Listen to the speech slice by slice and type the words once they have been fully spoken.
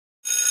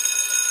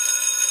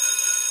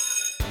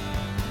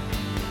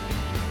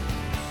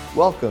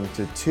Welcome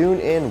to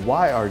Tune In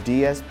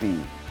YRDSB,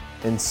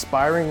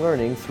 inspiring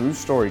learning through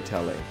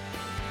storytelling.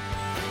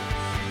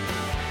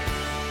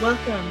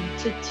 Welcome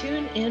to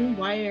Tune In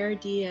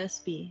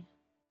YRDSB.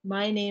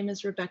 My name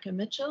is Rebecca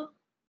Mitchell.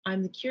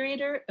 I'm the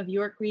curator of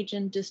York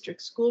Region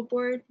District School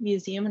Board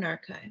Museum and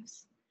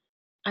Archives.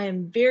 I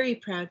am very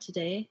proud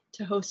today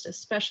to host a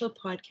special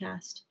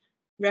podcast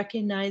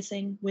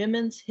recognizing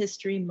Women's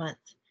History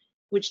Month,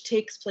 which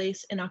takes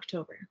place in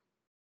October.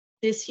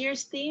 This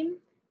year's theme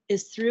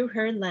is Through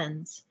Her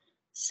Lens,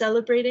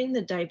 celebrating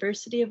the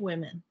diversity of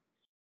women.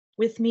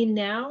 With me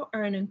now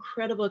are an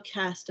incredible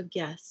cast of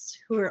guests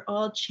who are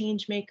all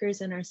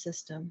changemakers in our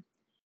system.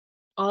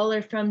 All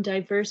are from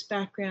diverse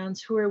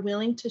backgrounds who are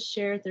willing to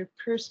share their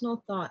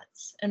personal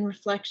thoughts and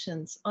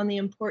reflections on the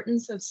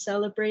importance of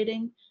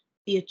celebrating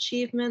the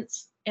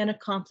achievements and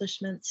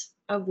accomplishments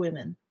of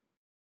women.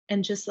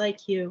 And just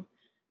like you,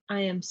 I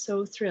am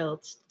so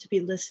thrilled to be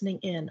listening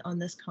in on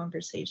this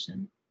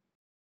conversation.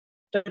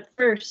 But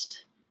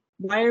first,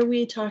 why are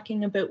we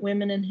talking about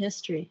women in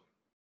history?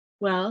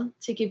 Well,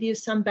 to give you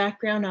some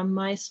background on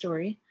my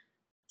story,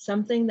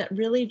 something that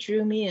really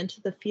drew me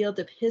into the field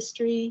of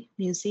history,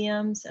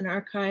 museums, and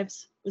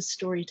archives was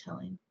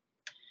storytelling.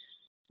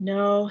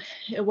 No,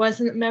 it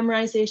wasn't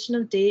memorization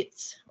of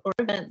dates or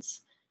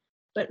events,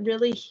 but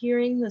really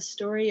hearing the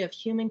story of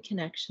human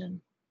connection,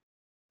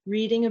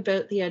 reading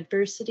about the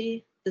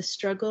adversity, the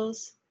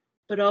struggles,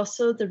 but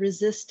also the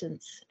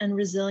resistance and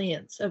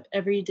resilience of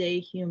everyday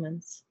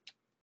humans.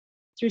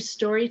 Through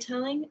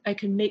storytelling, I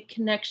could make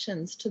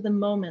connections to the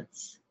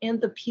moments and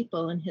the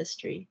people in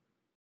history.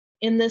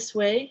 In this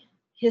way,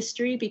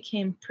 history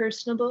became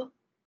personable,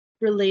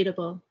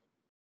 relatable,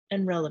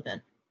 and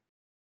relevant.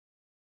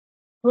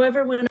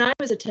 However, when I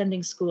was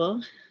attending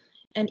school,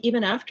 and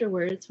even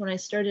afterwards, when I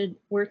started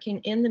working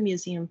in the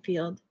museum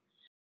field,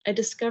 I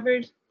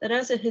discovered that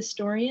as a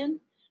historian,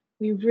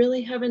 we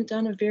really haven't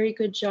done a very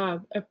good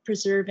job of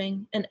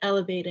preserving and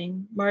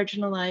elevating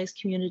marginalized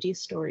community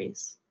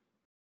stories.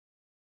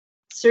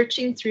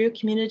 Searching through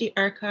community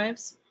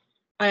archives,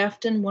 I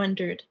often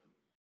wondered,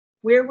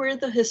 where were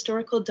the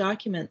historical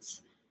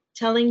documents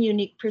telling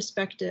unique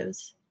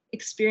perspectives,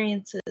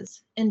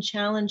 experiences, and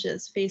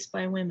challenges faced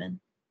by women?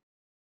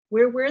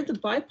 Where were the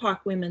BIPOC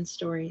women's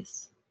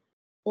stories?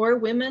 Or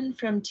women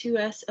from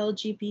 2S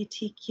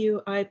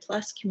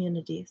LGBTQI+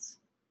 communities,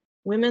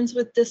 women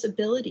with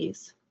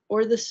disabilities,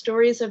 or the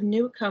stories of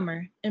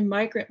newcomer and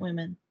migrant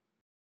women?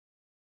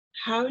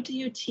 How do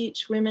you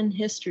teach women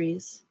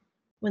histories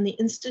when the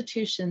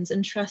institutions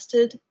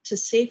entrusted to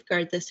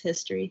safeguard this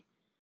history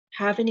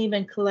haven't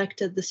even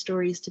collected the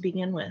stories to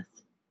begin with?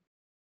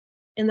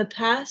 In the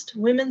past,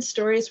 women's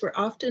stories were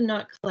often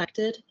not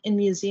collected in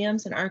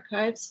museums and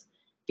archives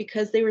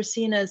because they were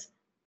seen as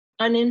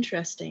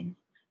uninteresting,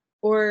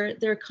 or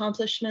their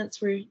accomplishments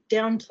were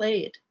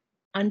downplayed,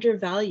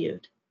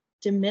 undervalued,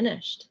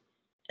 diminished,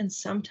 and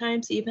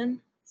sometimes even,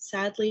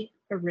 sadly,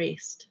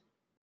 erased.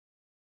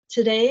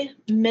 Today,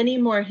 many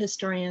more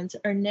historians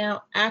are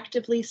now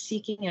actively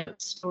seeking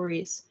out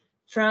stories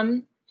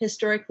from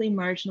historically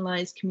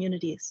marginalized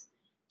communities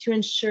to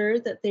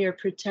ensure that they are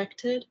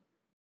protected,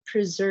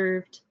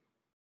 preserved,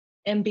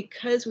 and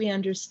because we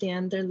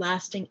understand their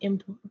lasting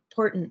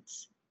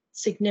importance,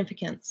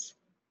 significance,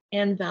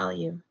 and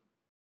value.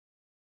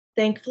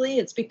 Thankfully,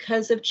 it's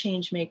because of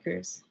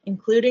changemakers,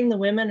 including the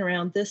women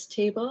around this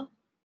table,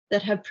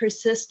 that have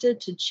persisted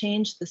to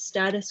change the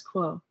status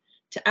quo,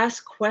 to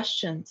ask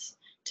questions,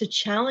 to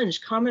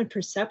challenge common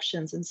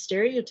perceptions and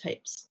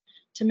stereotypes,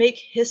 to make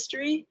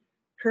history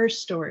her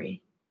story.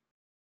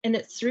 And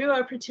it's through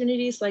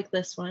opportunities like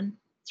this one,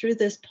 through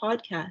this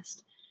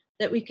podcast,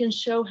 that we can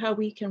show how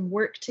we can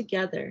work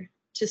together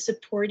to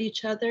support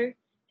each other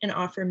and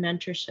offer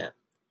mentorship,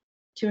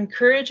 to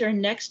encourage our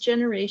next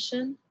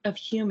generation of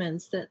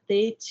humans that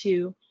they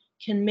too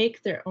can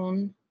make their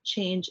own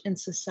change in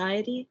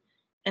society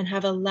and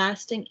have a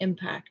lasting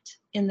impact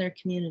in their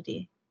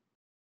community.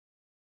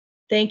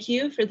 Thank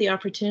you for the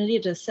opportunity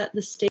to set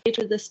the stage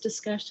for this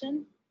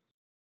discussion.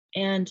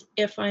 And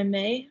if I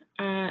may,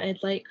 I'd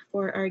like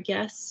for our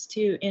guests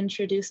to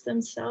introduce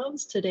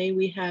themselves. Today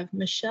we have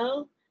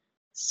Michelle,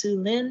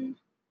 Sulin,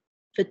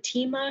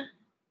 Fatima,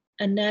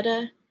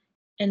 Anetta,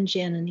 and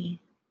Janani.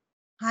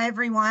 Hi,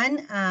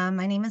 everyone.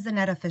 My name is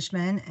Anetta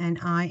Fishman, and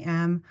I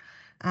am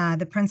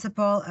the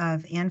principal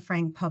of Anne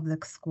Frank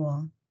Public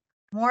School.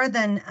 More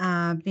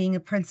than being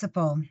a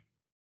principal,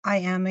 I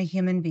am a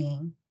human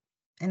being.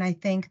 And I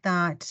think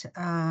that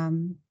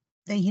the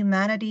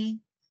humanity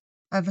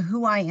of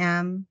who I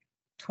am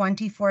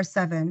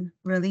 24/7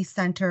 really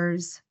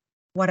centers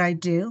what I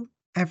do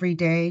every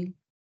day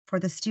for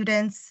the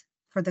students,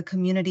 for the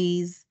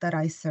communities that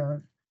I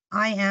serve.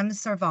 I am a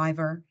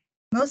survivor.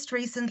 Most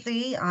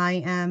recently, I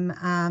am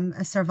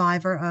a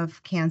survivor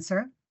of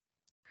cancer,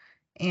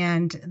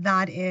 and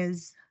that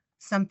is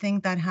something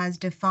that has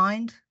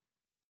defined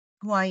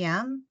who I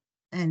am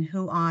and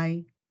who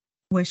I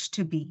wish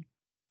to be.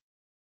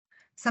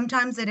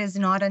 Sometimes it is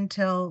not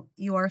until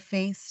you are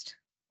faced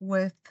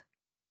with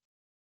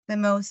the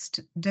most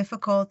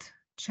difficult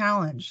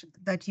challenge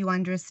that you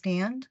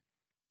understand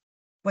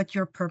what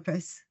your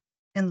purpose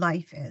in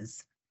life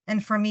is.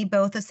 And for me,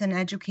 both as an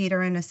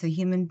educator and as a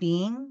human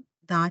being,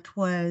 that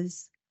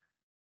was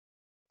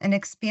an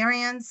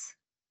experience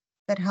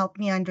that helped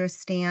me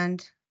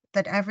understand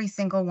that every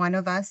single one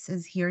of us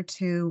is here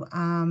to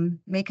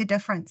make a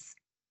difference.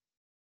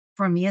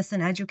 For me as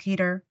an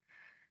educator,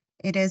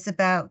 it is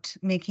about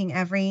making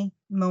every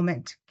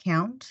moment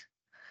count.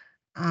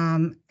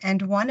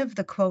 And one of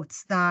the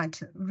quotes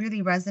that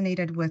really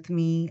resonated with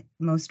me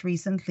most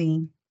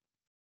recently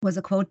was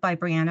a quote by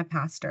Brianna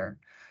Pastor,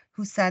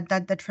 who said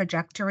that the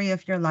trajectory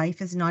of your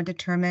life is not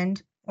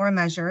determined or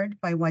measured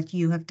by what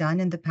you have done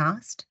in the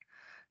past,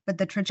 but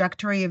the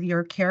trajectory of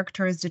your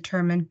character is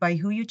determined by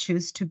who you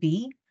choose to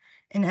be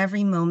in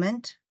every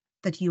moment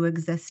that you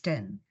exist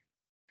in.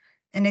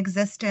 And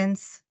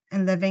existence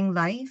and living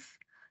life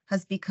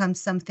has become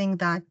something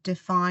that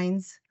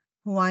defines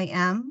who I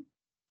am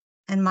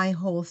and my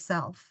whole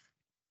self.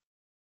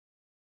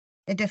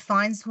 It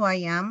defines who I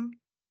am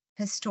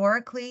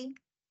historically,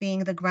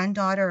 being the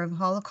granddaughter of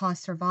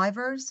Holocaust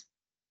survivors,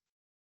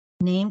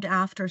 named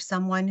after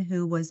someone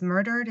who was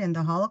murdered in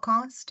the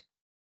Holocaust.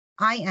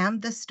 I am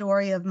the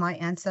story of my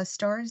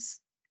ancestors.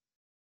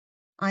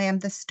 I am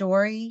the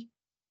story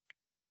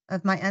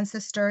of my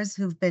ancestors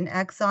who've been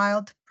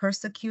exiled,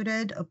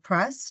 persecuted,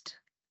 oppressed,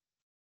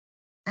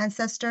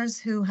 ancestors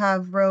who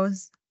have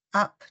rose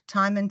up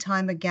time and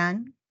time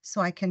again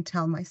so I can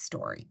tell my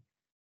story.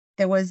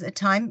 There was a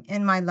time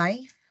in my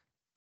life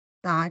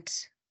that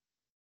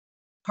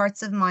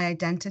parts of my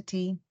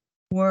identity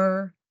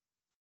were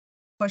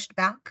pushed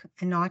back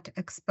and not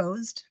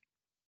exposed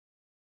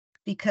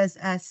because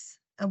as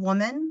a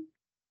woman,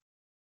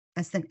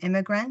 as an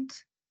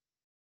immigrant,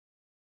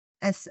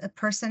 as a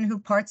person who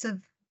parts of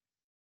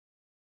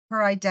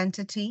her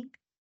identity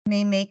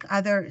may make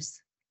others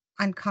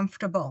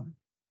uncomfortable,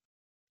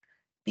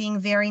 being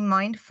very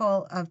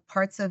mindful of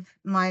parts of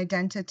my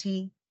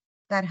identity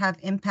that have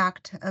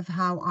impact of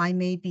how I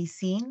may be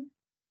seen,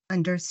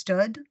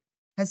 understood,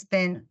 has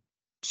been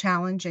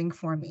challenging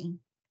for me.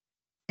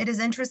 It is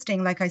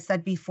interesting, like I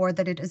said before,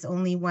 that it is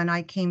only when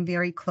I came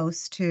very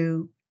close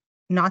to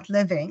not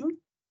living,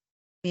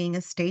 being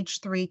a stage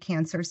 3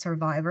 cancer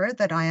survivor,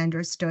 that I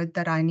understood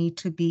that I need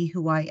to be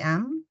who I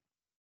am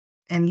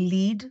and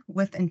lead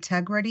with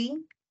integrity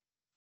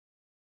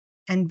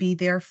and be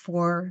there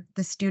for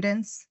the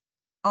students,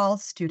 all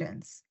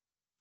students,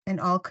 and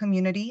all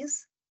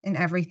communities in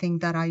everything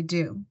that I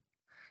do.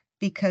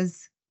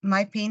 Because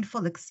my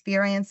painful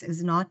experience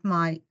is not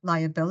my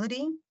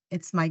liability,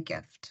 it's my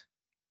gift.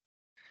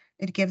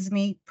 It gives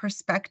me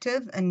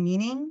perspective and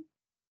meaning,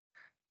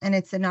 and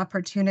it's an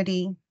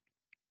opportunity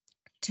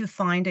to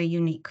find a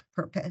unique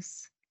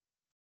purpose.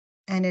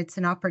 And it's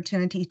an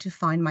opportunity to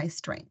find my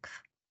strength.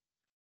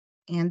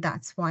 And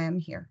that's why I'm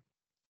here.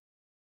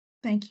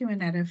 Thank you,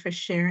 Annetta, for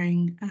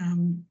sharing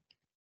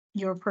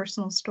your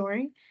personal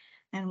story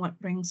and what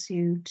brings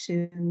you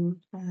to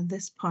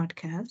this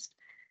podcast.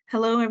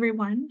 Hello,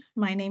 everyone.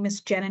 My name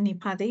is Jenna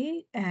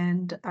Nipadi,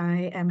 and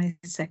I am a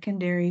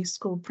secondary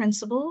school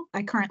principal.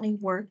 I currently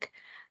work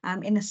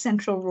in a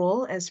central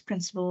role as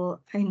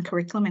principal in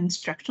curriculum and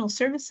instructional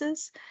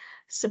services,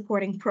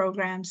 supporting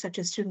programs such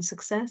as student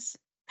success,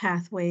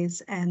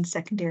 pathways, and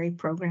secondary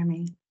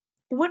programming.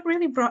 What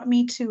really brought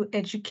me to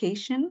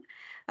education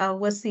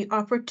was the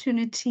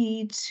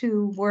opportunity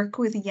to work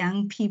with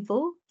young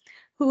people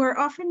who are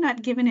often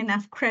not given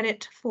enough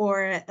credit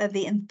for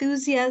the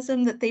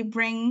enthusiasm that they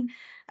bring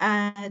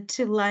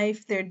to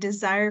life, their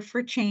desire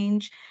for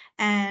change,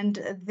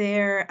 and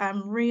their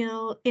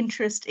real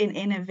interest in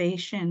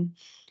innovation.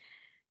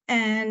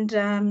 And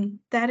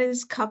that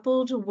is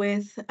coupled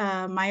with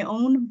my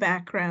own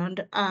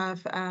background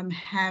of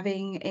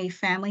having a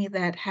family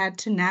that had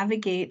to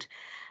navigate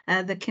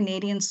the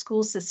Canadian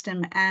school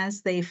system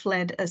as they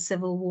fled a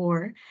civil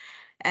war,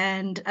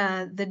 and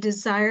the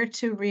desire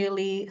to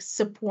really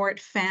support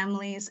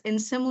families in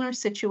similar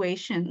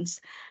situations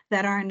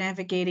that are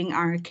navigating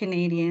our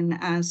Canadian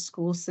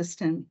school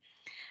system.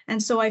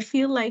 And so I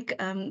feel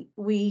like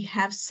we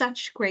have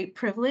such great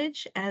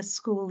privilege as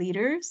school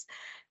leaders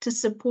to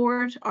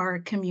support our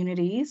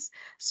communities,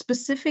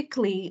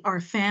 specifically our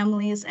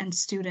families and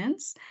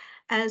students,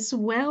 as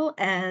well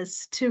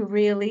as to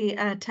really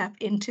tap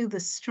into the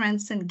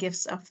strengths and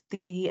gifts of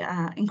the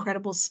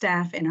incredible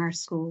staff in our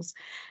schools.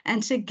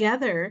 And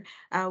together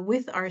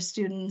with our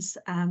students,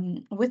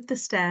 with the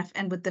staff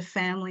and with the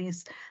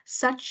families,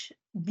 such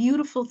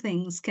beautiful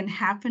things can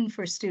happen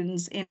for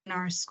students in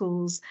our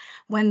schools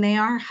when they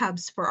are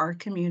hubs for our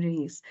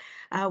communities.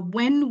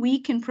 When we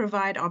can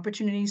provide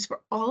opportunities for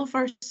all of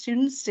our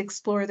students to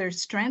explore their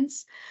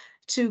strengths,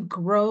 to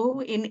grow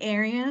in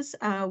areas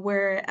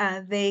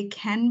where they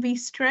can be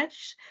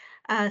stretched,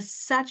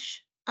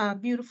 such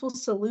beautiful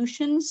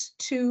solutions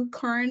to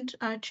current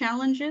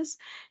challenges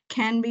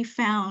can be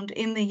found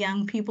in the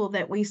young people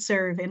that we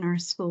serve in our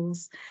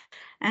schools.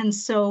 And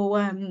so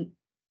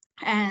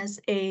as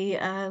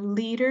a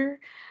leader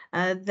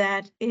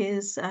that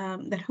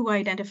who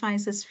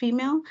identifies as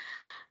female.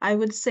 I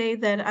would say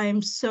that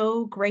I'm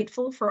so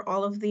grateful for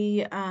all of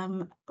the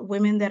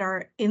women that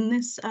are in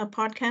this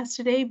podcast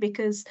today,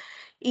 because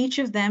each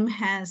of them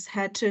has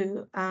had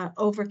to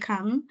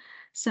overcome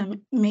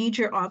some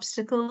major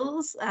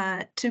obstacles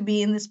to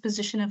be in this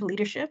position of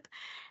leadership.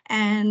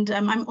 And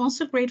I'm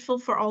also grateful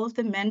for all of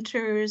the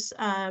mentors,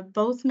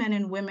 both men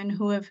and women,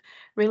 who have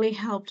really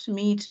helped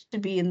me to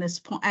be in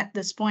at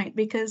this point,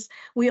 because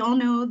we all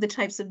know the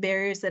types of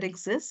barriers that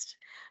exist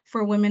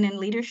for women in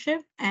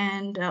leadership.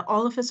 And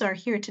all of us are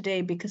here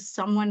today because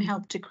someone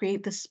helped to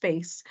create the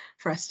space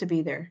for us to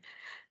be there.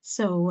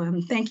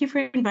 So thank you for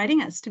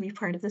inviting us to be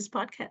part of this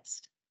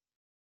podcast.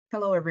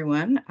 Hello,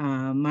 everyone.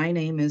 My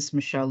name is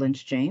Michelle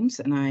Lynch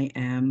James, and I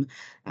am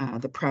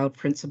the proud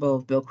principal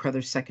of Bill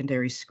Crothers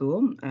Secondary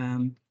School,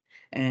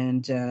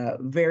 and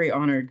very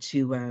honored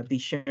to be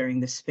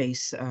sharing this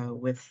space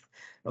with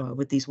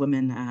these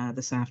women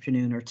this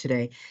afternoon or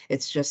today.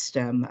 It's just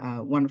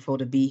wonderful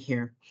to be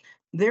here.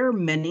 There are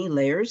many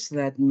layers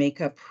that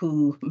make up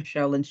who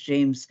Michelle Lynch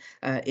James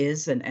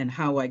is, and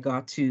how I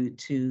got to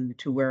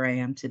where I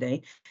am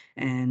today.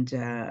 And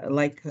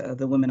like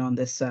the women on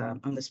this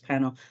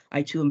panel,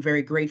 I too am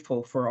very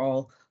grateful for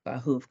all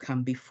who have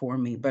come before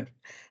me. But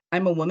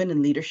I'm a woman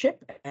in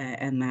leadership,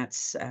 and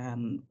that's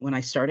when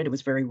I started, it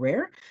was very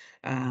rare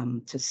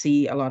to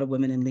see a lot of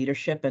women in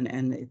leadership, and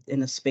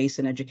in a space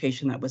in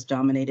education that was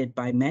dominated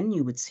by men.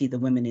 You would see the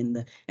women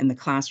in the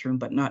classroom,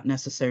 but not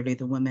necessarily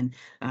the women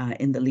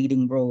in the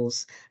leading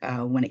roles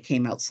when it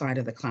came outside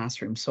of the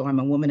classroom. So I'm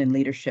a woman in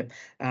leadership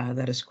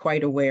that is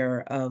quite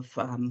aware of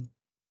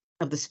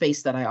the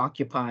space that I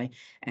occupy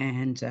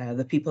and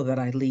the people that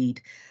I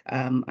lead.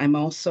 I'm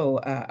also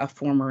a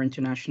former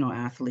international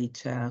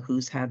athlete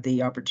who's had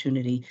the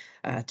opportunity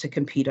to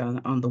compete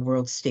on the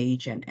world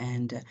stage,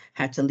 and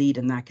had to lead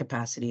in that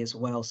capacity as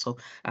well. So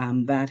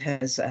that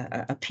has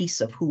a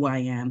piece of who I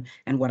am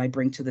and what I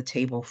bring to the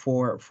table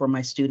for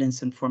my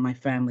students and for my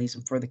families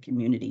and for the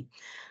community.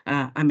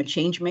 I'm a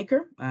change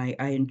maker. I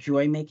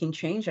enjoy making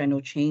change. I know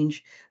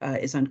change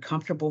is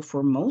uncomfortable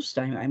for most.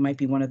 I might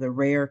be one of the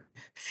rare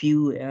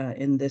few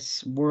in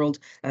this world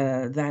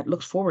that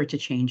looks forward to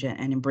change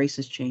and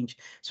embraces change.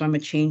 So I'm a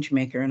change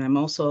maker, and I'm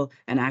also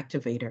an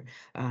activator.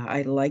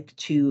 I like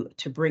to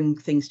bring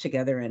things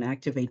together and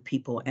activate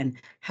people and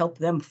help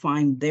them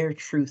find their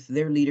truth,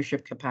 their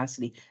leadership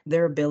capacity,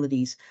 their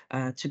abilities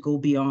to go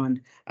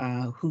beyond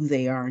who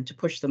they are and to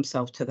push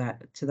themselves to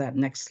that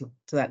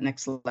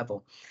next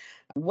level.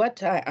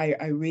 What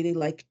I really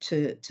like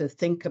to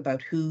think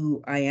about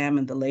who I am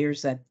and the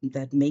layers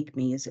that make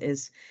me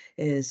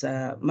is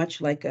much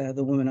like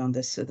the woman on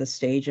the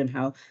stage, and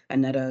how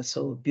Annetta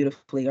so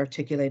beautifully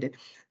articulated.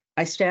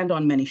 I stand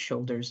on many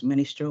shoulders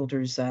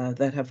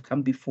that have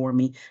come before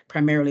me,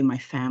 primarily my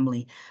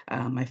family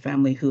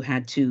who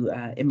had to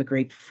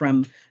immigrate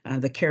from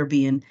the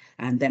Caribbean,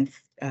 and then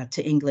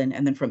to England,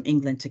 and then from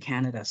England to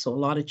Canada. So a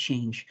lot of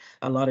change,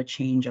 a lot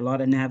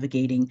of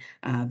navigating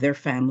their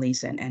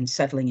families and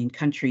settling in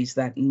countries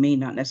that may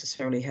not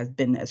necessarily have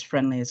been as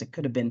friendly as it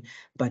could have been,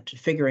 but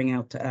figuring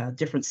out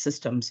different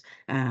systems.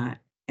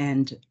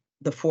 And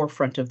the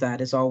forefront of that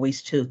is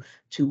always to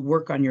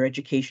work on your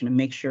education and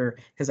make sure,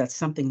 because that's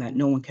something that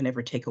no one can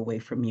ever take away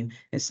from you.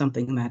 It's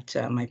something that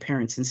my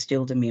parents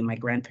instilled in me, and my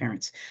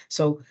grandparents.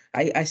 So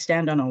I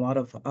stand on a lot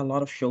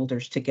of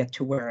shoulders to get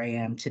to where I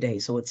am today.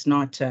 So it's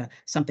not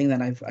something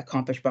that I've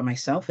accomplished by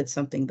myself. It's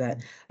something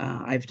that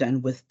I've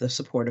done with the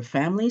support of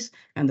families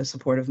and the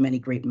support of many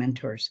great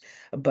mentors.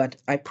 But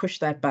I push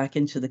that back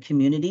into the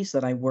communities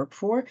that I work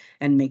for,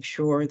 and make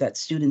sure that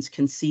students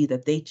can see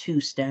that they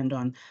too stand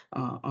on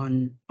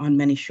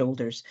many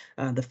shoulders,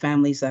 the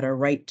families that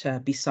are right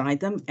beside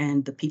them,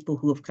 and the people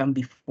who have come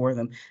before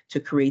them, to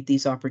create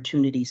these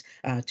opportunities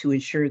to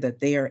ensure that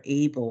they are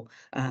able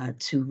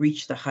to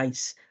reach the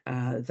heights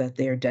that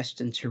they are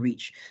destined to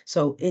reach.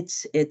 So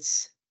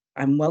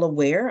I'm well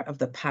aware of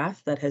the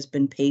path that has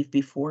been paved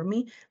before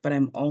me, but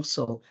I'm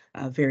also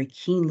very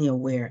keenly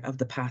aware of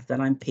the path that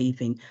I'm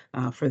paving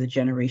for the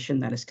generation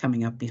that is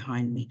coming up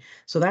behind me.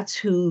 So that's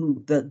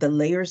who the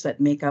layers that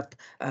make up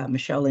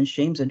Michelle Lynch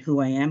James, and who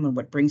I am, and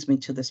what brings me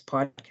to this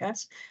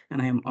podcast.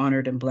 And I am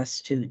honored and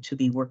blessed to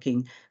be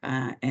working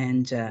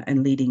and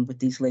leading with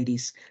these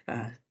ladies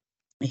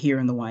here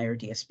in the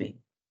YRDSB.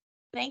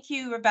 Thank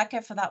you,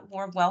 Rebecca, for that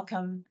warm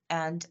welcome,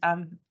 and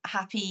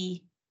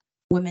happy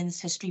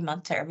Women's History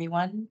Month to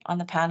everyone on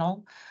the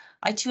panel.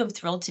 I too am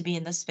thrilled to be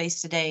in this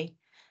space today.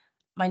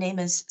 My name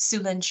is Sue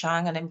Lynn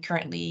Chang, and I'm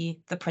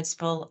currently the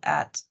principal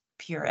at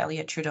Pierre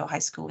Elliott Trudeau High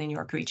School in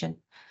York Region.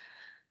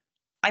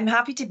 I'm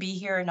happy to be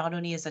here not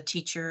only as a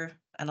teacher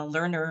and a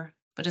learner,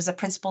 but as a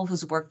principal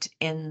who's worked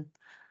in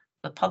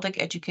the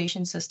public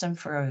education system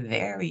for a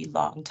very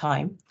long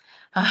time.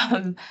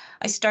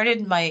 I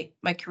started my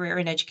career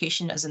in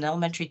education as an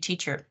elementary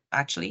teacher,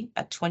 actually,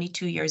 at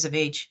 22 years of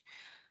age,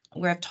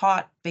 where I've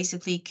taught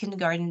basically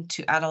kindergarten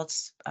to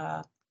adults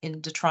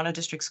in the Toronto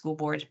District School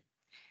Board.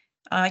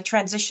 I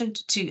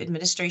transitioned to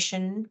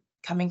administration,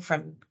 coming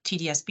from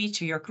TDSB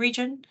to York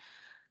Region,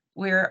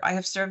 where I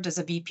have served as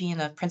a VP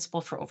and a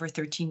principal for over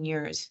 13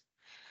 years.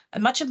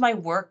 And much of my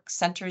work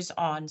centers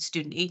on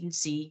student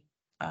agency,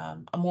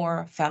 a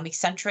more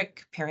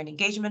family-centric parent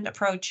engagement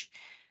approach,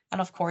 and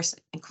of course,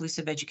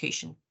 inclusive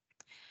education.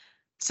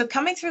 So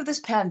coming through this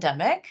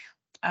pandemic,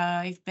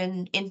 I've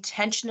been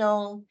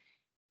intentional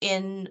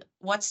in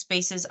what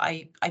spaces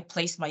I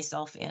place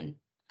myself in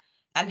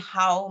and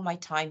how my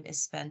time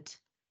is spent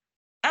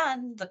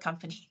and the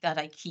company that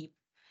I keep.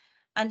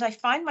 And I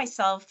find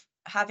myself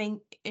having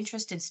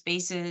interest in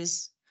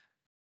spaces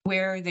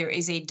where there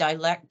is a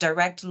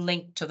direct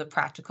link to the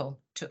practical,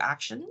 to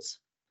actions.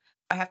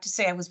 I have to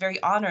say, I was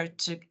very honored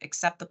to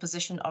accept the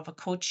position of a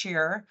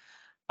co-chair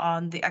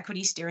on the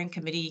Equity Steering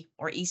Committee,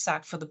 or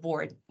ESAC, for the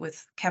board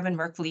with Kevin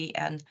Merkley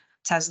and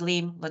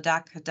Taslim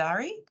Ladak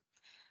Hadari.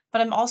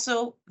 But I'm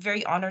also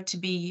very honored to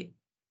be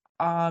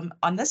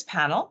on this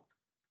panel.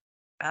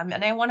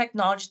 And I want to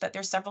acknowledge that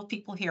there's several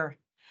people here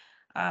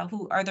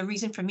who are the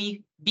reason for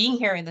me being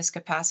here in this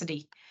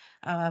capacity.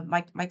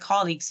 My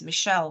colleagues,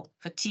 Michelle,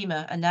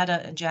 Fatima,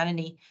 Anetta, and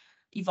Janani,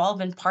 you've all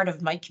been part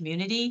of my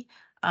community,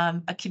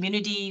 a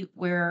community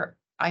where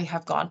I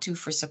have gone to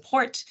for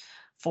support,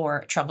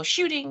 for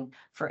troubleshooting,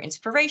 for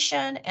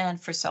inspiration,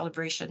 and for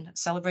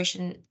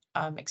celebration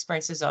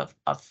experiences of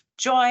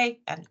joy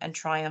and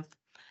triumph.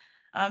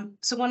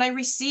 So when I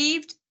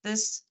received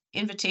this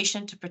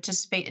invitation to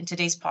participate in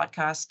today's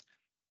podcast,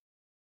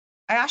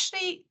 I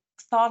actually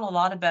thought a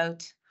lot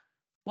about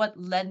what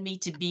led me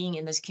to being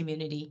in this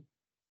community,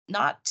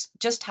 not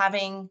just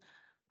having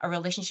a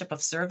relationship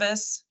of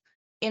service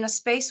in a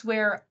space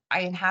where I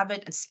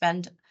inhabit and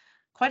spend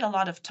quite a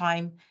lot of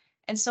time.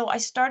 And so I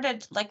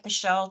started, like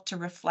Michelle, to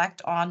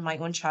reflect on my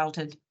own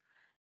childhood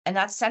and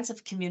that sense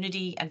of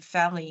community and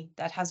family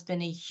that has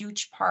been a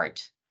huge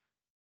part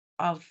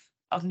of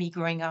me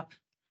growing up.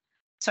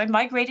 So I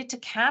migrated to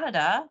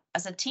Canada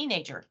as a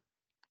teenager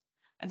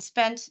and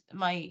spent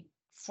my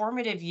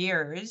formative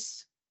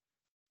years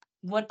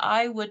what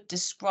I would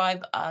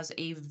describe as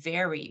a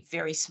very,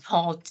 very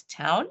small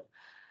town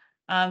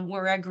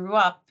where I grew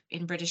up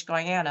in British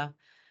Guyana.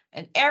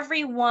 And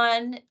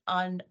everyone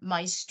on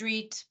my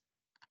street,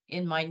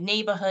 in my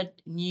neighborhood,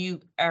 knew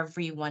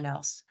everyone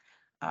else.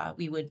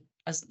 We would,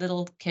 as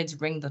little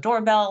kids, ring the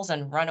doorbells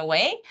and run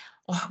away,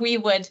 or we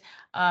would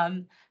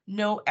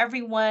know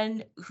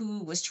everyone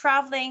who was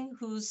traveling,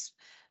 whose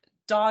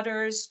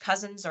daughters,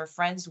 cousins, or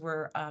friends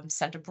were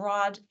sent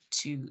abroad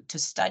to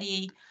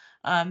study.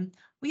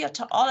 We had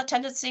to all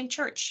attended the same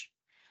church,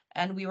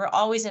 and we were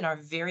always in our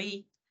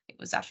very, it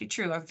was actually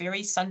true, our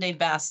very Sunday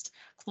best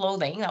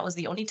clothing. That was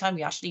the only time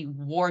we actually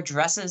wore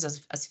dresses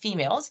as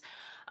females.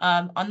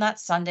 On that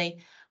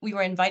Sunday, we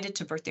were invited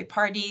to birthday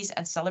parties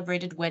and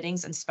celebrated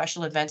weddings and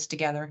special events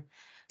together.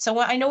 So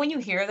I know when you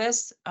hear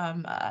this,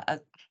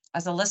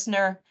 as a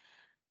listener,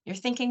 you're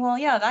thinking, well,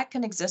 yeah, that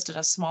can exist in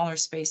a smaller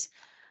space.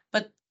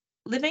 But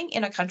living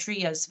in a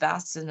country as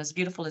vast and as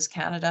beautiful as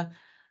Canada,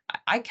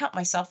 I count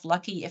myself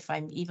lucky if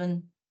I'm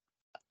even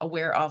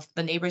aware of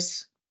the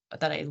neighbors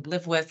that I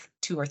live with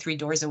 2 or 3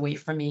 doors away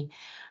from me.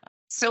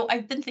 So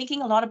I've been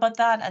thinking a lot about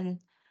that and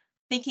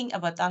thinking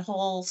about that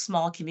whole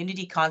small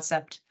community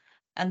concept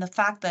and the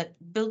fact that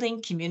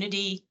building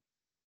community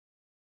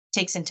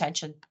takes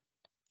intention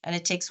and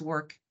it takes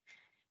work.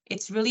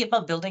 It's really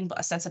about building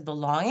a sense of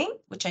belonging,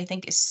 which I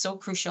think is so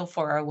crucial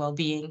for our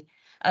well-being.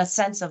 A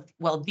sense of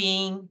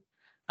well-being,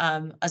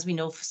 as we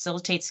know,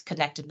 facilitates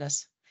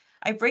connectedness.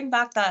 I bring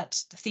back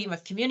that theme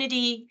of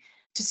community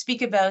to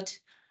speak about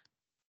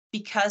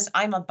because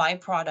I'm a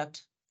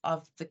byproduct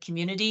of the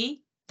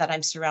community that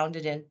I'm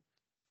surrounded in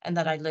and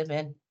that I live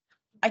in.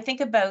 I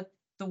think about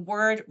the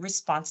word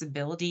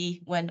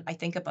responsibility when I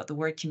think about the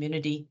word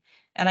community,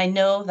 and I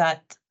know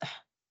that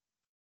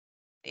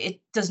it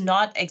does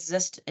not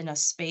exist in a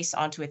space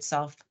unto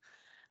itself,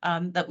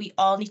 that we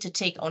all need to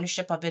take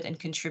ownership of it and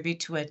contribute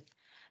to it.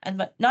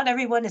 But not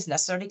everyone is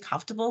necessarily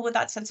comfortable with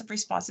that sense of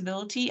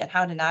responsibility and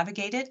how to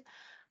navigate it.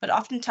 But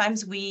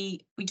oftentimes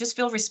we just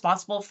feel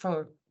responsible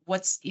for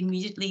what's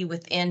immediately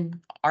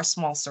within our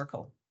small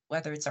circle,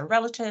 whether it's our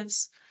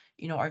relatives,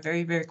 our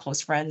very, very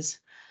close friends.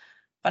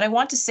 But I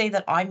want to say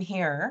that I'm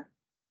here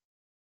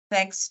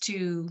thanks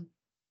to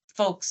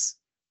folks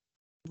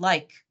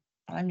like,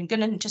 I'm going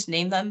to just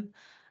name them,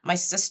 my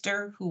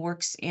sister who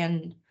works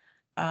in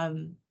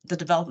the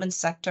development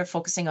sector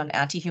focusing on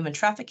anti-human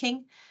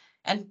trafficking,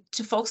 and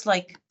to folks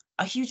like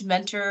a huge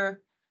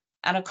mentor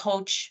and a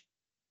coach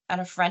and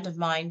a friend of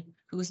mine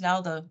who is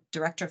now the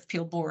director of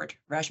Peel Board,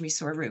 Rajmi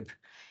Swaroop.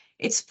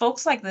 It's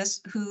folks like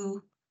this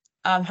who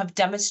have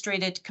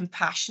demonstrated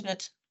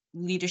compassionate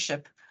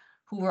leadership,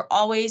 who were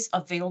always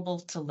available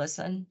to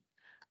listen,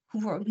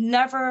 who were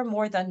never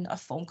more than a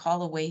phone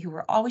call away, who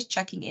were always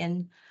checking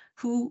in,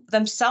 who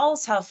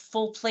themselves have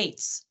full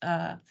plates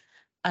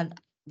and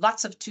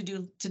lots of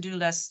to-do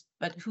lists,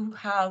 but who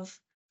have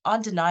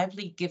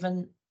undeniably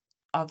given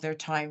of their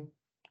time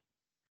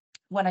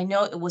when I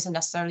know it wasn't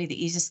necessarily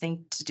the easiest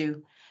thing to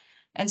do.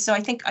 And so I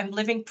think I'm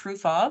living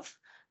proof of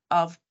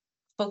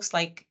folks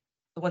like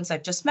the ones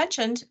I've just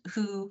mentioned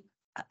who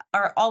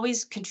are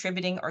always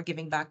contributing or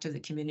giving back to the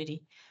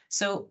community.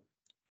 So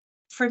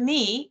for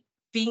me,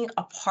 being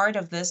a part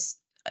of this,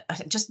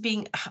 just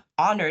being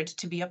honored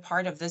to be a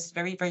part of this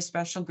very, very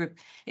special group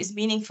is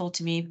meaningful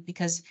to me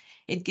because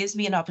it gives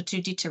me an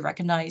opportunity to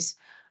recognize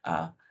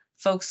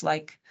folks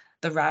like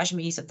the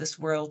Rajmis of this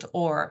world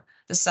or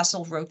the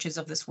Cecil Roaches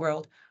of this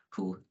world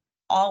who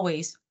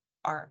always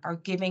are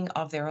giving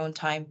of their own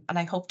time. And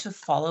I hope to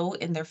follow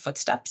in their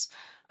footsteps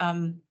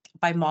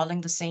by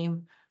modeling the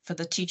same for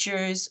the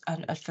teachers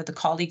and for the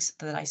colleagues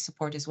that I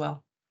support as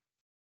well.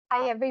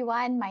 Hi,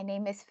 everyone. My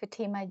name is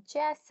Fatima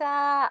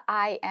Jessa.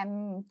 I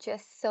am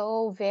just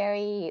so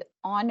very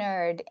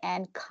honored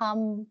and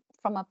come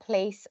from a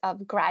place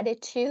of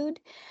gratitude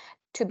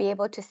to be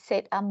able to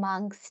sit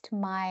amongst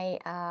my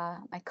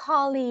my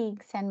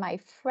colleagues and my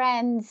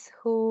friends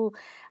who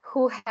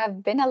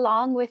have been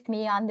along with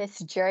me on this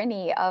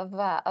journey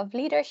of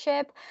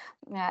leadership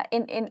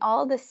in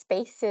all the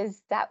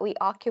spaces that we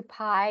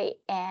occupy.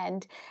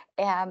 And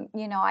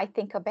you know, I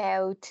think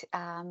about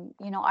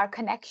you know, our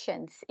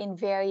connections in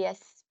various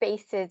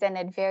spaces and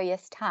at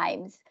various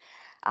times.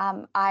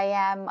 I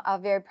am a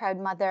very proud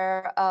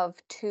mother of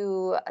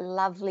two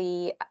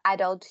lovely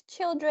adult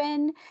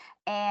children,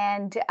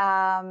 and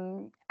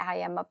I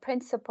am a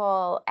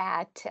principal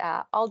at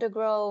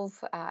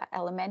Aldergrove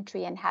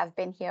Elementary and have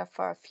been here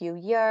for a few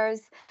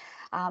years.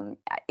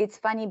 It's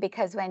funny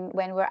because when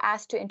we're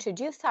asked to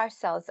introduce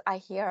ourselves, I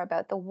hear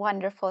about the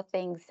wonderful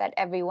things that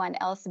everyone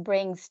else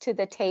brings to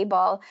the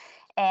table,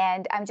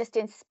 and I'm just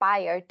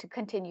inspired to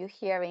continue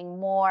hearing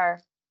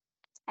more.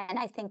 And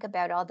I think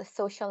about all the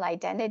social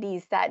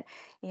identities that,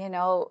 you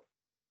know,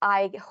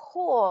 I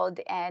hold,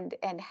 and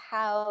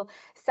how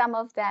some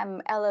of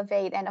them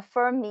elevate and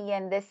affirm me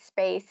in this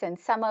space, and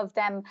some of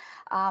them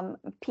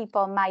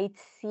people might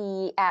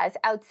see as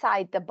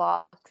outside the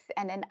box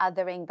and an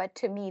othering, but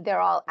to me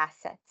they're all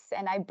assets,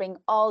 and I bring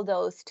all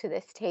those to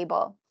this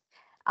table.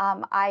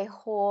 I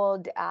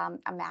hold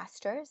a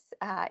master's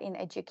in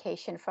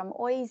education from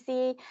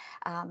OISE.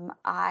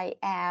 I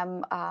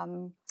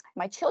am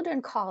my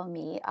children call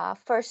me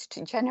first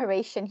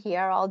generation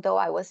here, although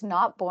I was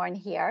not born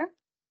here.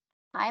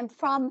 I'm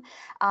from,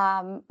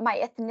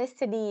 my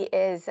ethnicity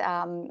is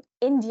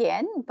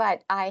Indian,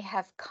 but I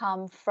have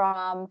come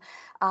from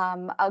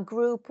a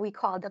group we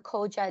call the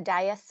Koja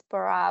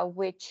diaspora,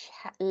 which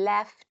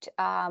left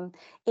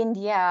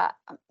India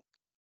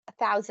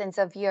thousands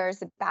of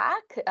years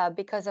back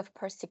because of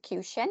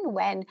persecution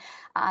when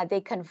they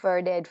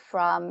converted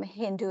from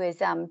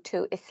Hinduism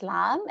to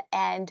Islam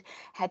and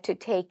had to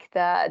take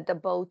the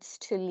boats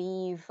to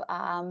leave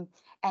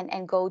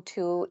and go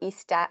to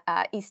East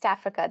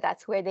Africa.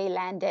 That's where they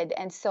landed.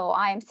 And so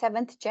I am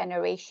seventh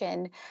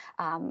generation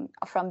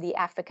from the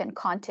African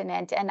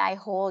continent, and I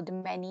hold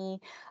many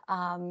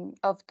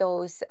of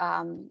those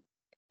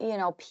you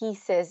know,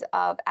 pieces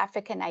of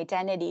African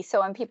identity.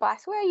 So when people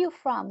ask, where are you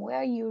from? Where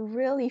are you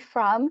really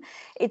from?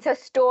 It's a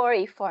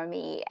story for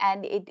me.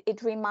 And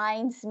it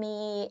reminds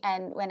me,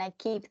 and when I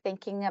keep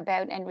thinking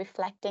about and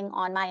reflecting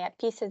on my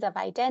pieces of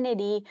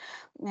identity,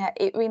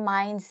 it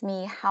reminds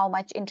me how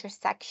much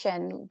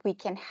intersection we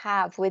can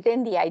have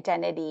within the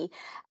identity.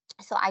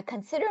 So I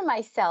consider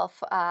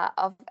myself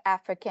of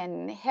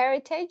African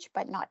heritage,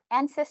 but not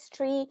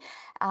ancestry.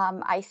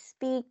 I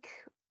speak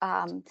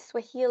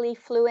Swahili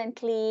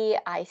fluently.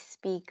 I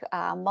speak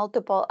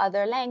multiple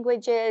other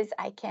languages.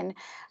 I can,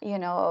 you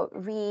know,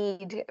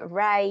 read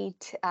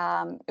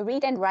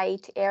and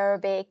write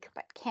Arabic,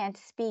 but can't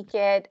speak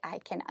it. I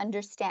can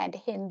understand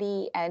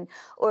Hindi and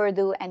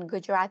Urdu and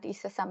Gujarati,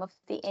 so some of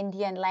the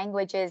Indian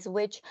languages,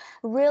 which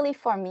really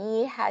for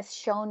me has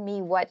shown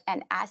me what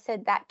an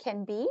asset that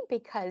can be,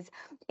 because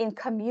in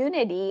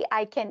community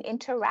I can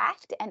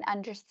interact and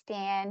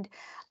understand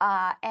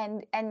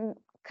and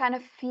kind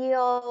of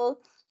feel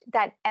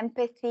that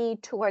empathy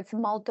towards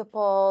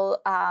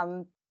multiple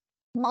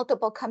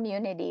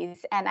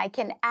communities, and I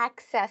can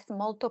access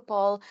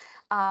multiple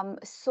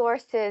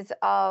sources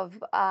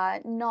of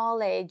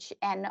knowledge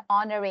and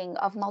honoring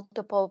of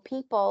multiple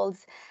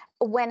peoples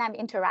when I'm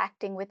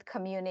interacting with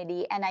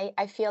community. And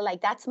I feel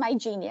like that's my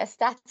genius.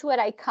 That's what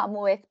I come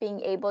with, being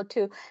able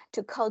to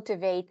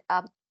cultivate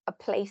a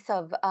place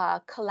of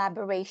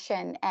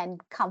collaboration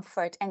and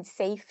comfort and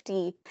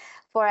safety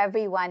for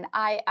everyone.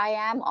 I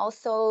am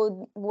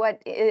also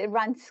what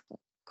runs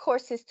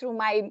courses through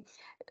my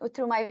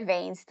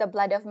veins, the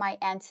blood of my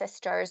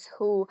ancestors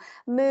who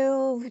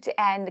moved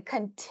and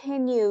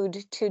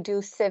continued to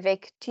do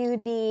civic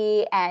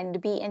duty and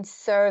be in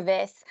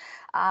service,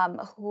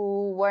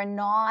 who were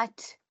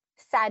not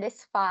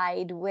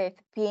satisfied with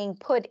being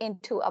put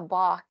into a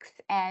box,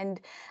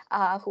 and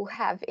who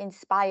have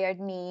inspired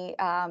me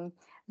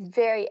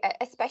very,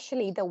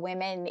 especially the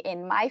women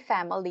in my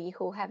family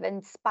who have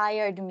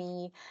inspired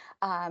me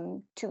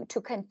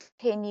to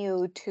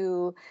continue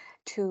to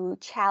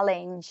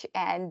challenge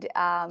and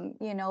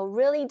you know,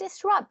 really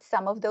disrupt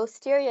some of those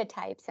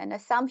stereotypes and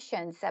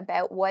assumptions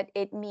about what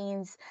it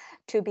means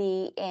to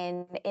be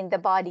in the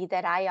body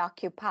that I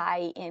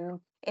occupy in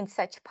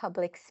such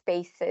public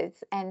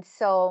spaces. And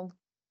so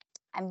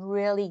I'm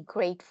really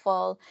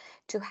grateful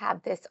to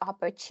have this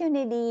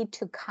opportunity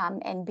to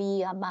come and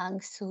be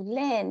among Sue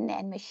Lynn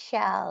and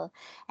Michelle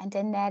and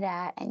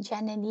Danetta and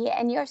Janani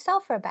and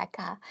yourself,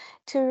 Rebecca,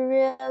 to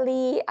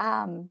really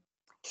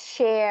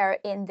share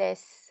in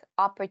this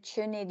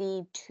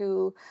opportunity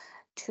to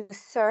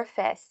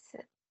surface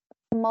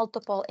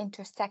multiple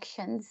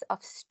intersections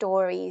of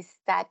stories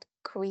that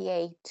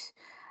create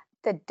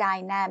the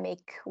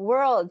dynamic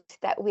world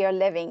that we are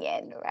living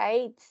in,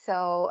 right?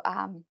 So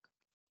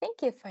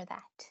thank you for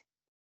that.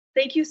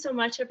 Thank you so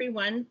much,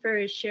 everyone,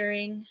 for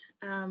sharing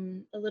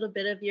a little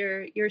bit of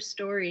your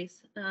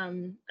stories.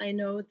 I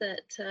know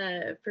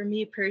that for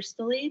me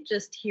personally,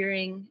 just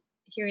hearing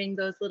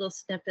those little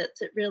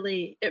snippets, it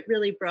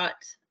really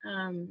brought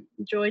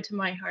joy to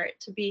my heart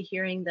to be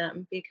hearing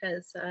them,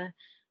 because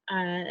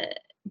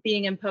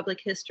being in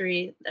public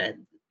history,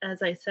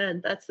 as I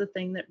said, that's the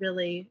thing that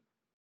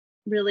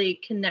really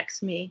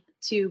connects me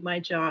to my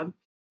job.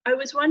 I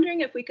was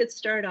wondering if we could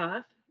start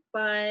off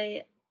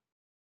by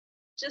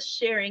just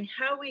sharing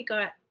how we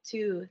got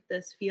to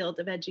this field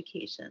of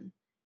education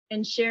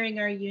and sharing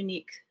our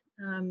unique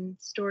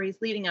stories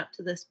leading up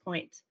to this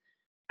point.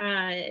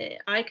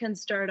 I can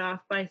start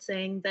off by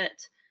saying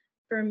that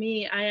for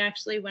me, I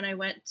actually, when I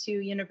went to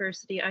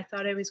university, I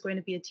thought I was going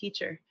to be a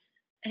teacher.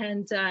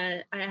 And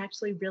I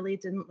actually really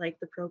didn't like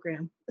the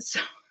program.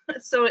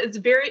 So it's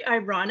very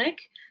ironic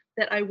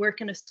that I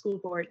work in a school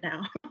board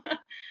now.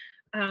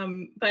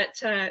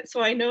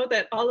 So I know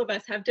that all of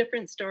us have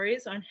different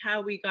stories on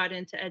how we got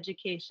into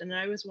education. And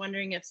I was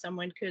wondering if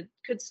someone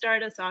could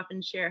start us off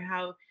and share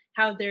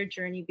how their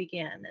journey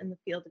began in the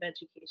field of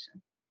education.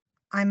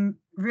 I'm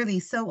really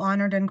so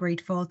honored and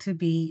grateful to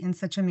be in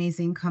such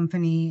amazing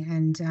company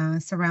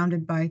and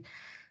surrounded by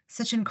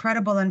such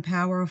incredible and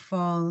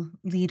powerful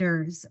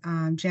leaders.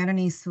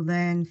 Janani,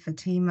 Sulin,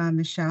 Fatima,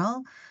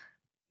 Michelle,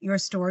 your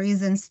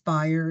stories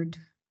inspired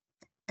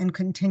and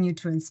continue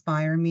to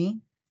inspire me.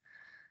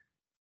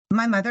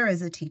 My mother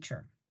is a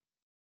teacher.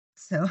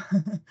 So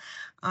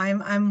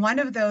I'm one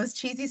of those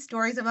cheesy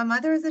stories of my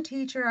mother is a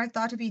teacher. I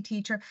thought to be a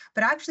teacher,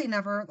 but actually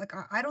never, like,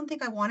 I don't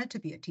think I wanted to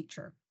be a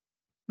teacher.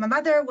 My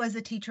mother was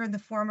a teacher in the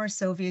former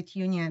Soviet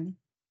Union.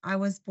 I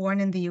was born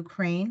in the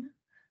Ukraine,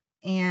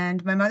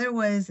 and my mother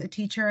was a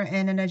teacher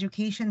in an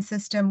education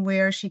system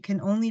where she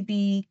can only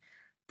be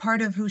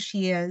part of who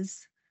she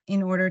is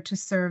in order to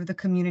serve the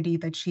community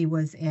that she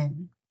was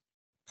in.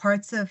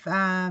 Parts of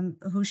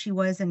who she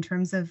was in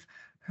terms of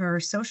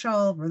her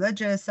social,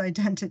 religious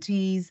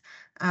identities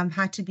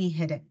had to be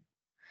hidden.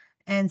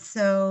 And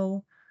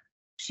so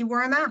she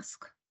wore a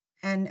mask,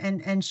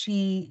 and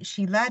she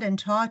led and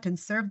taught and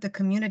served the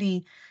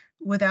community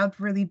without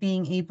really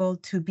being able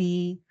to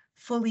be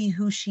fully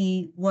who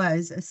she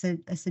was as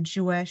a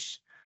Jewish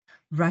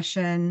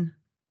Russian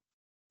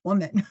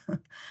woman.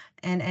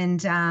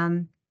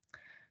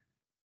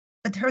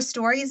 But her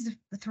stories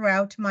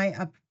throughout my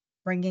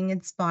upbringing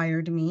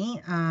inspired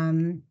me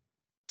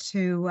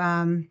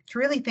to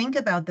really think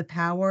about the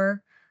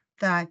power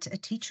that a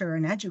teacher,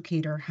 an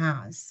educator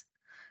has.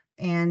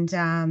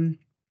 And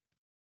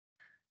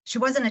she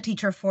wasn't a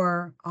teacher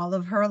for all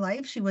of her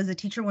life. She was a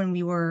teacher when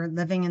we were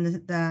living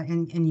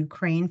in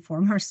Ukraine,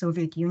 former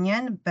Soviet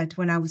Union. But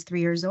when I was 3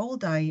 years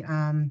old,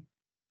 I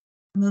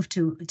moved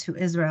to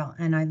Israel,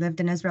 and I lived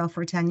in Israel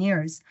for 10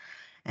 years,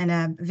 and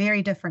a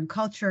very different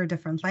culture,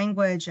 different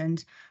language.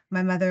 And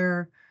my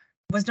mother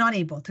was not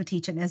able to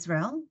teach in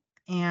Israel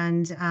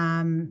and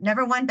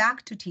never went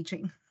back to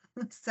teaching.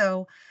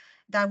 So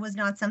that was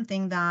not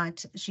something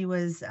that she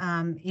was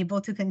able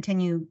to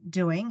continue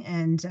doing.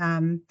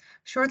 And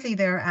shortly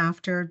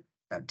thereafter,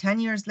 about 10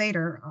 years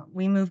later,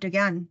 we moved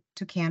again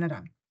to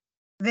Canada.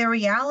 The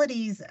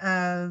realities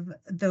of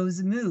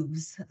those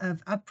moves,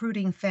 of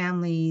uprooting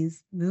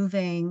families,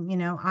 moving,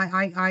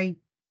 I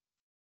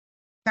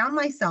found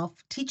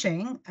myself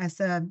teaching as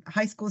a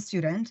high school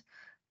student,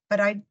 but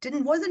I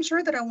wasn't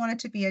sure that I wanted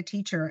to be a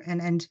teacher.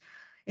 And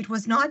it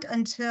was not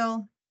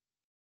until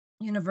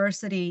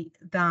university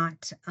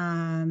that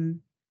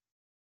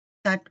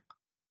that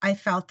I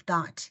felt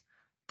that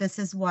this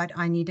is what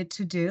I needed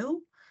to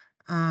do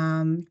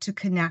to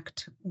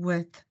connect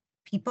with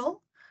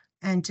people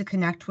and to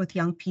connect with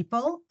young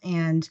people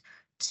and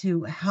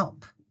to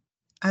help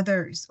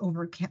others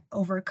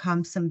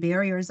overcome some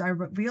barriers. I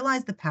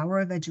realized the power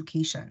of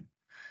education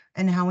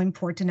and how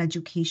important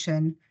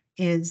education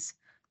is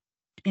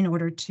in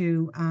order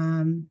to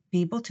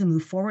be able to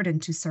move forward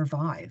and to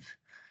survive.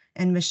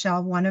 And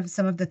Michelle,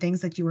 some of the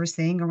things that you were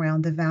saying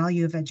around the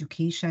value of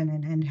education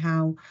and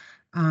how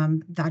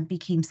that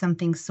became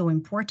something so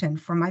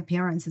important for my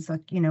parents. It's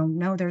like,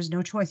 no, there's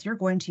no choice. You're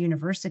going to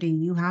university.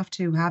 You have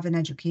to have an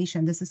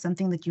education. This is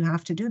something that you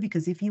have to do,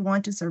 because if you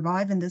want to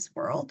survive in this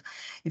world,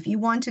 if you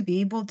want to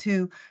be able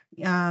to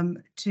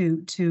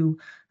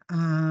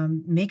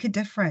make a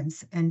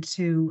difference and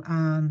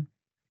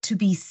to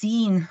be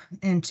seen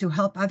and to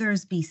help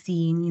others be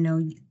seen,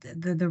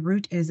 the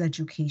root is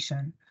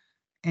education.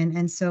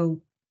 And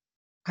so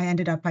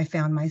I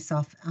found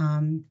myself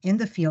in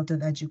the field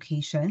of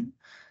education.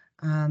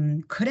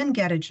 couldn't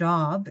get a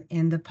job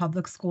in the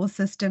public school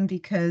system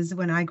because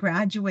when I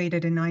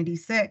graduated in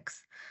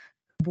 96,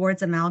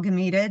 boards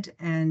amalgamated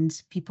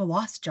and people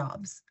lost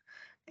jobs.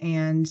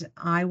 And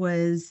I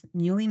was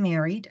newly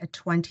married at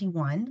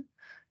 21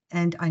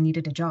 and I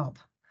needed a job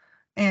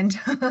and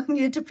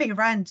needed to pay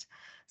rent.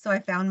 So I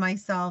found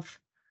myself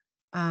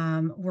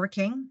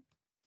working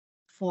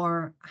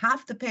for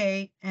half the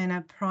pay in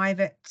a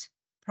private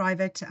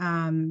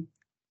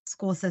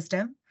school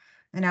system.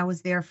 And I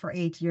was there for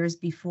 8 years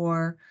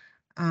before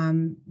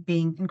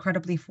being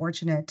incredibly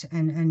fortunate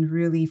and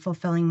really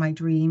fulfilling my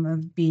dream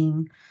of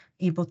being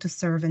able to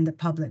serve in the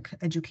public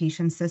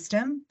education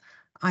system.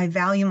 I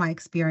value my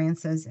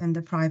experiences in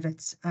the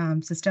private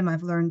system.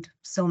 I've learned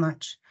so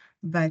much,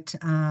 but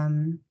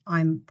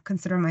I'm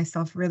consider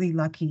myself really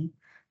lucky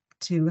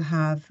to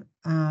have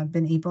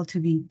been able to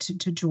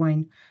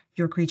join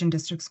York Region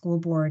District School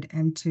Board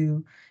and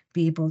to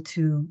be able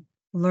to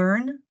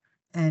learn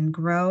and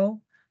grow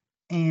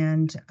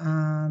and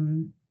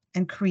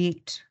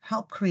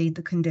help create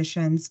the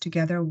conditions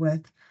together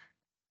with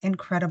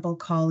incredible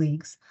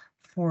colleagues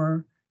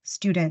for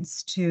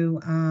students to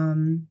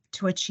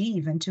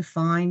achieve and to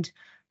find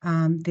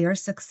their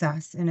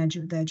success in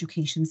the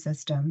education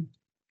system.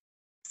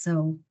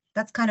 So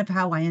that's kind of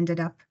how I ended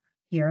up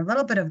here. A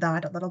little bit of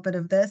that, a little bit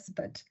of this,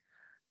 but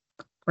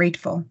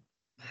grateful.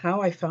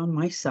 How I found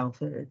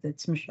myself,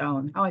 it's Michelle,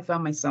 and how I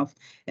found myself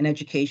in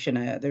education.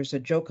 There's a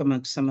joke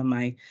amongst some of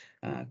my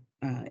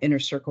inner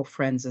circle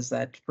friends is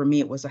that for me,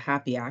 it was a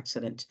happy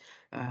accident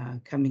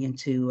coming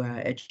into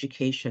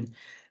education.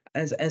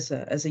 As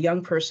a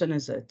young person,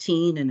 as a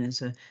teen, and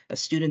as a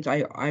student,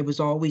 I was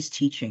always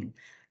teaching.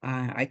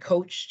 I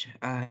coached.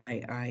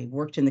 I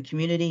worked in the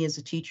community as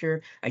a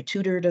teacher. I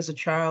tutored as a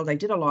child. I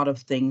did a lot of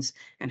things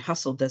and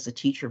hustled as a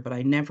teacher, but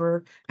I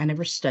never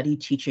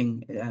studied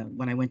teaching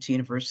when I went to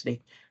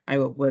university. I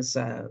was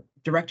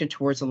directed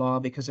towards the law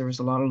because there was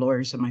a lot of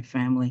lawyers in my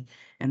family,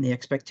 and the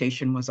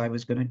expectation was I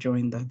was going to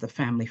join the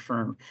family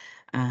firm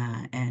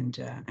and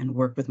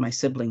work with my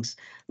siblings,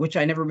 which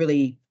I never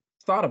really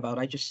thought about.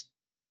 I just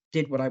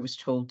did what I was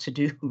told to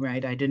do,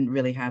 right? I didn't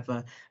really have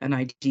an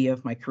idea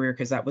of my career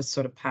because that was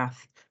sort of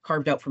path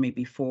carved out for me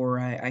before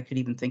I could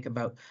even think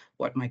about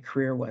what my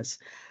career was.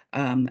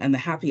 And the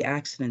happy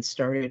accident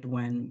started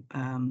when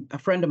a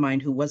friend of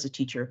mine who was a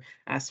teacher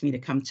asked me to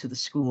come to the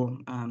school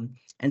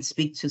and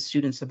speak to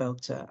students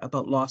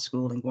about law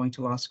school and going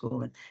to law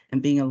school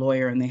and being a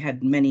lawyer. And they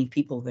had many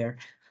people there.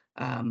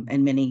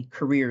 And many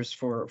careers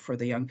for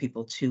the young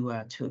people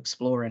to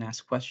explore and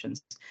ask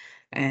questions.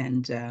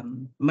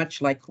 And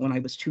much like when I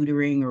was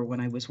tutoring or when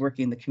I was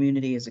working in the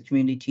community as a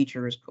community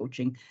teacher, as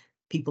coaching,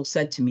 people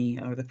said to me,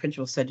 or the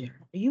principal said,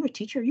 "Are you a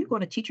teacher? Are you going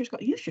to teachers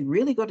college? You should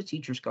really go to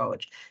teachers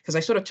college." Because I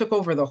sort of took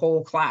over the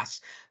whole class,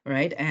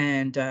 right?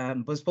 And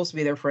was supposed to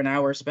be there for an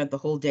hour, spent the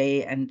whole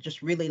day, and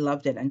just really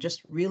loved it, and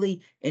just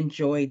really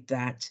enjoyed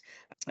that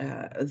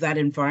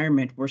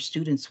environment where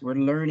students were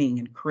learning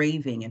and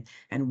craving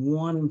and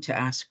wanting to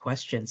ask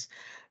questions.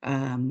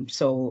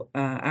 So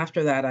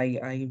after that,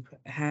 I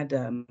had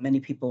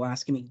many people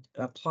asking me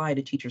to apply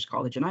to teachers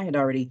college, and I had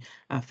already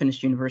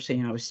finished university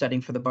and I was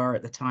studying for the bar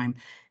at the time.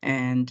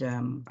 And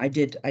I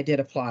did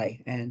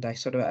apply, and I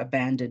sort of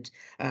abandoned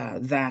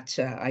that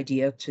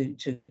idea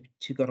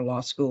to go to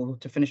law school,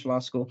 to finish law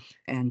school,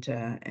 and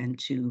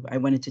I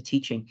went into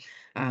teaching.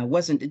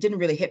 It didn't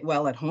really hit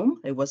well at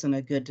home. It wasn't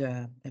a good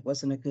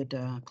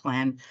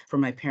plan for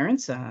my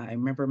parents. I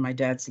remember my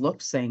dad's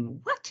look saying,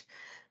 "What?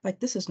 Like,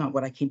 this is not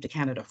what I came to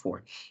Canada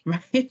for,"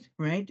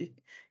 right?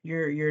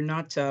 You're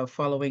not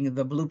following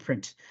the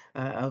blueprint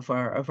of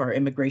our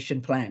immigration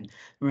plan,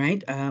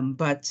 right?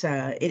 But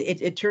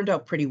it turned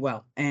out pretty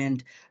well,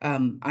 and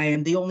I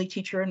am the only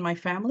teacher in my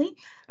family,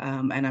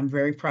 and I'm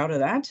very proud of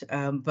that.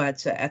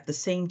 But at the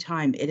same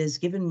time, it has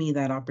given me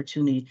that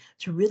opportunity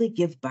to really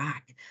give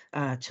back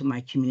to my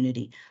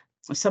community.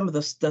 Some of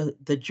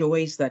the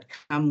joys that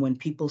come when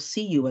people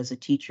see you as a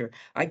teacher.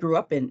 I grew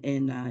up in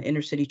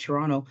inner city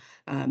Toronto,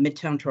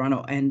 Midtown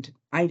Toronto, and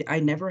I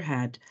never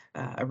had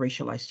a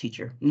racialized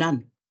teacher.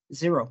 None,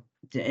 zero.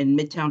 In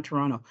Midtown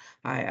Toronto,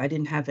 I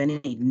didn't have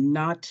any,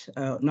 not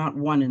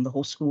one in the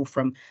whole school.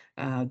 From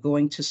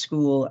going to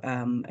school,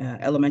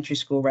 elementary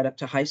school, right up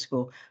to high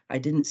school, I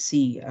didn't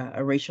see a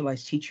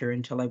racialized teacher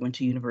until I went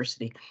to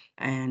university.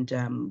 And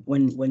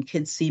when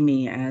kids see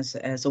me as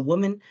a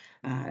woman,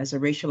 as a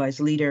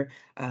racialized leader,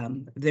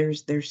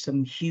 there's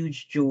some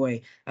huge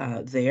joy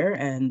there,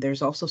 and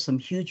there's also some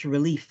huge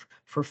relief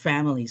for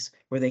families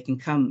where they can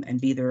come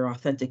and be their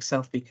authentic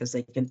self because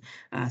they can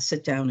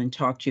sit down and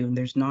talk to you, and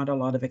there's not a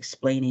lot of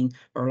explaining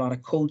or a lot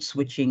of code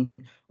switching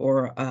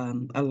or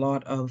a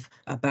lot of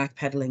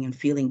backpedaling and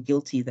feeling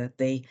guilty that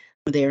they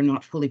are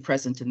not fully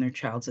present in their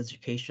child's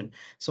education.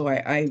 So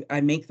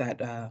I make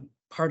that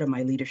part of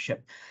my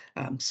leadership.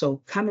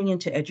 So coming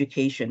into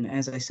education,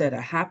 as I said,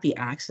 a happy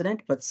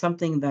accident, but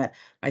something that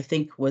I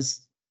think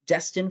was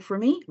destined for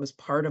me. It was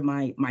part of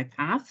my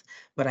path,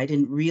 but I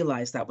didn't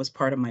realize that was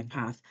part of my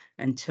path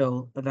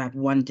until that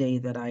one day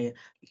that I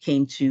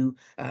came to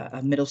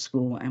a middle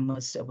school and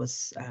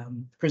was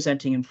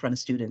presenting in front of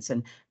students,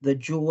 and the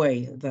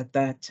joy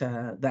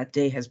that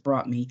day has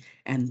brought me,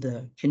 and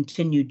the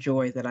continued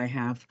joy that I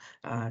have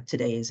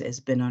today has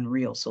been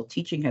unreal. So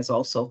teaching has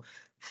also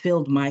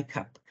filled my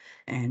cup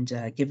and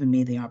given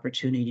me the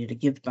opportunity to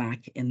give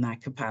back in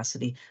that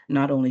capacity,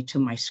 not only to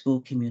my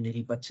school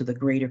community, but to the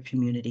greater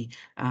community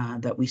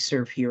that we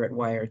serve here at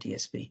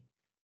YRDSB.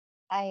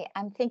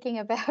 I'm thinking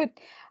about,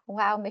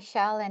 wow,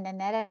 Michelle and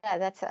Annetta,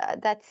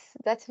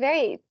 that's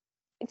very,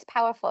 it's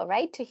powerful,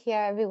 right? To hear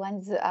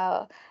everyone's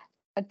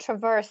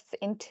traverse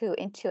into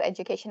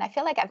education. I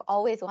feel like I've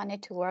always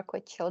wanted to work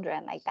with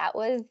children. Like that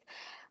was,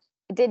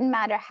 it didn't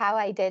matter how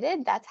I did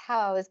it, that's how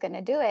I was going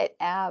to do it.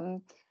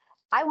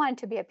 I wanted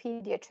to be a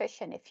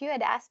pediatrician. If you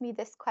had asked me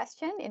this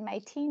question in my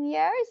teen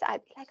years,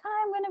 I'd be like,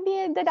 oh, I'm going to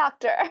be the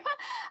doctor.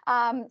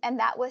 And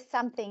that was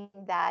something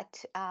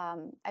that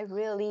I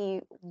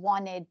really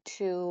wanted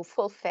to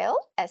fulfill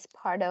as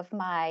part of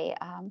my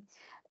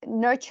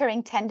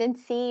nurturing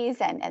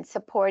tendencies and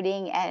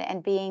supporting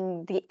and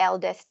being the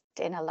eldest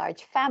in a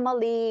large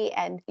family,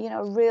 and, you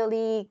know,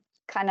 really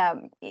kind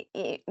of,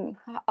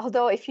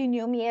 although if you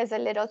knew me as a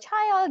little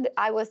child,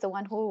 I was the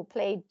one who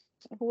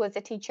was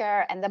a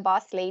teacher and the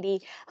boss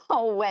lady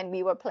when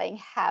we were playing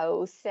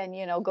house and,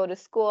 you know, go to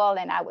school,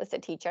 and I was the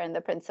teacher and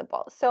the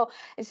principal. So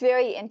it's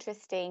very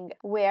interesting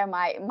where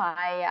my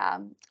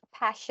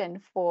passion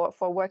for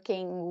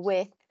working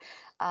with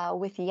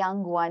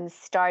young ones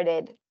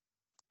started.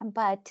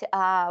 But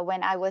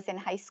when I was in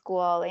high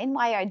school in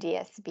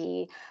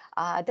YRDSB,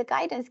 the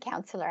guidance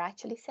counselor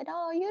actually said,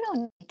 oh, you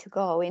don't need to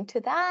go into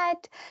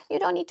that. You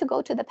don't need to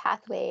go to the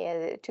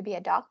pathway to be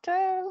a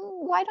doctor.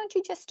 Why don't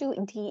you just do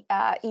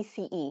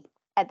ECE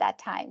at that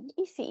time?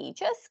 ECE,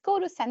 just go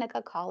to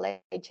Seneca College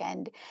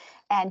and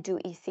do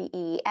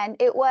ECE. And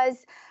it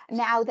was,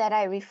 now that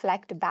I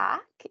reflect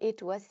back,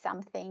 it was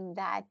something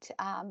that,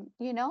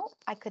 you know,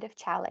 I could have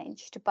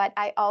challenged. But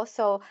I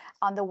also,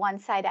 on the one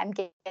side, I'm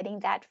getting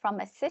that from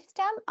a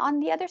system. On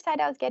the other side,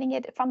 I was getting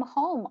it from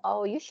home.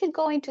 Oh, you should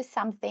go into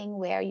something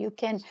where you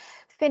can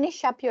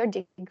finish up your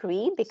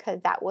degree, because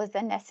that was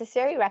a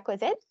necessary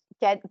requisite.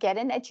 Get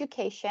an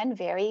education,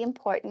 very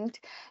important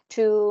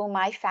to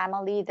my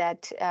family,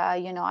 that,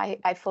 you know,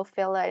 I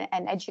fulfill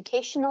an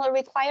educational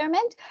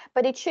requirement,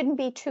 but it shouldn't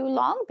be too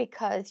long,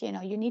 because, you know,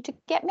 you need to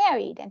get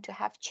married and to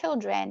have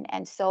children.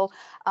 And so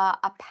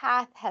a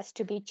path has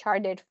to be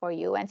charted for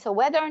you. And so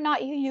whether or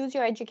not you use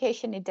your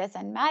education, it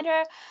doesn't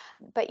matter.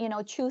 But, you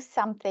know, choose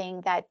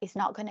something that is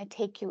not going to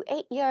take you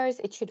 8 years.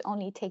 It should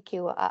only take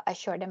you a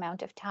short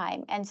amount of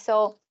time. And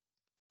so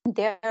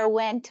there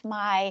went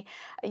my,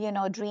 you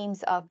know,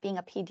 dreams of being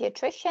a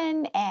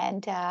pediatrician,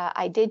 and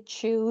I did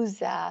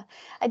choose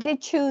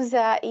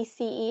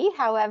ECE.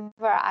 However,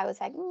 I was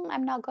like,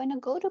 I'm not going to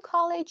go to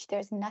college.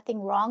 There's nothing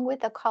wrong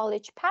with the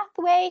college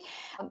pathway,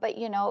 but,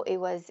 you know, it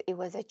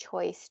was a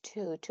choice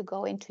to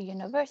go into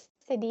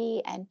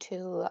university and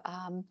to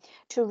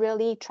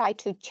really try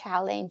to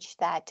challenge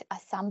that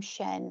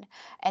assumption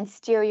and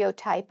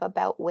stereotype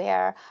about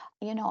where,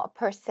 you know, a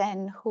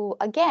person who,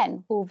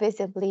 again, who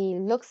visibly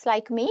looks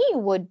like me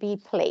would be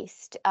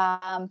placed.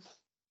 I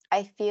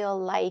feel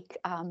like,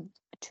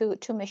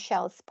 to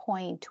Michelle's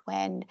point,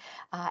 when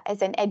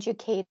as an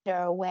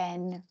educator,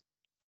 when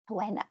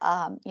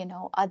you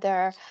know,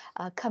 other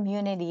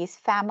communities,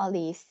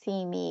 families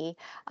see me,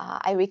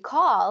 I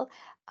recall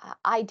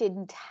I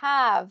didn't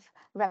have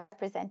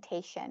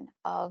representation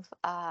of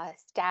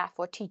staff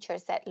or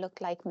teachers that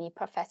looked like me,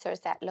 professors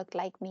that looked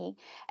like me.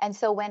 And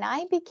so when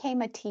I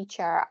became a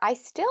teacher, I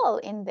still,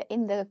 in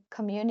the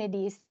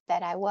communities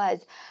that I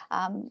was,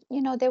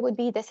 you know, there would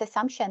be this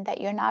assumption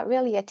that you're not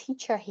really a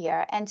teacher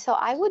here. And so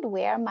I would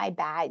wear my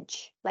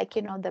badge, like,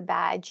 you know, the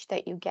badge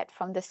that you get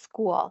from the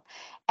school.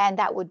 And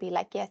that would be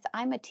like, yes,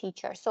 I'm a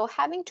teacher. So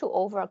having to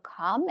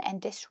overcome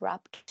and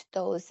disrupt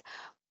those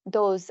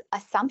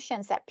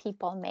assumptions that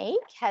people make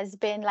has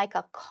been like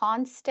a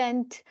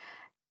constant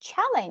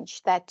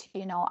challenge that,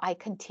 you know, I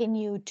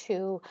continue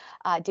to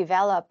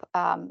develop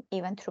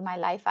even through my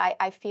life.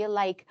 I feel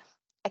like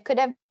I could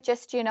have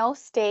just, you know,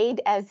 stayed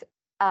as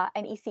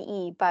an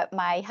ECE, but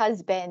my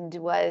husband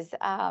was,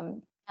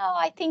 no,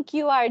 I think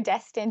you are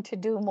destined to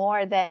do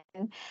more than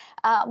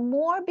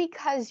more,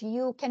 because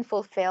you can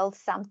fulfill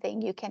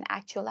something, you can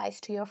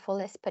actualize to your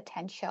fullest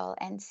potential.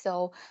 And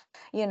so,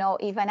 you know,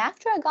 even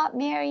after I got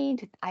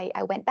married,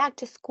 I went back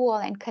to school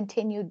and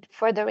continued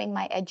furthering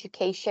my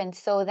education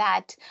so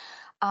that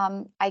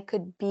I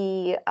could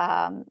be,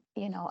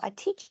 you know, a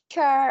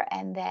teacher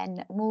and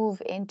then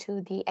move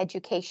into the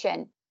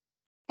education.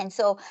 And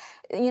so,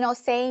 you know,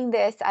 saying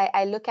this,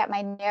 I look at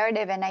my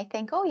narrative and I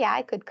think, oh yeah,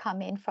 I could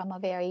come in from a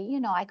very, you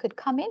know, I could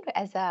come in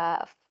as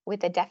a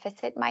with a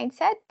deficit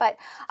mindset. But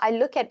I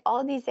look at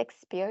all these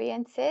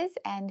experiences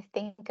and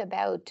think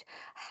about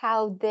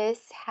how this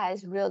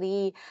has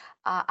really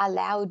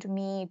allowed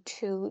me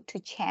to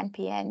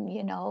champion,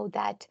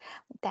 that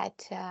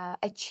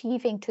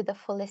achieving to the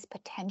fullest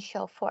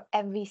potential for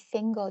every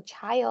single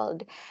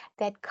child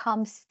that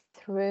comes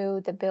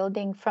through the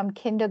building from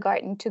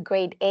kindergarten to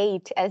grade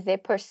 8 as they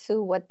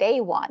pursue what they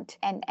want,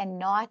 and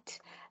not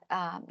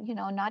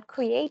not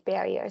create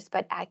barriers,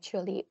 but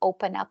actually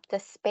open up the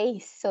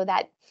space so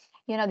that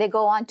they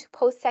go on to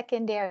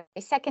post-secondary,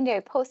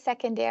 secondary,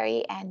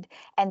 post-secondary, and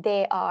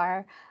they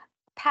are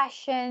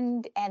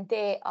passionate, and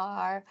they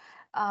are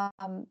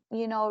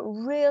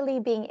really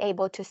being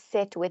able to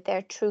sit with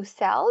their true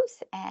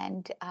selves,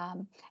 and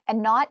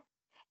not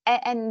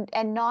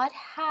not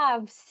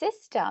have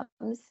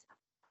systems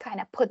kind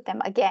of put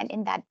them again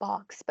in that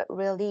box, but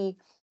really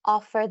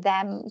offer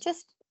them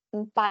just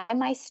by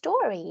my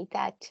story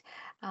that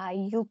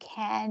you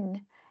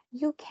can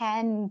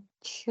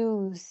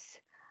choose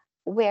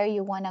where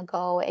you want to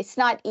go. It's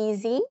not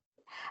easy.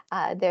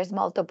 There's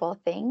multiple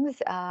things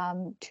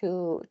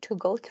to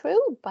go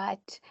through,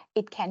 but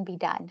it can be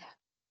done.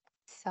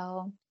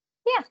 So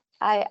yeah,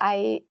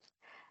 I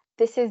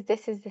this is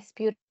this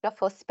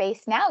beautiful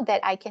space now that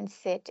I can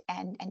sit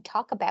and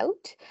talk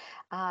about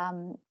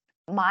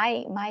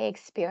my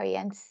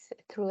experience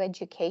through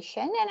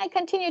education, and I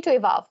continue to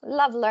evolve.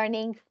 Love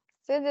learning.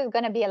 So this is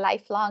going to be a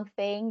lifelong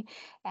thing,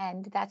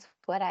 and that's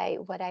what I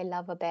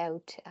love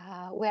about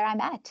where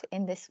I'm at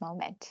in this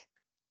moment.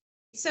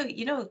 So,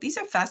 these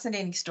are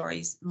fascinating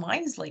stories.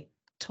 Mine is like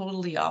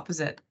totally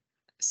opposite.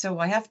 So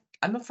I'm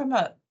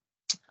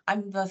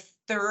the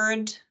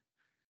third.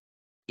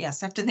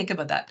 Yes, I have to think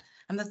about that.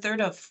 I'm the third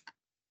of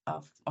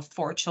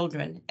 4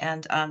 children,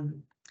 and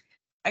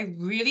I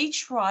really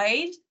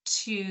tried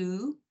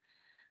to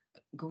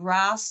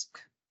grasp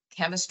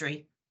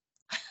chemistry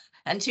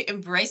and to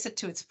embrace it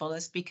to its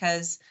fullest,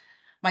 because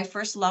my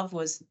first love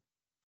was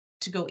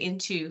to go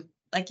into,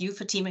 like you,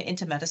 Fatima,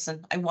 into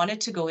medicine. I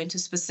wanted to go into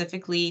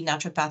specifically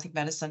naturopathic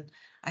medicine.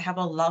 I have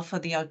a love for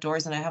the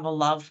outdoors, and I have a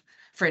love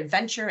for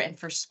adventure and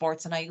for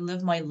sports, and I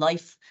live my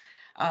life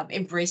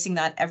embracing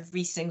that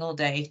every single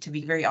day, to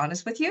be very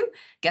honest with you.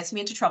 Gets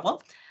me into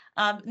trouble.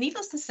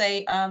 Needless to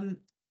say,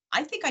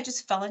 I think I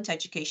just fell into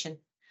education.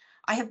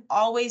 I have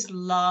always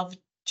loved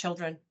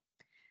children.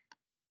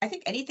 I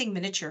think anything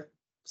miniature.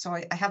 So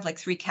I have like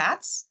 3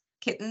 cats,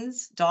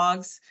 kittens,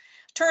 dogs,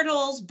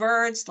 turtles,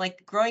 birds.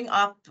 Like growing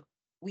up,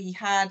 we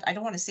had, I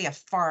don't want to say a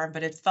farm,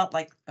 but it felt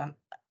like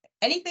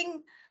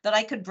anything that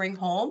I could bring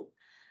home,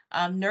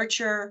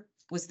 nurture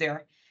was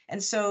there.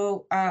 And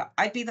so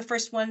I'd be the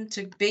first one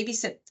to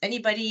babysit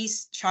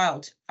anybody's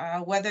child,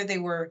 whether they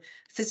were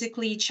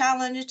physically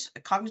challenged,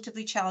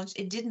 cognitively challenged,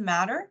 it didn't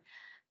matter.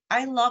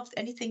 I loved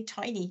anything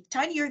tiny,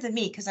 tinier than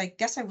me, because I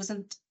guess I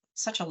wasn't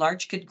such a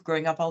large kid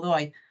growing up, although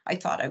I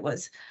thought I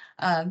was,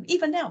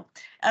 even now.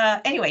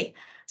 Anyway,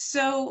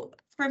 so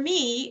for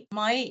me,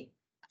 my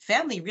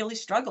family really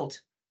struggled.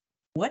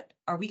 What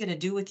are we going to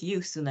do with you,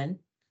 Sunan?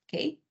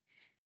 Okay,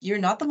 you're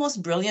not the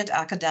most brilliant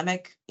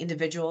academic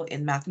individual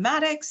in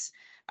mathematics.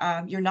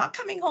 You're not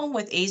coming home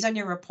with A's on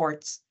your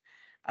reports.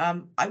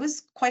 I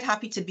was quite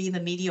happy to be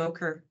the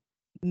mediocre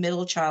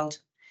middle child,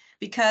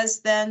 because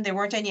then there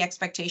weren't any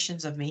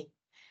expectations of me.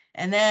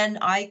 And then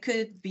I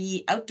could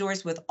be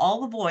outdoors with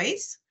all the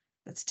boys.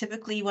 That's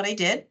typically what I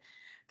did.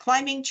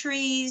 Climbing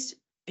trees,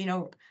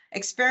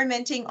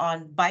 experimenting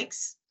on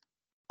bikes,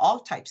 all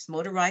types,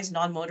 motorized,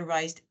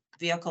 non-motorized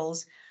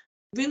vehicles,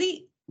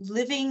 really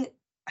living,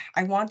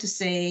 I want to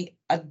say,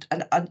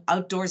 an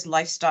outdoors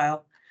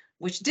lifestyle,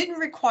 which didn't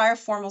require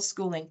formal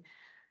schooling.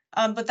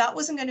 But that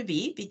wasn't going to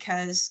be,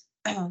 because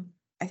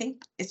I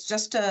think it's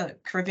just a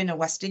Caribbean, a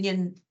West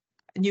Indian,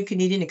 New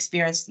Canadian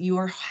experience. You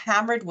are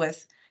hammered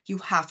with, you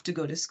have to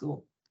go to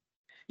school.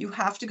 You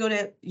have to go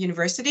to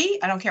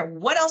university. I don't care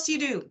what else you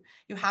do.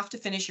 You have to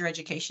finish your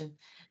education.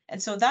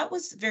 And so that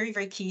was very,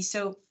 very key.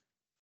 So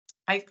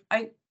I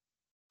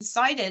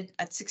decided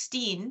at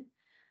 16,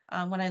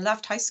 when I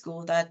left high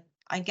school, that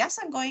I guess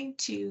I'm going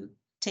to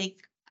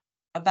take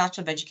a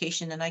Bachelor of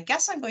Education, and I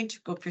guess I'm going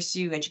to go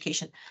pursue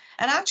education.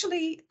 And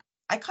actually,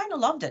 I kind of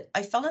loved it.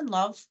 I fell in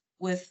love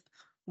with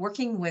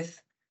working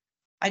with,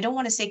 I don't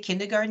want to say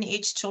kindergarten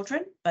age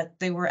children, but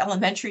they were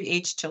elementary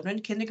age children.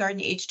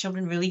 Kindergarten age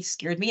children really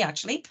scared me,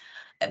 actually.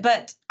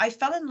 But I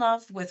fell in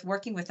love with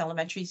working with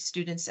elementary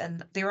students,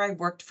 and there I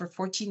worked for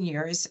 14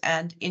 years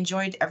and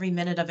enjoyed every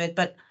minute of it,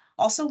 but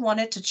also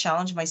wanted to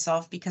challenge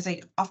myself, because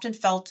I often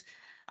felt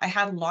I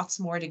had lots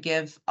more to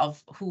give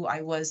of who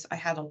I was. I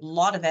had a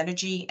lot of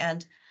energy,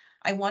 and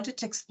I wanted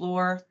to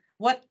explore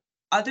what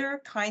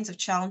other kinds of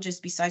challenges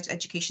besides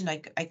education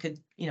I could,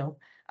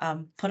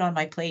 put on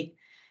my plate.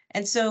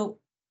 And so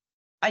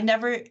I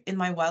never in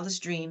my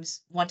wildest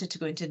dreams wanted to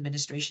go into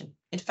administration.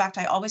 In fact,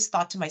 I always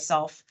thought to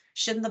myself,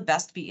 shouldn't the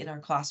best be in our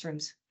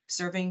classrooms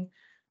serving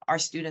our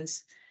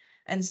students?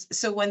 And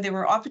so when there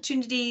were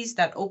opportunities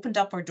that opened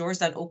up, or doors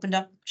that opened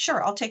up,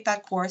 sure, I'll take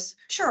that course.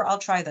 Sure, I'll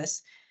try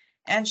this.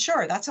 And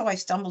sure, that's how I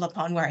stumbled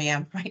upon where I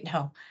am right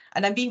now.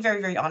 And I'm being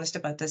very, very honest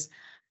about this.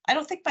 I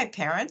don't think my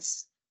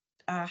parents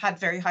had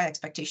very high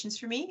expectations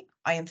for me.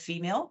 I am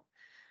female.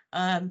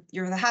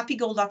 You're the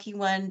happy-go-lucky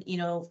one,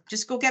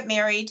 just go get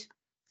married,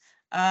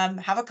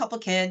 have a couple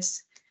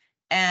kids,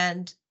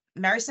 and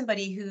marry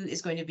somebody who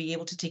is going to be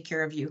able to take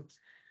care of you.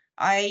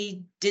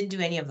 I didn't do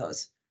any of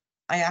those.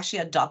 I actually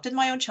adopted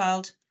my own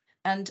child,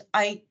 and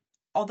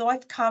although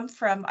I've come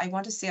from, I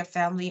want to say, a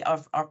family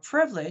of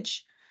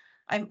privilege,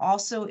 I'm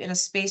also in a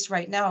space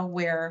right now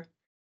where,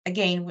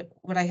 again,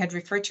 what I had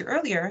referred to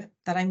earlier,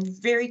 that I'm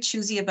very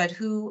choosy about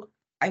who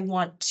I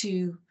want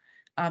to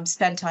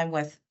spend time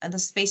with and the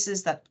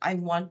spaces that I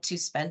want to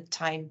spend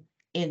time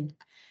in.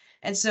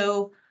 And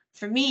so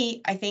for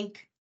me, I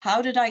think,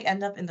 how did I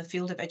end up in the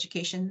field of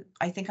education?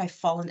 I think I've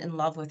fallen in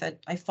love with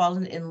it. I've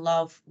fallen in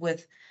love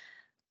with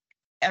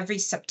every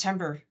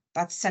September,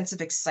 that sense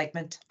of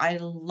excitement. I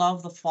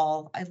love the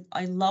fall.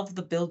 I love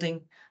the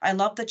building. I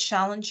love the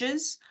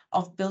challenges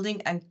of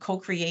building and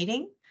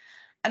co-creating.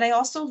 And I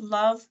also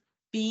love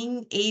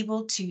being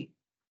able to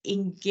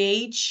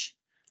engage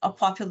a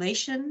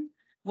population,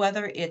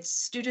 whether it's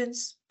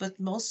students, but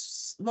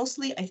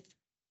mostly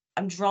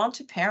I'm drawn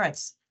to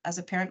parents as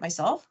a parent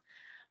myself,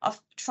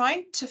 of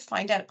trying to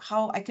find out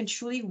how I can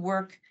truly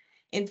work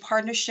in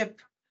partnership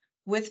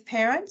with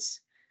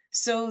parents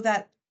so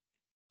that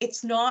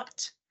it's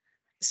not,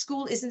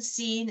 school isn't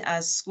seen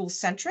as school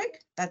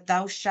centric, that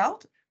thou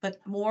shalt,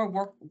 but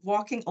more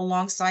walking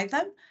alongside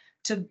them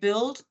to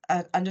build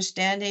an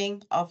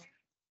understanding of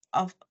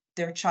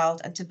their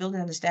child and to build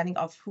an understanding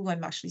of who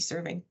I'm actually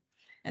serving.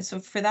 And so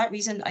for that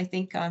reason, I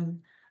think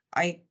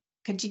I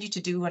continue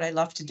to do what I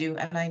love to do,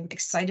 and I'm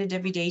excited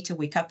every day to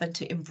wake up and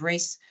to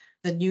embrace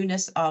the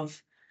newness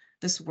of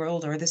this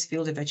world or this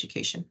field of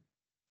education.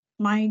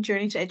 My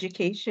journey to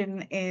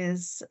education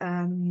is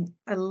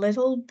a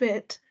little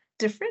bit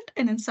different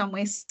and in some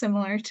ways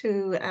similar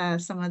to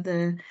some of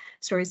the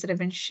stories that have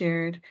been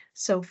shared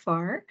so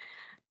far.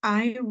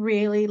 I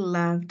really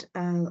loved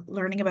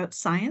learning about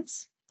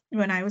science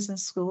when I was in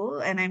school,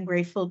 and I'm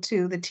grateful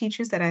to the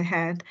teachers that I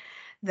had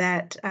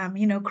that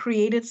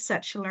created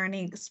such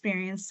learning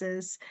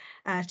experiences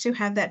to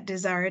have that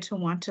desire to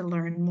want to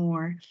learn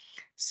more.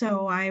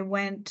 So I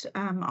went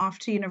off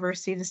to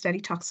university to study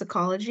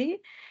toxicology,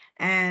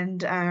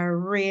 and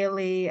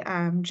really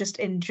just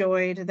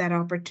enjoyed that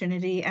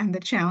opportunity and the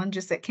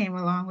challenges that came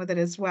along with it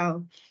as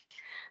well.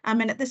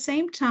 And at the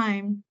same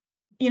time,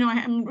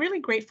 I'm really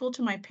grateful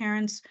to my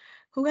parents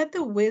who had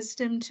the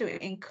wisdom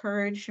to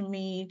encourage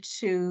me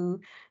to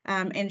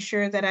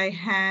ensure that I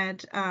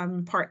had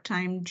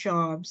part-time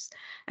jobs.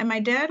 And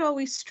my dad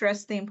always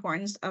stressed the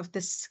importance of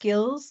the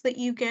skills that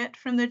you get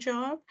from the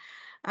job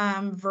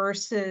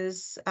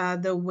versus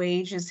the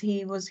wages.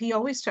 He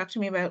always talked to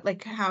me about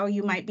like how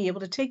you might be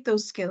able to take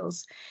those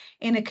skills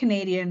in a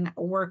Canadian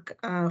work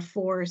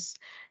force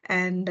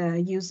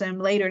and use them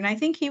later. And I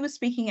think he was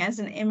speaking as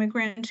an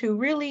immigrant who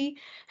really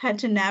had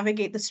to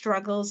navigate the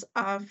struggles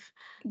of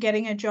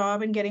getting a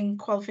job and getting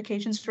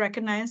qualifications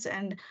recognized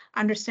and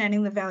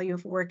understanding the value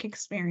of work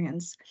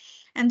experience.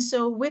 And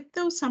so with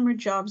those summer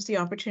jobs, the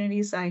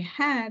opportunities I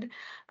had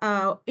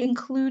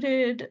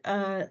included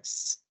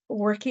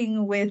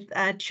working with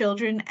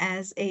children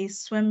as a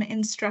swim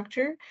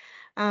instructor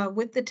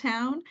with the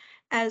town,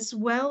 as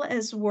well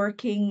as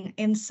working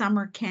in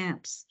summer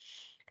camps.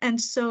 And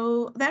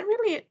so that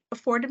really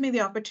afforded me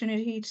the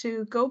opportunity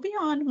to go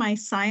beyond my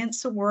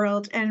science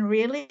world and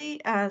really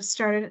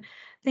started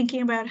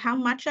thinking about how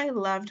much I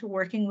loved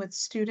working with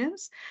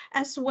students,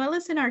 as well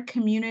as in our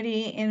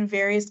community in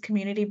various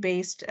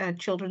community-based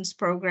children's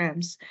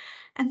programs.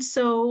 And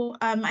so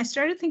I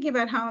started thinking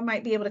about how I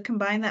might be able to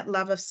combine that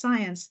love of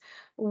science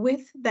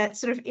with that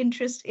sort of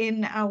interest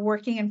in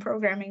working and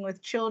programming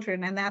with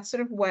children. And that's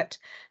sort of what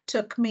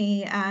took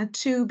me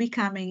to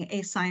becoming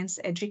a science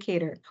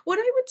educator. What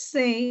I would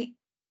say,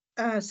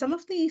 some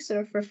of the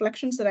sort of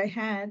reflections that I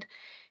had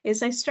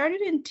is I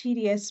started in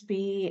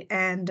TDSB,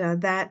 and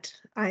that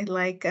I,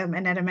 like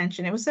Annetta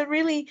mentioned, it was a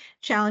really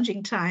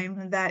challenging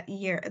time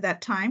that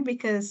time,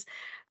 because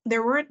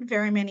there weren't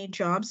very many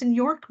jobs, and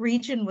York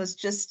Region was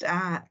just,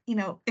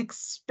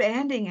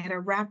 expanding at a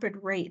rapid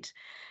rate.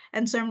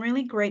 And so I'm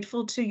really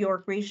grateful to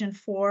York Region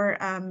for,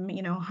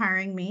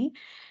 hiring me.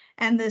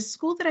 And the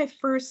school that I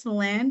first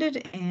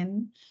landed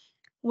in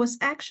was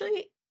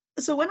actually,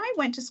 so when I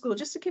went to school,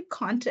 just to give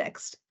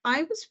context,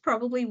 I was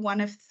probably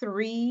one of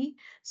 3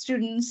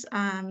 students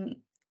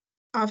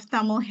of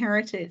Tamil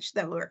heritage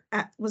that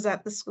was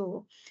at the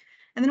school.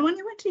 And then when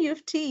I went to U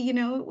of T,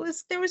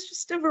 there was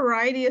just a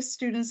variety of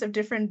students of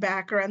different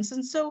backgrounds.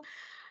 And so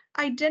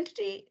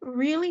identity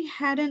really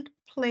hadn't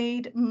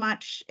played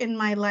much in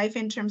my life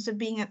in terms of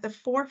being at the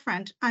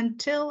forefront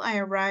until I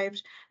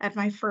arrived at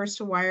my first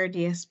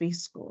YRDSB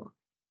school.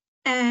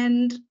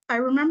 And I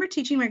remember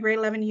teaching my grade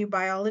 11U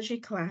biology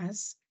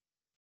class,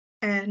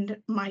 and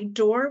my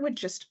door would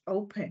just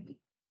open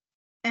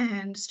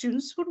and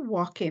students would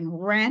walk in,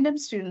 random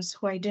students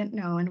who I didn't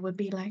know, and would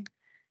be like,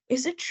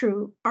 "Is it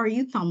true? Are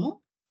you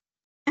Tamil?"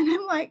 And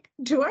I'm like,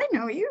 do I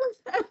know you?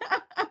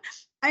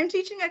 I'm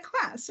teaching a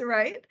class,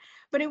 right?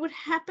 But it would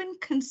happen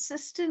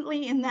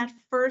consistently in that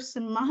first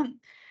month.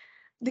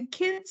 The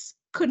kids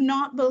could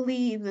not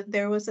believe that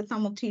there was a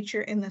Tamil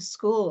teacher in the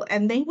school,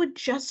 and they would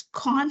just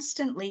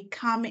constantly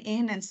come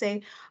in and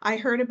say, I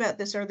heard about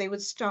this, or they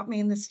would stop me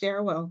in the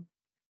stairwell.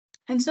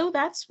 And so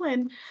that's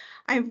when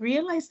I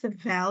realized the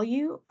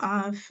value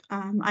of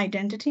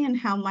identity and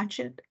how much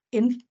it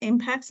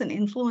impacts and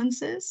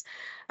influences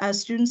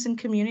students and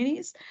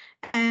communities.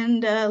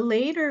 And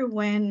later,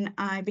 when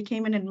I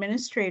became an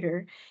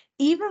administrator,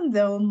 even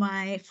though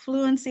my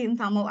fluency in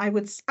Tamil, I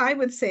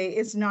would say,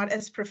 is not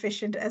as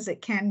proficient as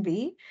it can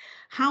be,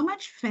 how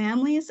much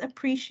families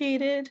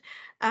appreciated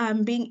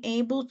being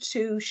able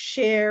to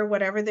share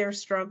whatever their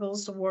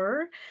struggles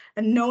were,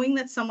 and knowing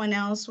that someone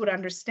else would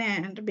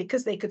understand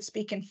because they could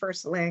speak in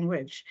first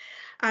language.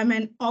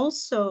 And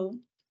also,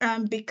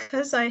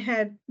 because I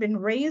had been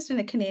raised in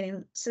a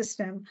Canadian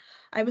system,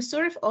 I was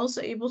sort of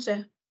also able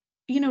to,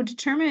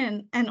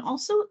 determine and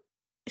also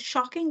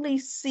shockingly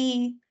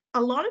see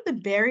a lot of the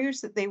barriers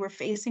that they were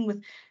facing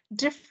with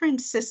different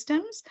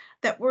systems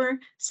that were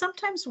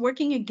sometimes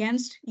working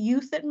against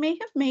youth that may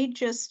have made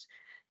just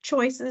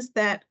choices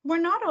that were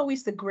not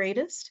always the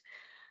greatest,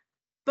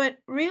 but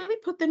really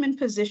put them in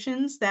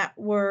positions that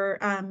were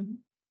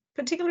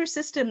particular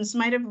systems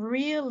might have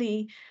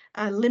really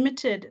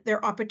limited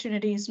their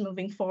opportunities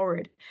moving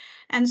forward.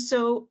 And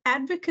so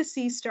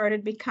advocacy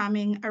started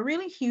becoming a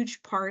really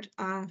huge part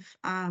of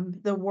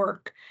the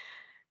work.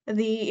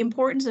 The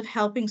importance of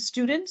helping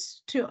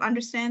students to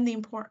understand the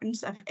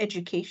importance of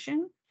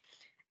education,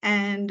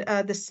 and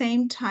the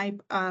same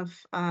type of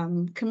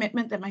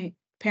commitment that my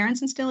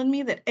parents instilled in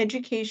me, that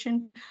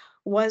education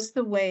was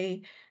the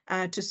way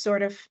to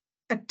sort of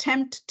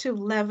attempt to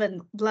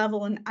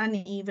level an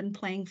uneven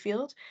playing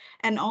field,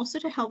 and also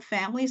to help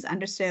families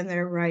understand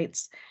their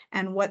rights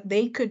and what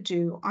they could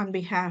do on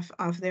behalf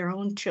of their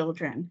own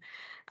children.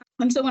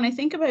 And so when I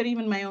think about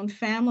even my own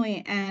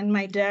family and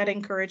my dad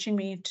encouraging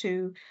me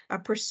to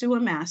pursue a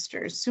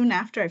master's soon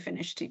after I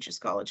finished Teachers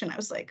College, and I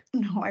was like,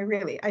 no,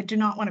 I do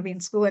not want to be in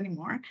school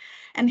anymore.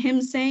 And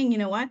him saying, you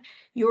know what,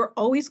 you're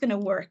always going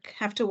to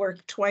have to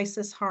work twice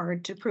as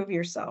hard to prove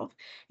yourself.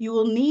 You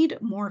will need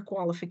more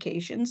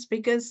qualifications,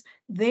 because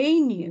they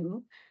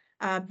knew,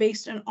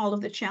 based on all of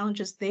the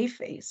challenges they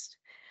faced,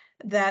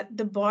 that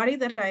the body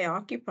that I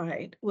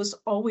occupied was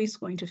always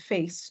going to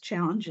face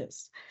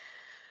challenges.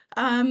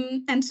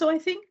 And so I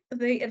think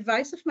the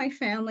advice of my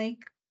family,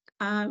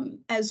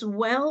 as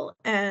well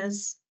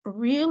as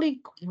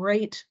really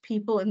great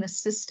people in the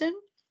system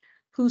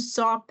who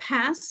saw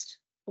past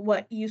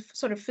what you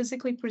sort of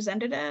physically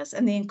presented as,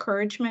 and the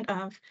encouragement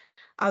of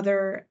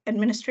other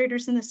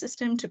administrators in the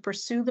system to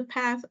pursue the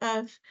path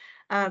of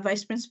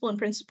vice principal and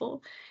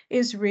principal,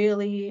 is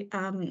really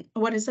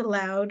what has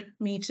allowed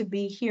me to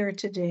be here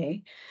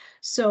today.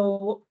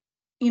 So,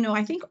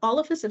 I think all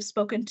of us have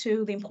spoken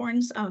to the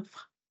importance of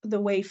the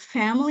way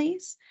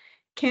families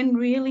can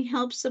really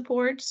help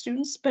support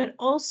students, but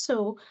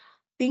also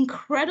the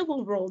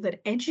incredible role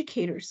that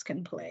educators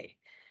can play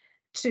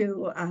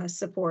to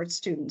support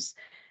students,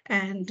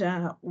 and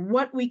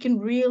what we can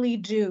really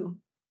do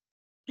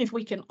if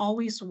we can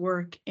always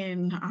work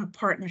in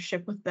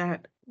partnership with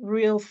that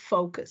real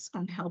focus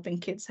on helping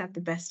kids have the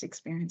best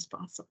experience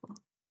possible.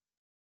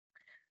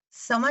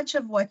 So much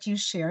of what you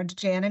shared,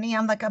 Janany,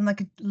 I'm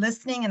like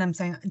listening, and I'm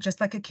saying, just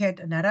like a kid,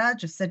 Annetta,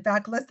 just sit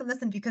back,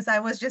 listen, because I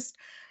was just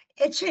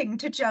itching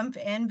to jump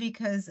in,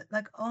 because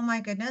like, oh my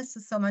goodness,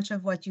 so much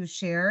of what you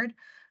shared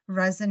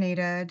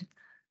resonated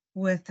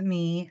with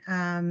me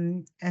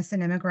as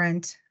an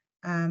immigrant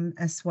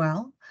as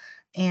well.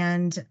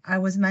 And I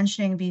was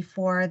mentioning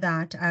before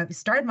that I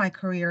started my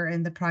career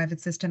in the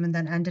private system and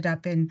then ended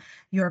up in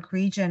York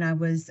Region. I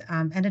was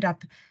ended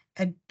up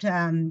at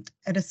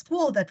a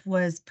school that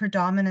was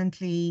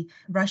predominantly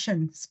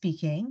Russian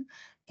speaking,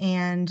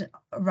 and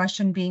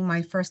Russian being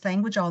my first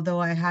language, although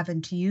I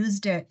haven't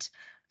used it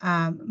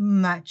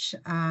much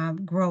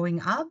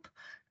growing up.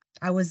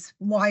 I was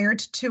wired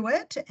to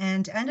it,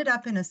 and ended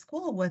up in a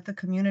school with a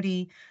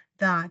community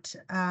that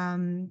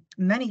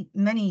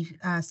many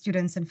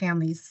students and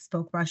families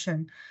spoke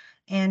Russian.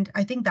 And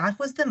I think that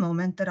was the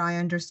moment that I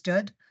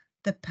understood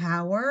the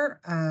power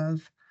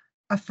of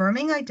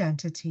affirming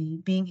identity,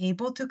 being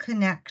able to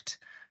connect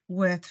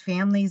with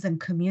families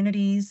and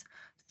communities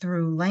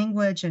through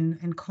language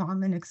and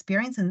common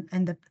experience,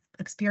 and the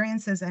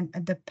experiences, and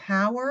the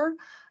power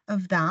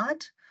of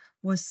that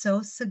was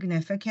so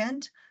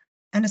significant.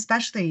 And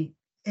especially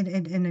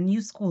in a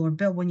new school,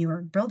 or when you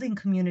are building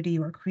community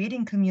or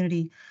creating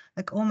community,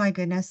 like, oh my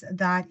goodness,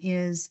 it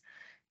is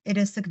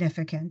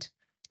significant.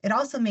 It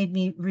also made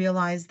me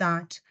realize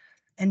that,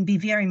 and be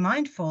very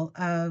mindful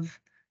of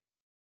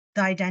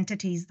the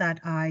identities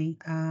that I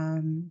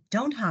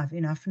don't have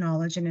enough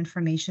knowledge and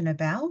information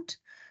about,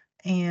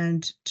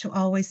 and to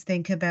always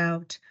think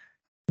about,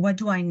 what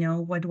do I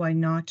know, what do I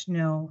not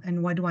know,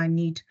 and what do I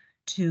need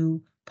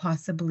to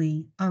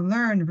possibly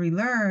unlearn,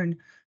 relearn,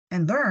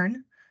 and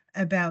learn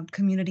about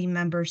community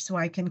members, so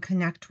I can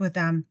connect with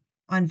them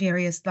on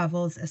various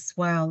levels as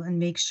well, and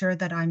make sure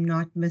that I'm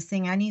not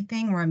missing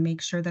anything, or I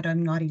make sure that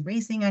I'm not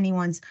erasing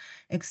anyone's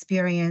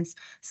experience.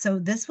 So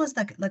this was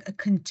like a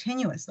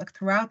continuous, like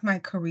throughout my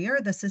career,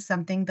 this is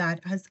something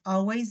that has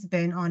always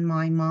been on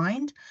my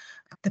mind,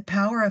 the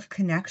power of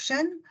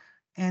connection,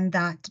 and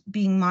that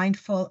being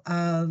mindful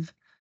of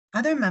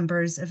other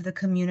members of the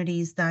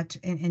communities that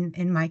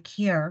in my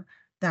care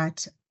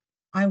that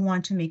I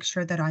want to make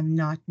sure that I'm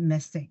not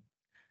missing,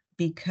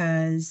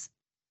 because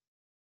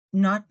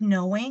not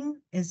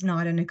knowing is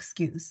not an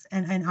excuse.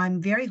 And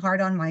I'm very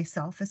hard on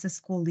myself as a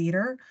school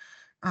leader,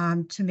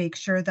 to make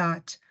sure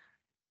that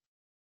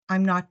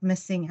I'm not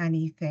missing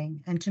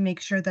anything, and to make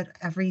sure that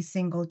every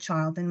single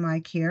child in my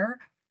care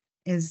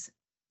is,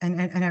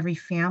 and every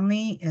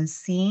family is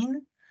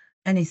seen,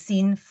 and is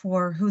seen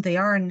for who they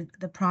are and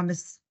the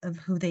promise of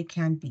who they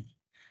can be,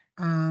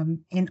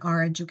 in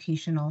our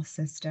educational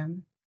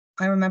system.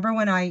 I remember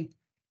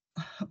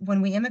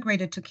when we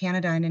immigrated to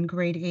Canada, and in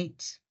grade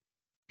 8,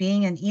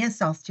 being an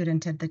ESL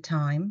student at the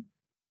time,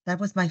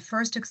 that was my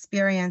first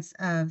experience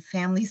of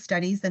family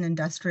studies and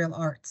industrial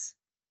arts.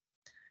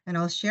 And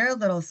I'll share a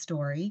little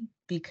story,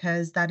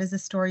 because that is a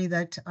story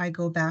that I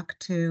go back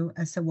to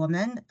as a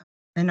woman,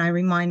 and I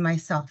remind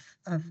myself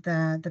of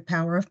the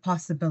power of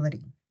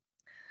possibility.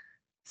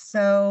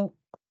 So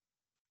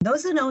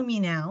those who know me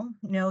now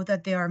know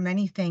that there are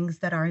many things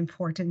that are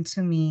important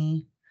to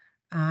me,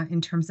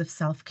 in terms of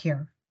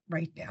self-care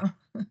right now.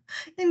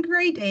 In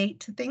grade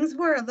 8, things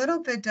were a little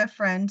bit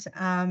different,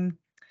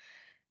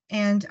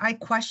 and I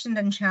questioned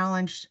and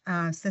challenged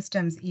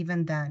systems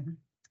even then.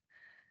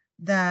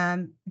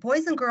 The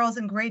boys and girls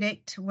in grade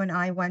 8, when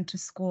I went to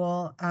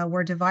school,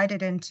 were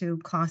divided into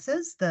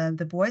classes.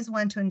 The boys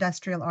went to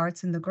industrial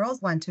arts and the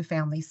girls went to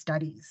family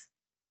studies.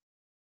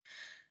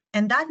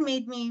 And that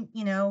made me,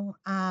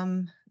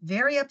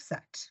 very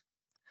upset,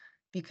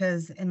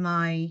 because in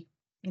my,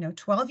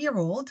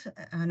 12-year-old,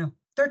 no,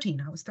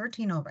 13, I was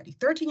 13 already,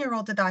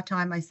 13-year-old at that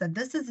time, I said,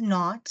 this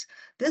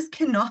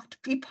cannot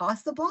be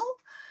possible.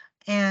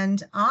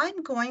 And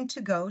I'm going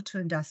to go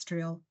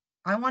to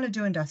I want to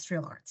do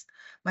industrial arts.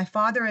 My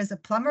father is a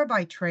plumber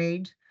by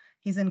trade.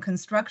 He's in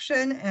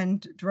construction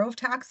and drove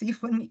taxi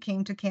when we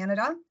came to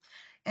Canada.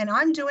 And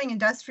I'm doing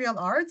industrial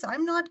arts.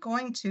 I'm not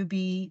going to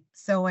be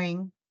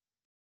sewing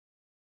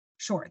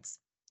shorts.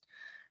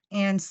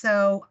 And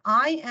so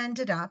I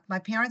ended up, my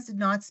parents did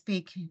not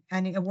speak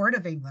a word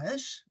of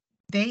English.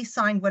 They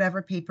signed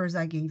whatever papers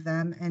I gave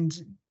them, and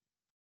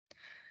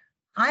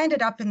I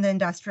ended up in the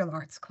industrial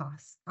arts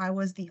class. I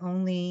was the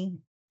only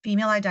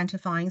female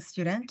identifying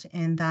student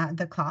in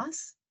the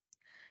class,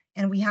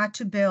 and we had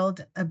to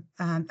build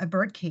a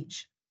bird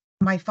cage.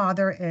 My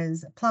father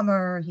is a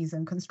plumber, he's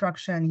in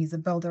construction, he's a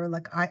builder.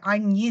 Like I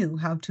knew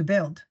how to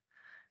build.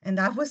 And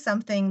that was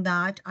something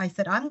that I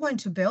said, I'm going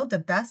to build the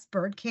best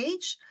bird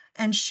cage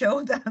and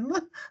show them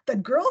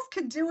that girls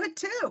can do it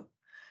too.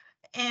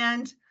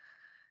 And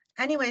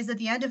anyways, at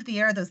the end of the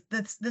year,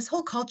 this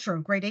whole culture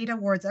of grade 8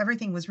 awards,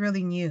 everything was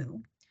really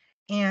new.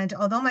 And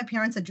although my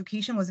parents'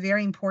 education was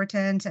very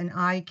important, and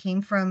I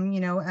came from,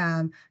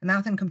 a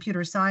math and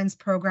computer science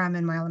program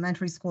in my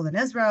elementary school in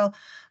Israel,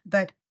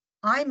 but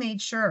I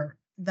made sure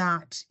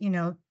that,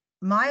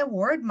 my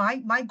award,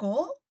 my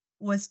goal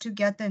was to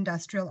get the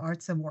Industrial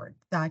Arts Award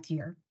that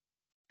year.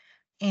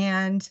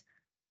 And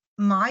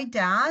my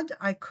dad,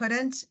 I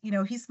couldn't,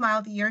 he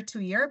smiled year to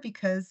year,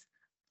 because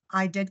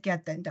I did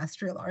get the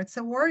Industrial Arts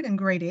Award in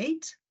grade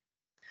 8.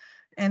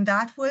 And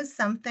that was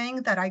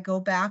something that I go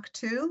back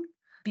to,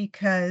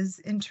 because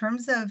in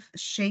terms of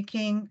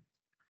shaking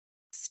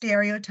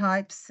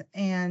stereotypes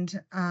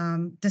and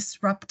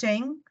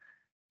disrupting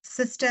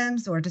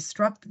systems, or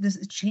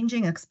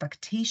changing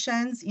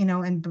expectations,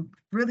 and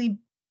really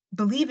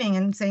believing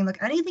and saying,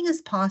 look, anything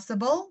is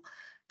possible,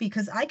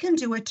 because I can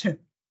do it too,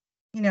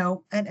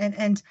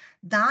 and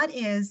that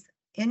is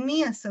in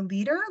me as a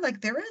leader.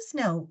 Like there is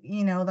no,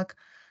 like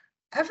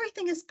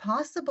everything is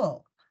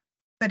possible.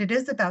 But it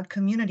is about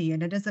community,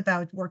 and it is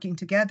about working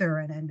together,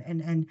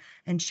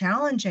 and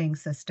challenging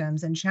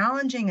systems, and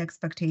challenging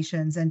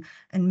expectations, and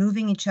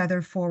moving each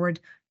other forward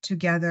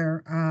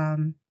together.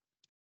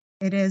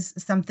 It is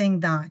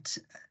something that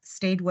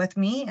stayed with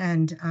me,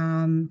 and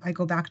I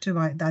go back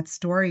to that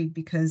story,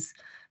 because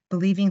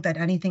believing that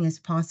anything is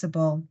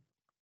possible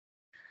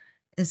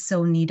is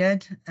so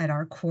needed at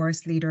our core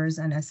as leaders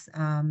and as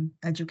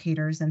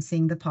educators, and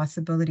seeing the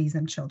possibilities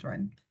in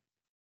children.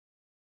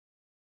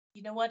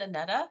 You know what,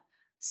 Annetta?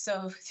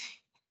 So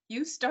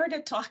you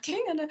started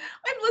talking, and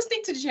I'm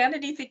listening to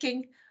Janity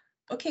thinking,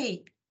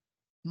 okay,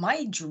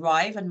 my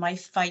drive and my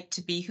fight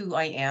to be who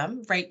I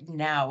am right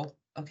now,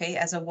 okay,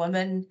 as a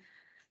woman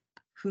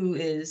who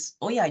is,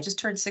 oh yeah, I just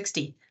turned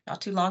 60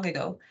 not too long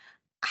ago,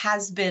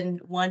 has been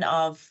one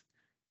of,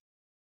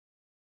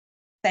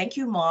 thank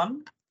you,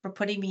 Mom, for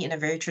putting me in a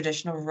very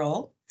traditional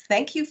role.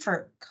 Thank you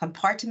for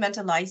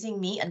compartmentalizing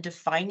me and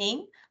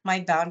defining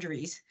my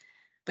boundaries.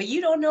 But you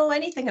don't know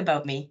anything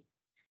about me.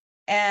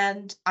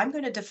 And I'm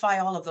going to defy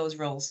all of those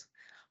roles.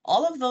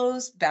 All of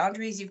those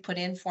boundaries you've put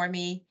in for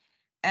me,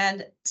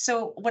 And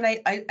so when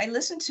I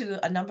listened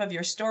to a number of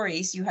your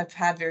stories, you have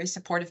had very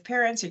supportive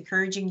parents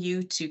encouraging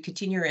you to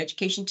continue your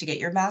education, to get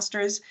your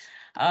master's,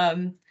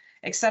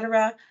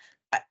 etc.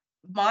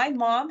 My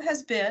mom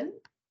has been,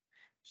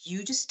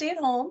 you just stay at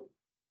home,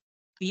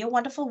 be a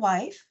wonderful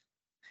wife,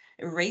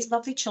 raise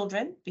lovely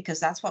children,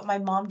 because that's what my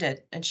mom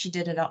did. And she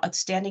did an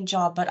outstanding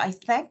job. But I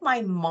thank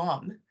my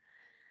mom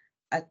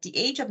at the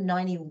age of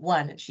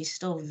 91, and she's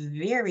still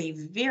very,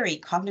 very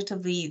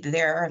cognitively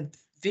there and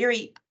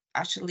very,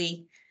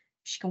 actually,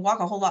 she can walk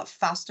a whole lot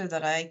faster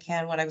than I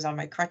can when I was on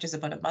my crutches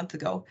about a month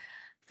ago.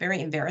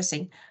 Very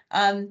embarrassing.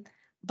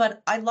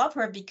 But I love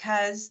her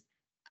because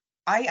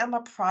I am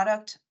a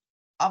product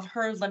of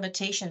her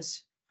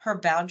limitations, her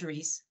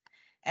boundaries.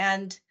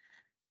 And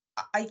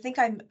I think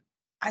I've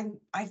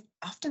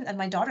often, and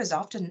my daughters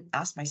often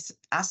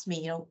asked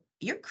me,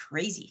 you're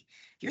crazy.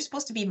 You're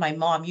supposed to be my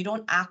mom. You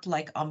don't act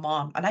like a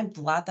mom. And I'm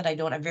glad that I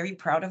don't. I'm very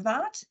proud of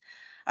that.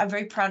 I'm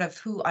very proud of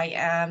who I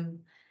am,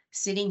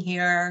 sitting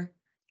here,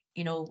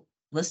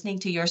 listening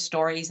to your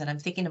stories. And I'm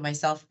thinking to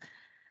myself,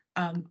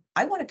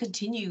 I want to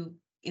continue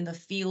in the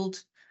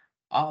field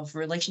of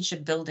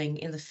relationship building,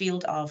 in the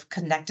field of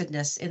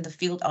connectedness, in the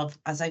field of,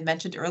 as I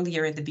mentioned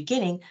earlier in the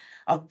beginning,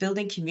 of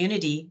building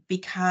community,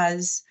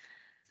 because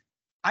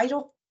I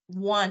don't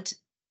want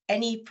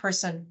any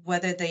person,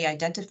 whether they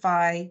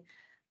identify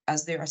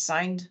as they're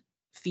assigned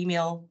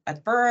female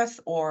at birth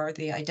or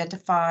they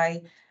identify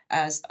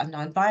as a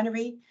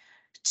non-binary,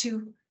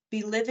 to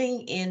be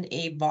living in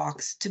a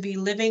box, to be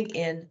living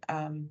in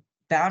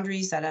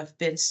boundaries that have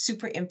been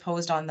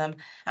superimposed on them.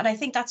 And I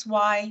think that's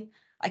why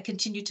I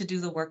continue to do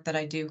the work that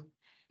I do.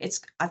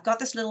 I've got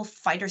this little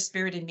fighter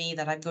spirit in me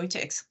that I'm going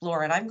to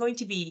explore, and I'm going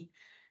to be,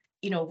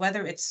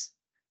 whether it's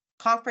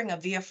conquering a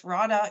Via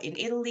Ferrata in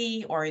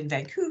Italy or in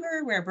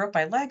Vancouver, where I broke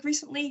my leg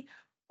recently,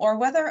 or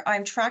whether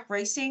I'm track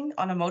racing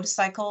on a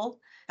motorcycle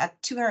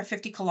at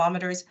 250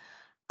 kilometers,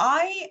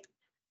 I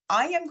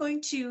am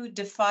going to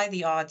defy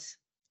the odds,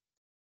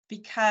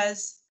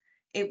 because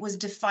it was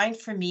defined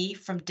for me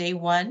from day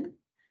one,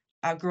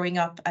 growing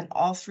up and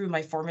all through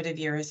my formative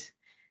years.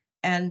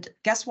 And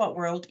guess what,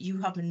 world? You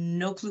have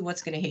no clue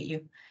what's going to hit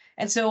you.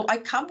 And so I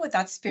come with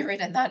that spirit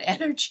and that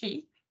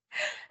energy.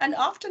 And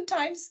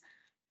oftentimes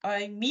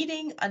I'm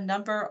meeting a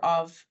number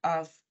of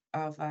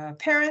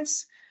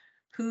parents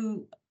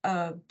who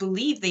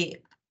believe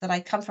that I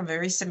come from a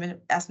very similar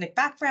ethnic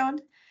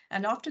background.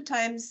 And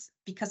oftentimes,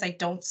 because I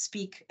don't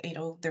speak,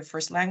 their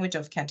first language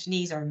of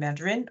Cantonese or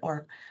Mandarin,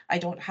 or I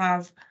don't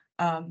have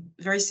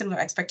very similar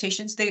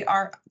expectations, they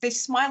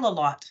smile a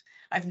lot,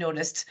 I've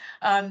noticed,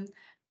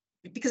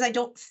 because I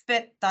don't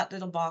fit that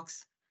little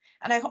box.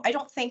 And I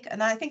don't think,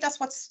 and I think that's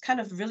what's kind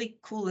of really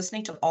cool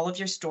listening to all of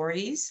your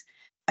stories.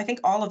 I think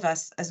all of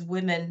us as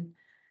women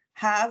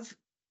have,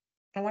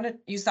 I want to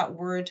use that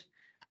word,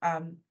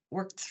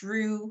 worked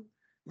through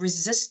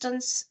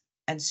resistance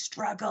and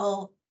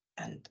struggle.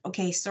 And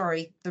okay,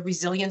 sorry, the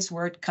resilience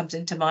word comes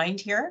into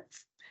mind here.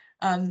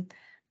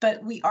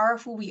 But we are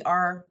who we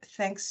are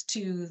thanks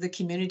to the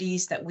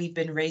communities that we've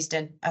been raised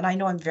in. And I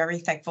know I'm very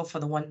thankful for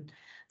the one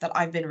that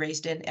I've been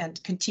raised in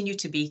and continue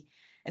to be.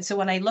 And so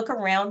when I look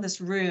around this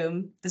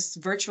room, this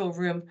virtual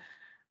room,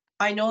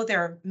 I know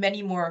there are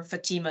many more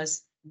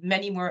Fatimas,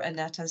 many more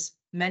Annettas,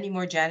 many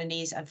more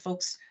Janines, and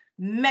folks,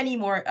 many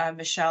more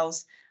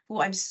Michelles,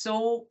 who I'm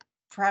so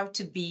proud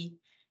to be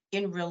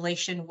in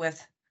relation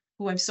with,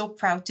 who I'm so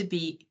proud to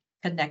be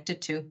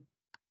connected to.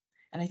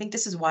 And I think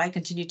this is why I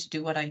continue to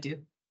do what I do.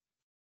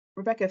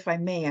 Rebecca, if I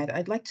may,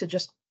 I'd like to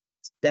just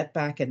step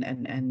back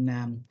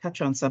and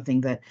touch on something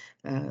that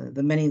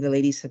many of the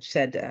ladies have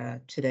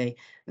said today,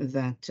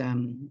 that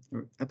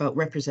about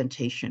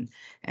representation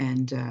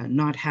and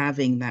not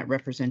having that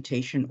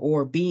representation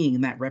or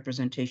being that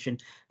representation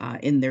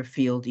in their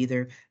field,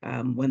 either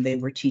when they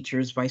were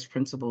teachers, vice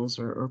principals,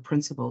 or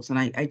principals. And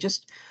I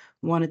just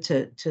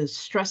wanted to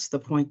stress the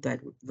point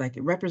that, like,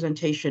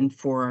 representation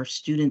for our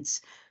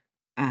students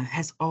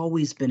has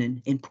always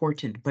been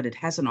important, but it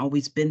hasn't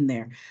always been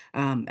there.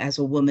 As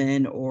a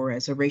woman or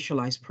as a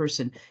racialized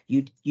person,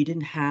 you didn't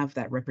have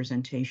that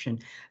representation.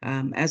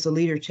 As a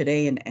leader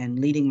today and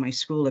leading my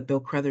school at Bill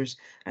Crothers,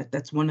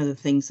 that's one of the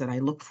things that I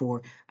look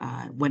for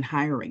when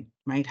hiring,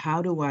 right?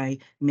 How do I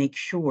make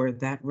sure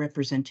that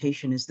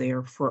representation is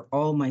there for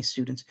all my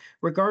students,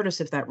 regardless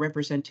if that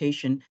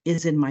representation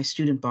is in my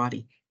student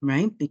body,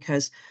 right?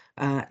 Because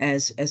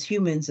as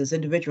humans, as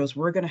individuals,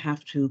 I'm going to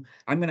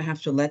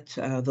have to let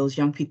those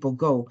young people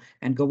go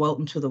and go out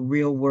into the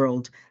real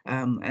world,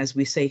 as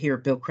we say here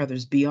at Bill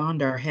Crothers,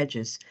 beyond our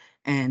hedges,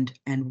 and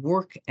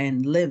work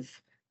and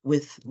live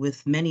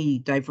with many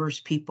diverse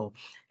people.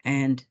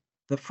 And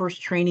the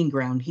first training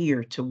ground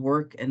here to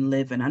work and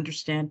live and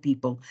understand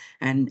people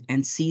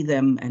and see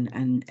them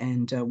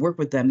and work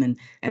with them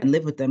and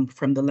live with them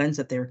from the lens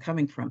that they're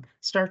coming from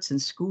starts in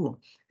school.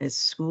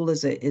 School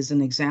is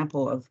an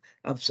example of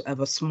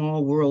a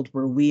small world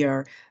where we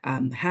are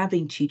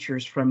having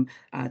teachers from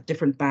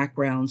different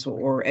backgrounds,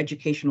 or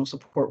educational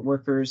support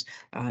workers,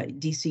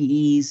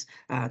 DCEs,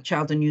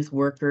 child and youth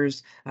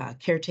workers,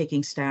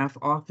 caretaking staff,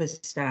 office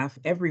staff,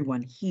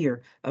 everyone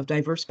here of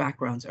diverse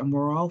backgrounds, and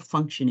we're all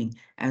functioning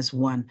as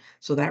one.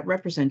 So that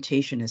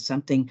representation is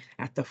something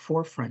at the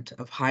forefront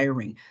of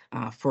hiring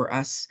for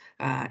us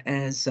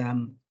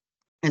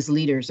as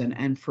leaders,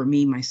 and for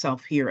me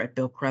myself here at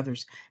Bill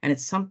Crothers. And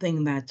it's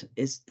something that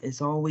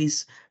is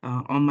always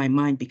on my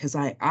mind, because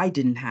I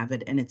didn't have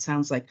it, and it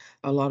sounds like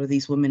a lot of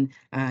these women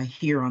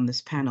here on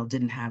this panel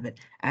didn't have it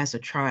as a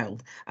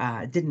child,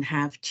 didn't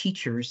have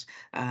teachers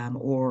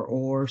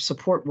or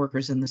support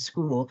workers in the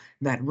school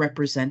that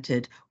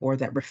represented or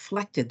that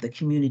reflected the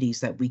communities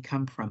that we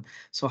come from.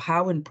 So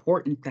how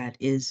important that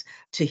is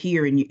to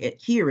hear in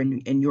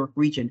York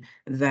Region,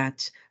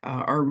 that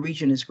our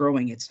region is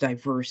growing, it's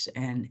diverse,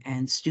 and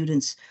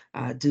students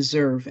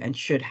deserve and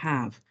should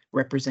have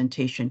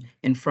representation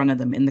in front of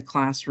them, in the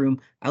classroom,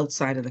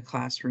 outside of the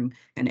classroom,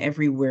 and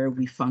everywhere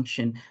we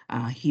function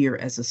here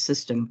as a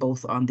system,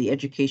 both on the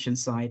education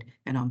side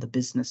and on the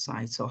business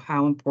side. So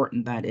how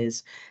important that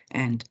is,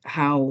 and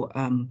how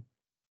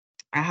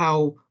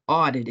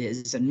odd it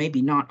is, and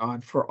maybe not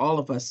odd, for all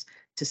of us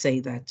to say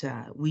that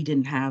we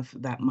didn't have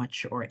that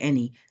much or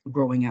any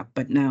growing up,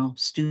 but now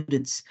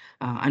students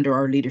under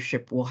our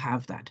leadership will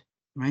have that,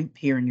 right,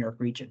 here in York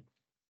Region.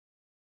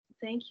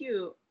 Thank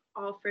you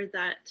all for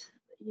that.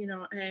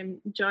 I'm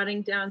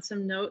jotting down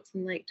some notes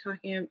and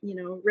talking,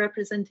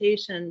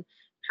 representation,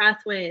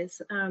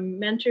 pathways,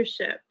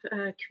 mentorship,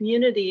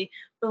 community,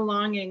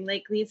 belonging.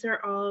 These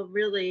are all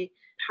really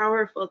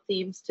powerful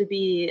themes to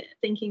be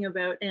thinking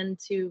about, and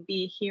to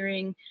be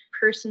hearing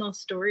personal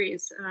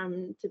stories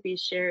to be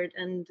shared.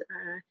 And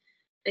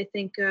I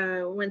think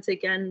once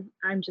again,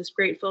 I'm just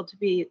grateful to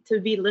be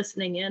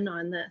listening in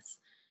on this.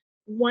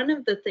 One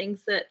of the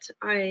things that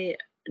I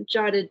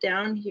jotted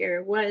down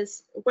here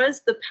was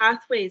the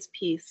pathways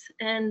piece,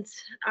 and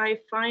I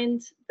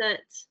find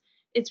that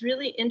it's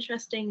really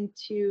interesting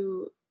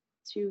to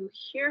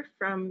hear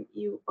from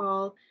you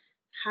all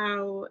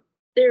how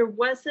there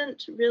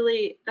wasn't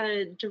really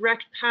a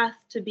direct path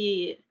to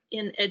be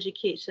in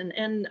education,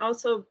 and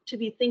also to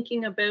be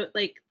thinking about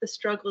the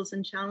struggles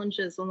and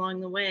challenges along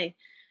the way.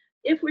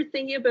 If we're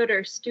thinking about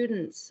our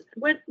students,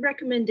 what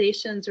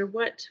recommendations or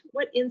what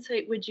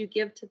insight would you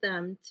give to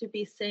them to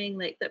be saying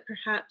that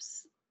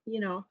perhaps,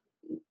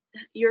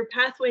 your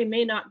pathway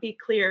may not be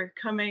clear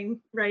coming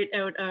right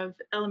out of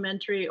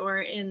elementary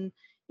or in,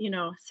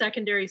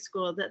 secondary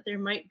school, that there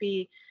might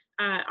be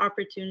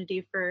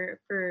opportunity for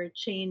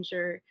change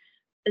or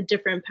a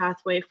different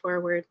pathway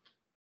forward?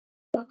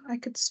 Well, I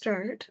could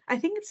start. I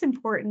think it's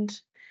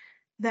important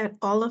that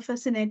all of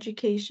us in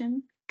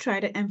education try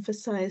to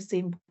emphasize the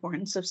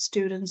importance of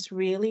students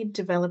really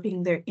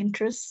developing their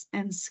interests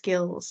and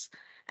skills.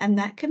 And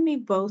that can be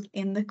both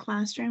in the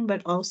classroom,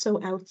 but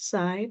also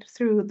outside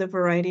through the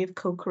variety of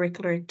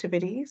co-curricular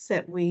activities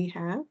that we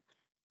have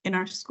in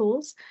our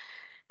schools.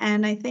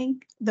 And I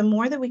think the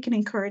more that we can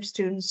encourage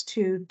students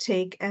to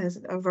take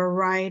as a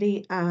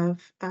variety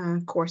of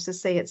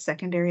courses, say at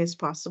secondary as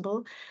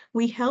possible,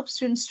 we help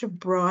students to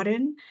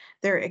broaden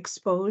their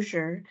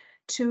exposure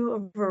to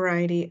a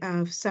variety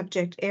of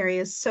subject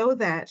areas, so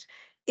that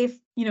if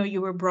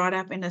you were brought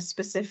up in a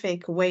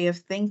specific way of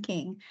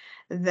thinking,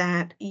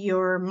 that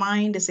your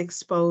mind is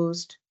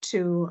exposed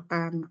to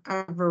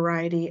a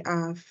variety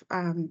of,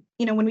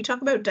 when we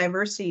talk about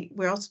diversity,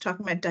 we're also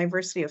talking about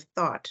diversity of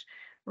thought,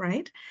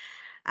 right?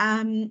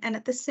 And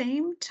at the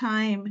same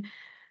time,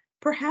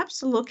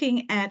 perhaps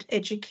looking at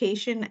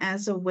education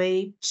as a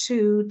way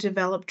to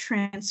develop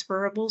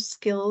transferable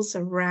skills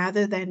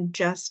rather than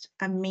just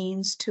a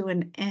means to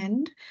an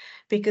end.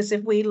 Because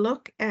if we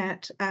look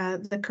at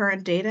the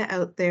current data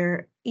out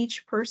there,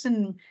 each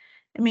person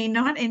may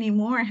not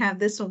anymore have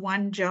this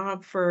one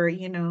job for,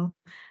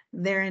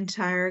 their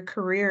entire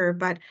career,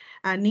 but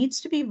needs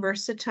to be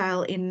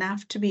versatile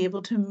enough to be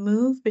able to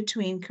move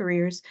between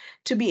careers,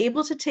 to be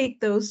able to take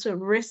those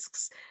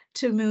risks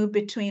to move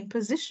between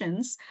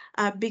positions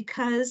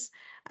because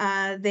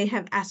they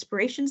have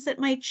aspirations that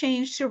might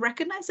change, to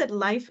recognize that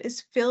life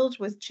is filled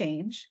with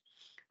change.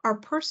 Our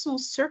personal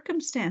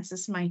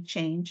circumstances might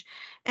change,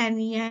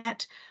 and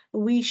yet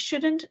we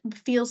shouldn't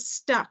feel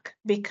stuck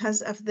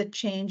because of the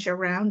change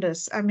around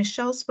us.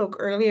 Michelle spoke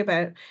earlier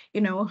about,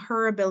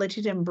 her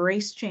ability to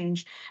embrace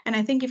change. And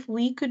I think if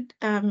we could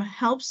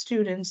help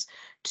students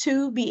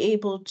to be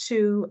able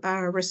to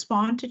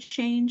respond to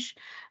change,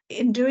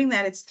 in doing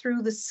that, it's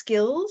through the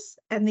skills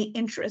and the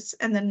interests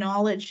and the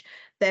knowledge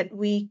that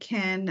we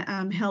can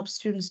help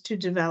students to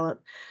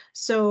develop.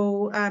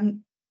 So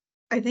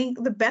I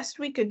think the best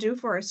we could do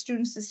for our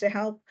students is to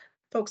help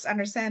folks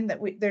understand that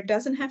there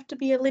doesn't have to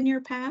be a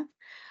linear path.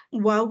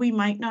 While we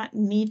might not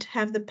need to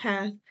have the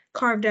path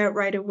carved out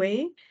right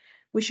away,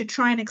 we should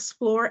try and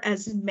explore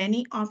as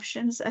many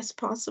options as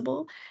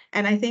possible.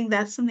 And I think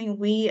that's something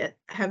we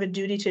have a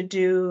duty to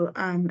do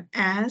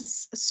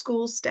as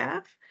school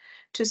staff,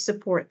 to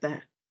support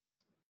that.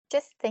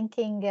 just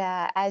thinking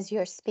as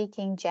you're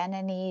speaking,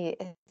 Jenny,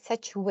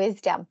 such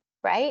wisdom,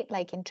 right?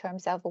 Like in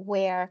terms of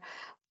where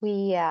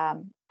we,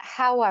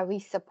 how are we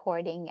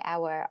supporting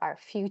our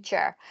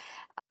future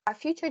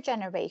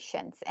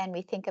generations? And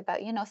we think about,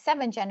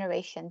 7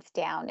 generations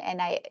down.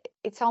 And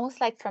it's almost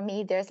like for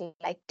me, there's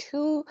like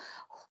 2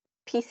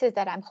 pieces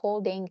that I'm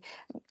holding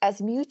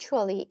as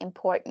mutually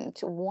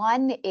important.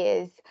 One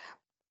is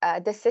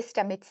the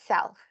system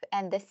itself,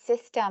 and the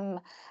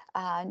system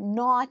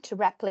not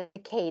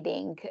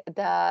replicating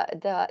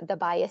the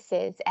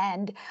biases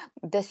and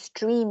the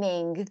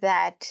streaming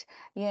that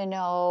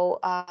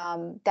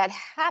that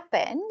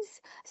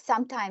happens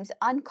sometimes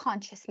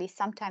unconsciously,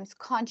 sometimes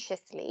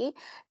consciously,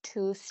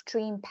 to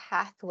stream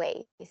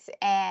pathways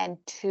and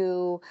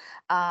to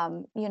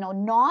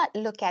not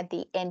look at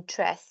the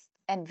interests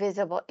and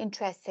visible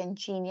interests and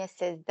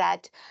geniuses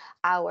that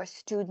our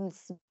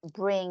students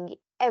bring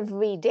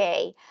every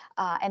day,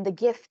 and the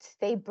gifts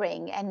they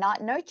bring, and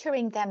not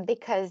nurturing them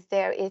because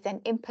there is an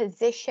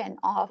imposition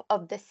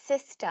of the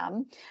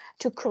system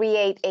to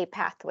create a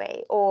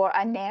pathway or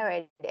a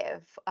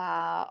narrative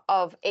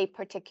of a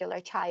particular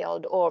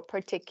child or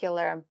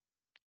particular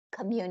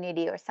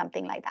community or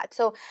something like that.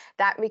 So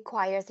that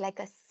requires like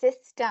a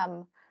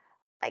system,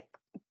 like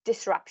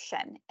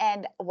disruption.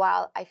 And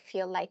while I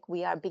feel like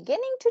we are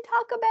beginning to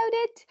talk about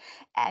it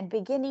and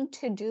beginning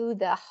to do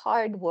the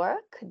hard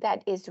work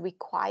that is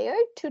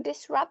required to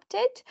disrupt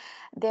it,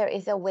 there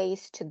is a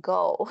ways to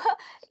go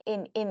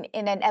in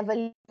an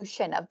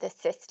evolution of the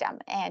system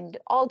and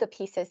all the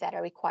pieces that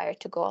are required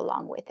to go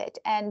along with it.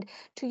 And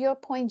to your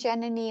point,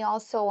 Jenny,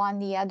 also on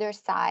the other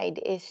side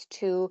is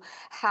to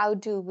how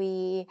do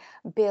we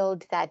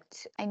build that?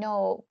 I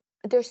know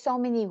there's so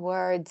many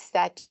words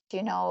that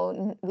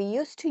we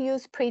used to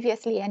use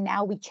previously, and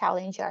now we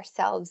challenge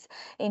ourselves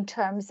in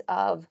terms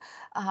of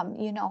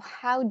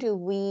how do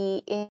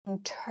we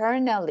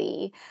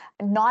internally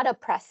not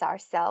oppress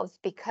ourselves,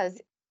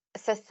 because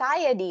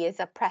society is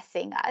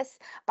oppressing us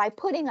by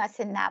putting us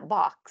in that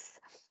box.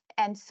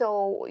 And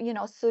so,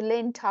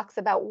 Sulin talks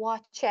about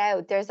watch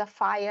out, there's a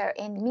fire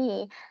in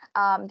me.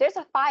 There's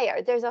a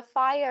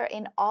fire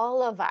in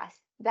all of us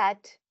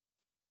that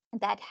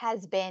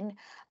has been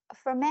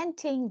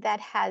fermenting,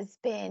 that has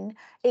been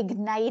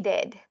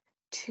ignited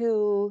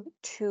to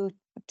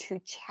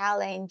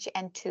challenge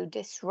and to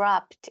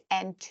disrupt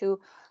and to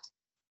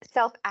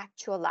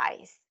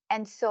self-actualize.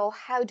 And so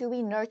how do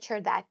we nurture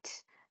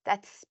that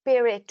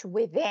spirit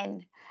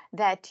within,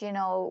 that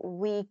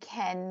we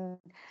can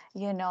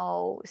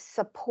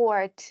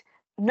support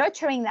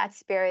nurturing that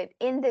spirit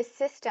in this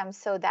system,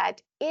 so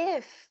that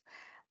if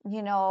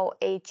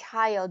a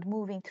child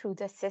moving through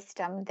the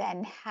system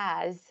then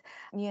has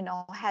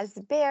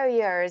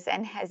barriers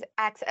and has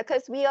access,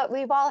 because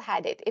we've all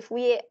had it. If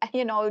we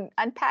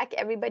unpack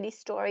everybody's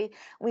story,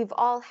 we've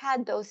all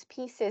had those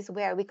pieces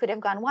where we could have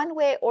gone one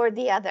way or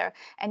the other,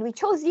 and we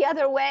chose the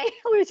other way,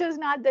 which is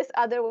not this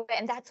other way,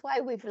 and that's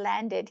why we've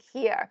landed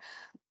here.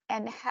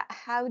 And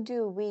how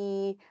do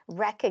we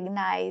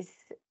recognize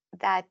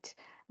that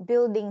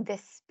building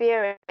this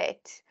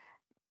spirit,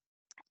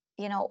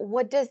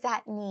 what does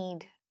that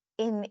need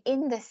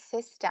in the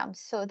system,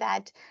 so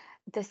that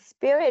the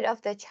spirit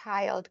of the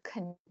child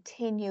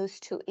continues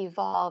to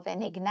evolve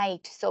and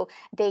ignite, so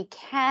they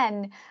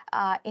can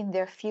in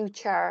their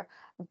future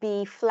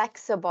be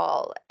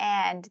flexible,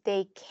 and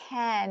they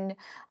can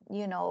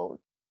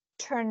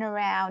turn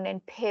around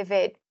and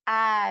pivot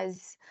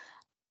as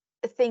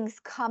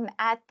things come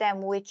at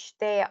them which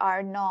they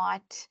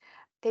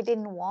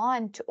didn't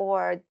want,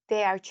 or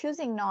they are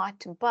choosing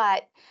not,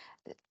 but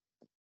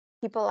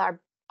people are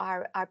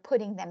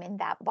putting them in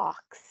that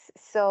box.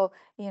 So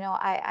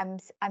I'm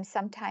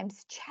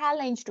sometimes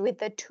challenged with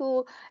the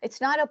two.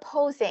 It's not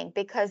opposing,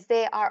 because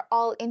they are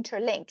all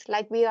interlinked,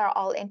 like we are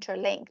all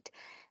interlinked.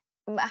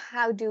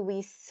 How do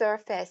we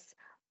surface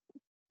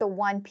the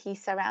one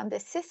piece around the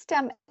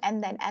system,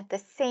 and then at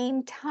the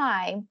same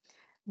time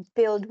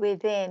build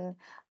within,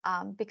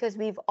 because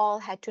we've all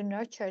had to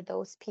nurture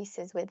those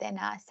pieces within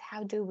us.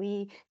 How do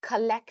we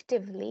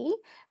collectively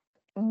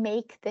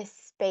make this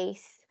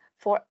space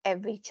for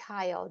every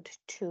child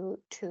to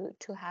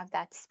have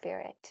that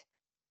spirit?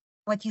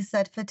 What you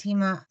said,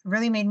 Fatima,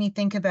 really made me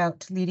think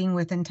about leading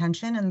with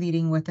intention and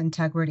leading with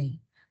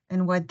integrity,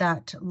 and what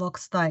that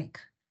looks like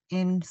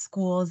in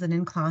schools and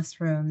in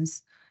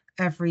classrooms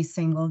every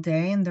single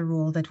day, and the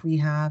role that we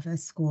have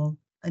as school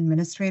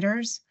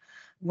administrators.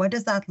 What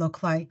does that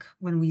look like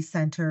when we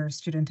center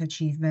student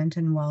achievement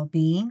and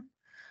well-being,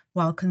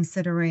 while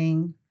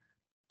considering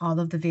all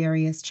of the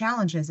various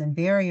challenges and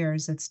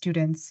barriers that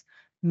students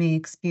may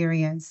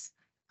experience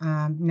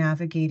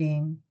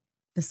navigating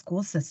the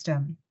school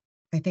system?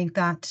 I think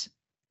that,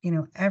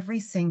 every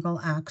single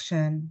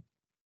action,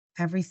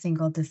 every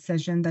single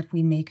decision that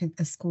we make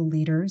as school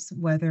leaders,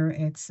 whether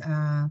it's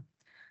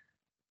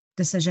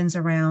decisions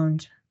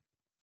around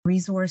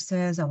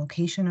resources,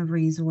 allocation of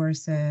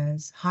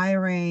resources,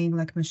 hiring,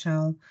 like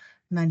Michelle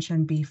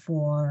mentioned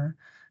before,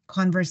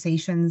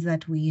 conversations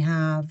that we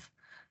have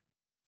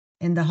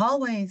in the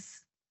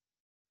hallways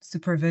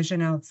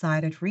supervision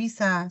outside at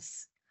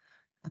recess,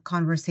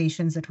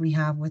 conversations that we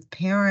have with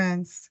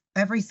parents.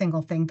 Every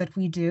single thing that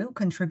we do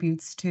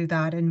contributes to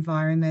that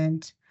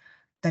environment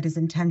that is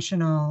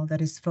intentional,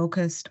 that is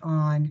focused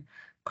on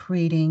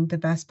creating the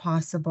best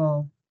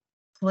possible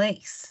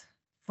place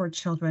for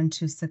children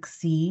to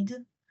succeed,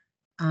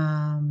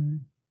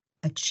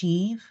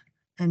 achieve,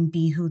 and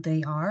be who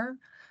they are.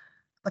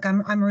 Like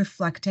I'm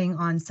reflecting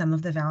on some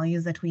of the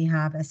values that we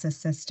have as a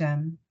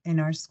system in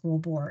our school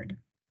board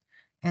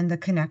and the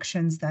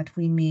connections that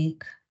we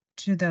make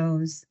to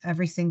those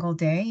every single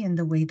day in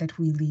the way that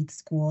we lead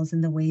schools,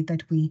 in the way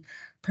that we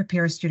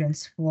prepare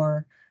students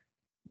for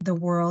the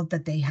world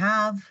that they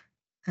have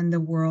and the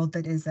world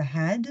that is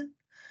ahead.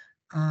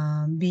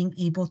 Being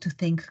able to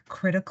think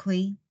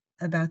critically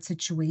about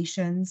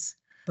situations,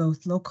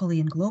 both locally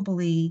and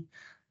globally,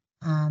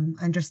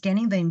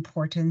 understanding the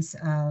importance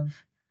of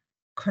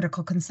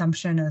critical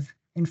consumption of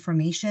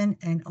information.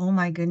 And oh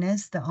my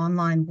goodness, the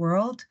online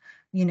world,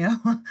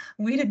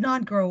 we did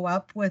not grow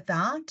up with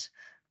that.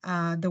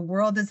 The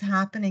world is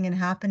happening and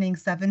happening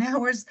 7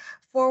 hours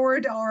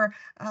forward or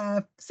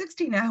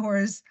 16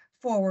 hours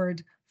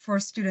forward for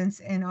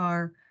students in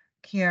our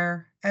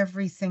care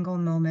every single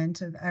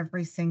moment of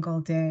every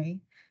single day.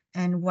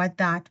 And what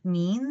that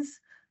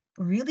means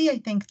really, I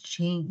think,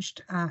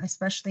 changed,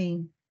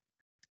 especially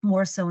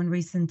more so in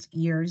recent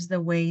years,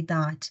 the way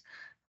that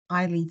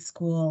I lead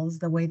schools,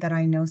 the way that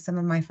I know some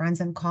of my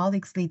friends and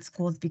colleagues lead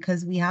schools,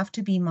 because we have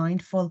to be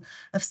mindful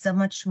of so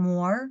much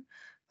more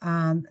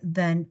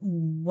than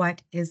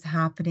what is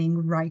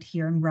happening right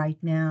here and right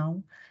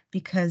now,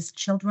 because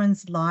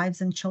children's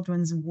lives and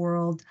children's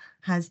world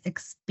has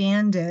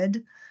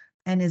expanded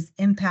and is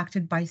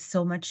impacted by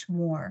so much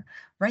more,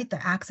 right?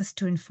 The access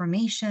to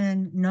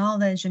information,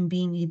 knowledge, and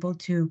being able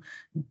to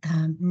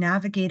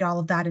navigate all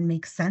of that and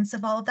make sense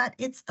of all of that,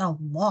 it's a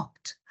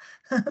lot.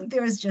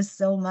 There is just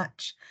so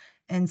much.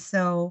 And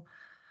so,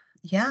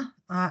 yeah,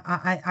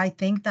 I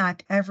think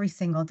that every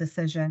single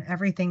decision,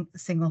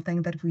 single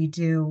thing that we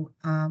do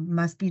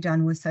must be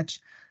done with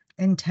such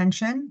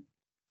intention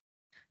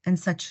and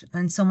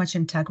so much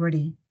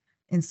integrity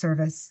in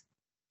service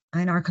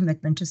and our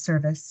commitment to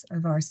service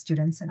of our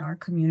students and our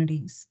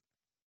communities.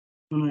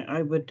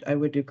 I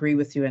would agree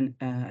with you, and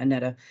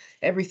Annetta.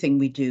 Everything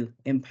we do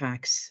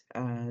impacts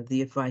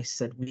the advice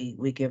that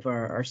we give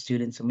our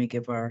students and we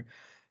give our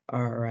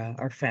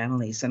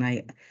families.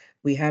 And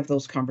we have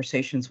those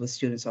conversations with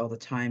students all the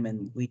time,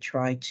 and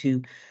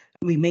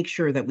we make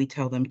sure that we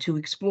tell them to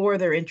explore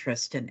their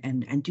interest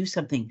and do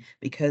something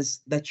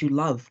that you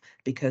love,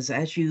 because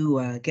as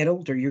you get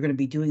older, you're going to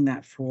be doing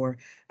that for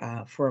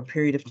a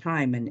period of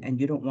time, and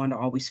you don't want to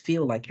always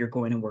feel like you're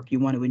going to work. You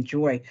want to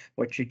enjoy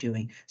what you're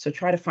doing. So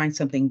try to find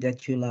something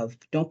that you love.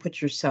 Don't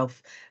put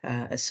yourself,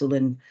 as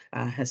Celine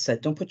has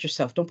said, don't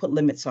put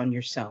limits on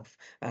yourself.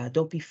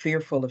 Don't be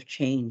fearful of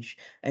change.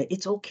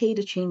 It's okay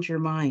to change your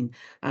mind.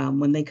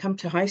 When they come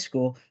to high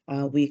school,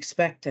 we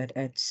expect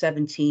at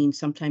 17,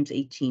 sometimes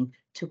 18,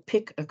 to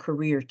pick a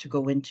career to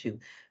go into,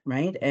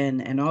 right?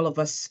 And all of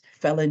us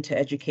fell into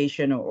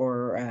education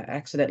or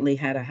accidentally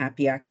had a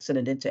happy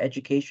accident into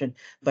education,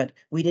 but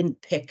we didn't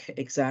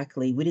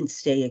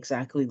stay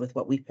exactly with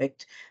what we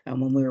picked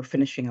when we were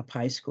finishing up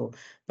high school.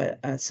 But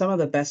some of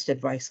the best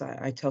advice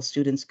I tell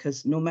students,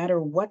 because no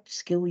matter what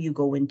skill you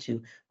go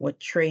into, what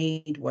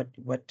trade, what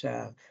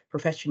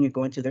profession you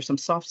go into, there's some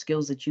soft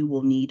skills that you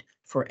will need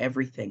for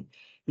everything.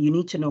 You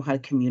need to know how to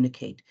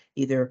communicate,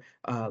 either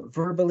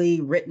verbally,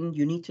 written.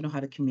 You need to know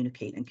how to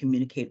communicate and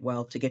communicate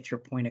well to get your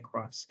point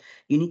across.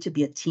 You need to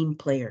be a team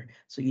player.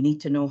 So you need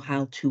to know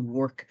how to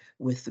work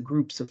with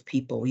groups of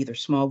people, either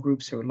small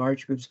groups or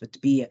large groups, but to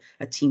be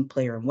a team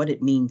player, and what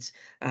it means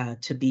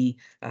to be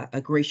a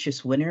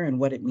gracious winner and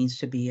what it means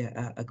to be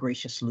a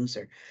gracious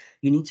loser.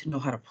 You need to know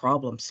how to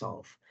problem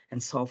solve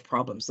and solve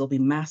problems. There'll be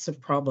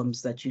massive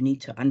problems that you need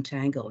to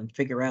untangle and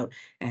figure out,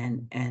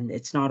 and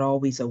it's not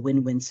always a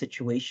win-win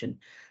situation,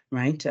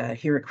 right?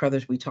 Here at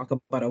Crothers, we talk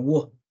about a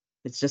woo.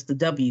 It's just a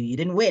W. You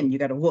didn't win. You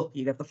got a woo.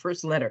 You got the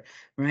first letter,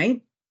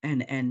 right?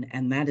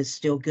 And that is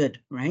still good,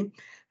 right?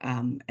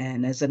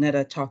 And as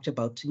Annetta talked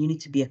about, you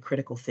need to be a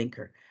critical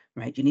thinker,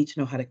 right? You need to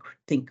know how to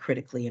think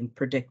critically and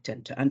predict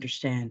and to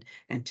understand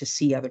and to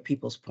see other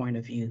people's point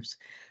of views.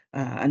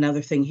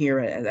 Another thing here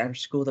at our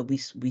school that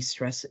we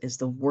stress is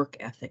the work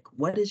ethic.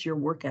 What is your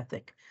work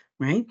ethic,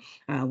 right?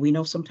 We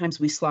know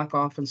sometimes we slack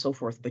off and so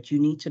forth, but you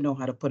need to know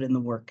how to put in the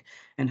work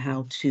and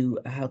how to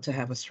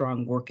have a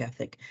strong work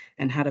ethic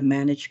and how to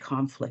manage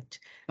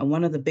conflict. And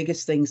one of the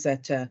biggest things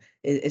that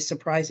is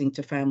surprising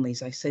to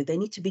families, I say they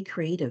need to be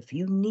creative.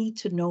 You need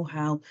to know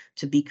how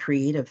to be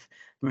creative,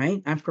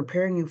 right? I'm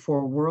preparing you for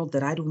a world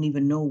that I don't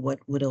even know what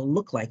it'll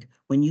look like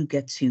when you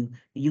get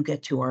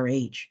to our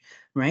age,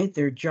 right?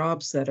 There are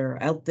jobs that are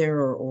out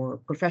there or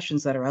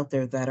professions that are out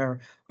there that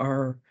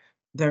are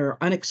they're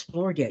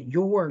unexplored yet.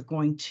 You're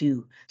going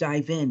to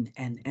dive in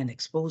and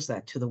expose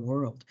that to the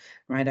world,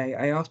 right?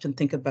 I often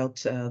think about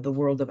the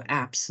world of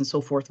apps and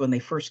so forth when they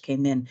first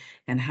came in,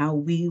 and how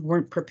we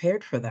weren't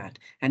prepared for that.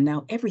 And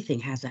now everything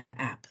has an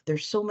app.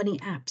 There's so many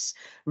apps,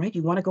 right?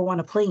 You want to go on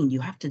a plane,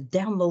 you have to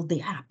download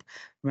the app,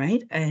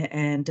 right?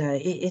 And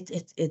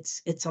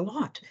it's a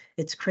lot.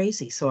 It's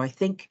crazy. So I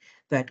think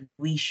that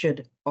we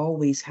should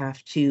always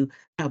have to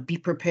be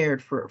prepared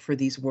for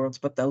these worlds.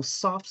 But those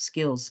soft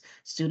skills,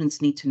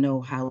 students need to know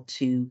how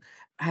to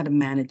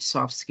manage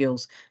soft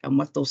skills and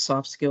what those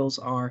soft skills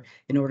are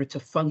in order to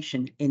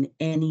function in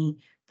any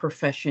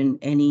profession,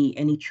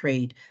 any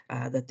trade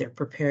that they're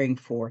preparing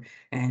for,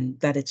 and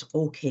that it's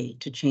okay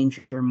to change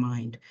your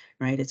mind,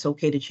 right? It's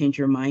okay to change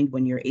your mind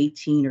when you're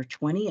 18 or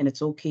 20, and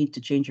it's okay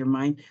to change your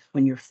mind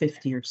when you're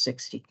 50 or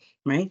 60,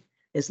 right?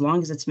 As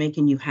long as it's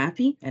making you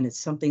happy and it's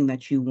something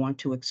that you want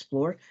to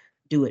explore,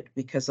 do it,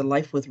 because a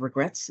life with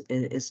regrets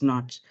is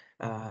not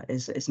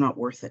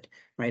worth it,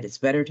 right? It's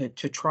better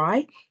to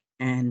try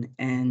and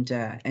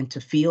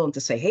to feel and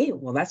to say, hey,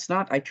 well, that's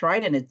not, I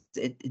tried and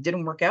it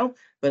didn't work out,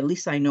 but at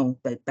least I know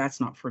that that's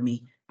not for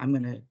me. I'm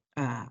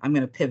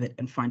gonna pivot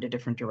and find a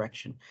different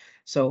direction.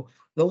 So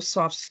those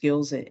soft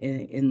skills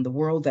in the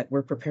world that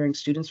we're preparing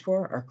students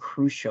for are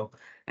crucial,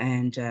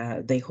 and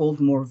they hold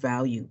more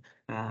value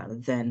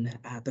than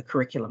the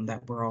curriculum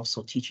that we're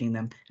also teaching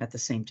them at the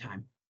same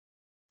time.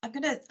 I'm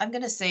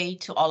gonna say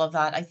to all of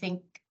that, I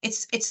think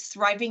it's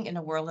thriving in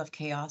a world of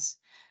chaos.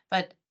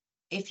 But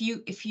if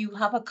you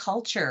have a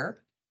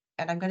culture,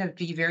 and I'm gonna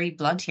be very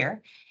blunt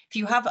here, if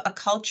you have a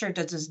culture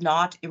that does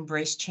not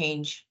embrace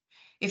change,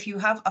 if you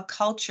have a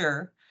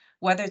culture,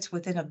 whether it's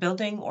within a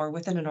building or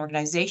within an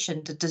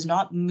organization, that does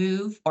not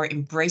move or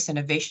embrace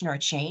innovation or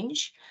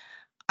change,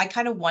 I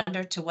kind of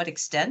wonder to what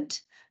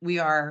extent we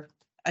are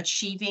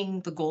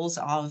achieving the goals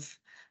of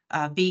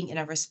being in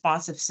a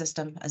responsive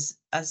system.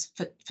 As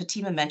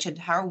Fatima mentioned,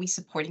 how are we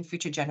supporting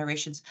future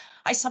generations?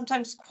 I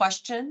sometimes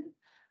question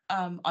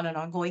on an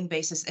ongoing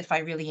basis if I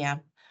really am.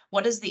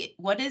 What is the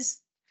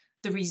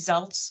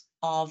results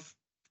of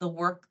the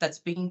work that's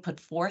being put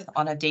forth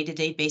on a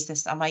day-to-day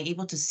basis? Am I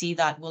able to see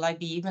that? Will I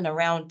be even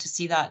around to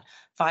see that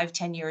 5,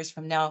 10 years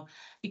from now?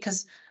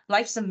 Because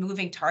life's a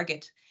moving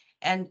target.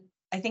 And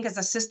I think as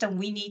a system,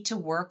 we need to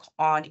work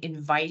on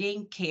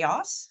inviting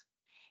chaos,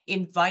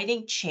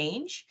 inviting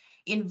change,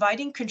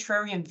 inviting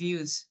contrarian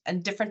views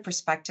and different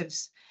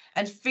perspectives,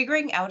 and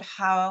figuring out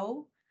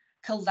how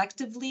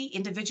collectively,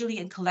 individually,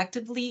 and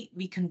collectively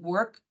we can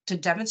work to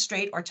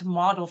demonstrate or to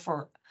model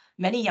for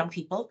many young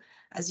people,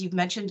 as you've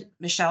mentioned,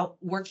 Michelle,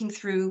 working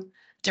through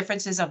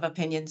differences of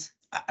opinions.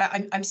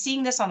 I'm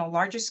seeing this on a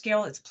larger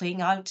scale. It's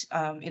playing out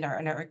in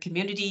our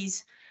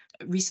communities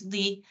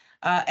recently.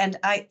 And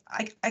I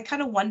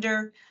kind of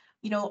wonder,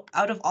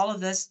 out of all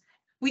of this,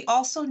 we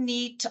also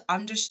need to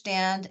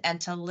understand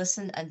and to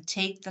listen and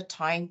take the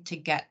time to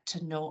get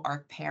to know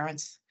our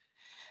parents.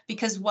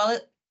 Because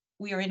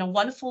we are in a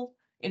wonderful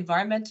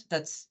environment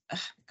that's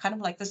kind of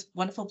like this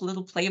wonderful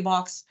little play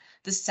box,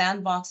 this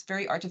sandbox,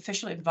 very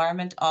artificial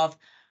environment of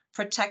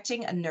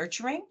protecting and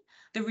nurturing,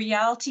 the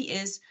reality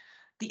is,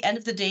 the end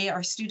of the day,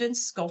 our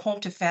students go home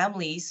to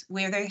families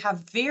where they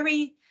have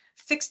very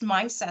fixed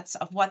mindsets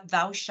of what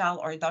thou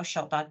shalt or thou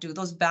shalt not do.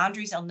 Those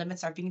boundaries and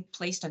limits are being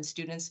placed on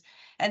students.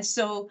 And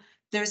so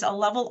there's a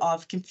level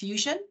of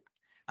confusion,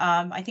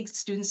 I think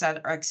students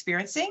are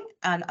experiencing,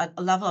 and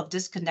a level of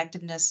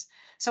disconnectedness.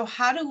 So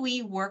how do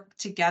we work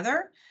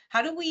together?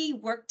 How do we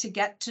work to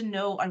get to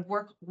know and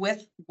work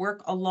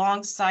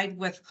alongside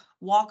with,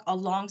 walk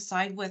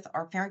alongside with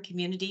our parent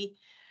community,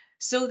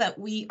 so that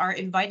we are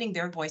inviting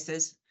their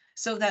voices,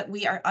 so that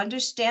we are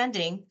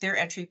understanding their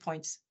entry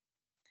points?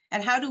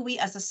 And how do we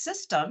as a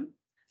system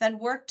then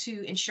work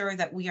to ensure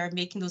that we are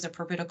making those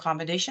appropriate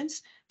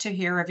accommodations to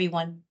hear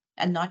everyone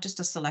and not just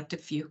a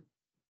selective few?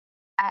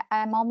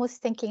 I'm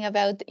almost thinking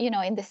about,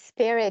 in the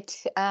spirit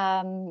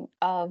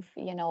of,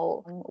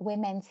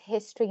 Women's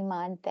History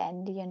Month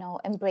and,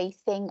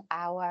 embracing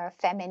our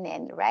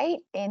feminine, right?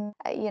 In,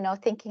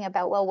 thinking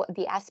about, well, what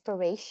the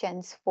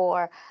aspirations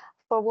for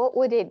what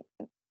would it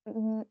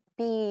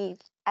be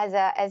as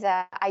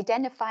a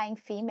identifying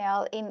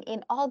female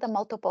in all the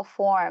multiple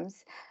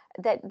forms,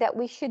 that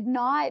we should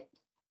not,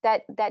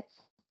 that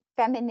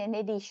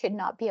femininity should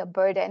not be a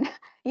burden,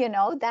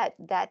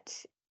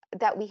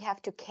 that we have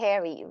to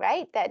carry,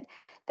 right?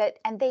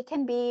 And they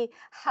can be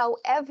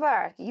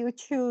however you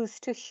choose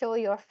to show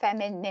your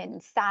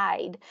feminine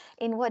side,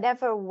 in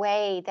whatever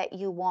way that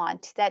you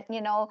want, that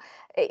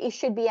it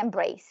should be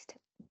embraced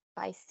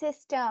by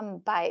system,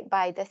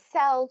 by the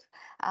self,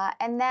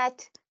 and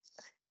that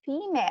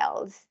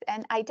females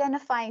and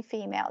identifying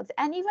females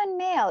and even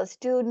males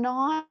do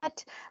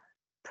not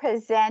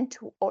present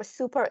or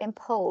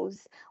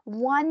superimpose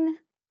one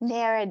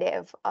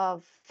narrative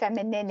of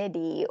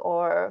femininity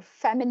or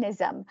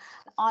feminism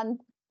on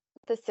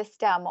the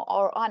system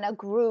or on a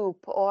group,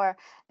 or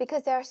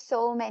because there are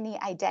so many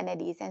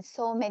identities and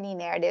so many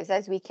narratives,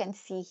 as we can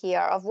see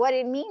here, of what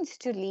it means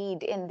to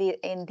lead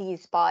in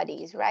these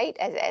bodies, right,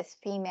 as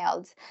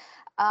females.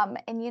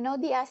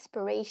 And the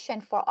aspiration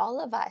for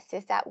all of us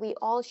is that we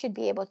all should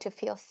be able to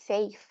feel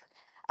safe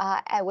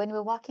when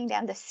we're walking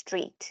down the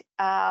street,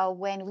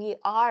 when we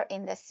are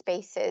in the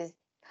spaces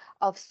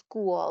of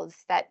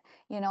schools, that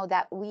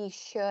that we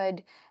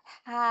should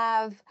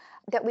have,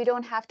 that we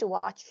don't have to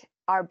watch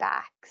our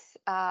backs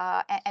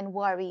and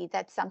worry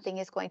that something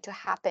is going to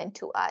happen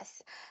to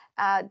us.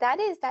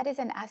 That is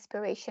an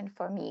aspiration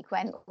for me,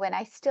 when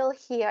I still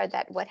hear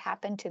that what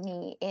happened to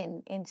me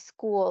in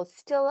school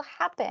still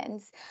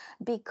happens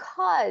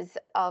because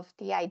of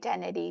the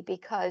identity,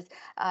 because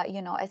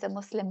as a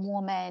Muslim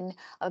woman,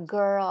 a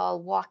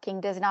girl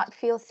walking does not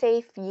feel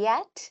safe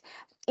yet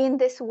in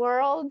this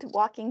world,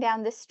 walking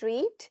down the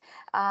street,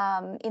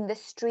 in the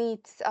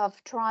streets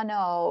of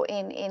Toronto,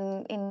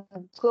 in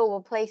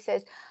global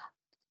places.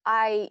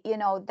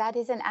 That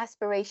is an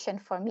aspiration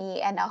for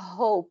me, and a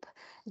hope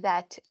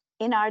that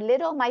in our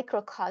little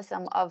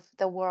microcosm of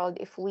the world,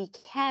 if we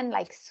can,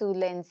 like Sue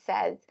Lin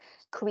says,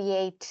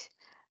 create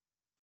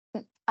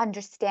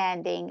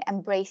understanding,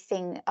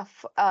 embracing,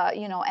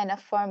 and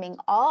affirming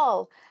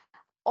all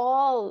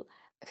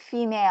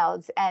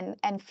females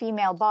and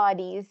female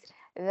bodies,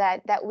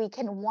 that we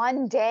can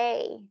one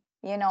day,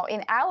 in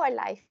our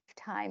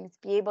lifetimes,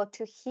 be able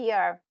to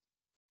hear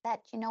that,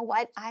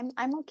 what,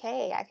 I'm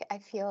okay. I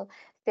feel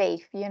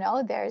safe.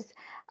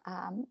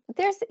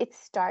 It's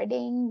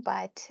starting,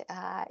 but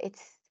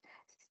it's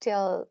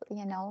still,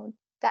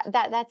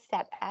 that's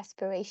that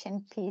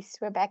aspiration piece,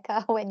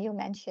 Rebecca, when you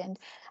mentioned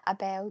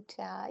about,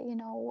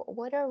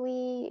 what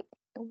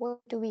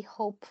do we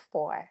hope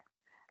for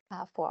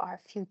our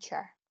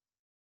future?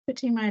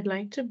 Fatima, I'd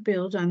like to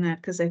build on that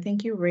because I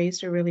think you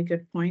raised a really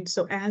good point.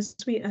 So as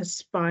we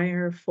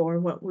aspire for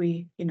what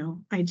we,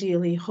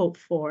 ideally hope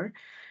for,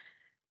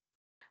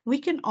 we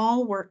can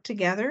all work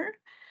together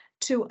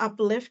to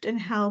uplift and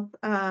help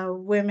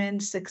women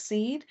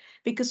succeed.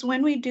 Because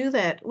when we do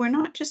that, we're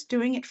not just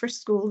doing it for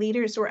school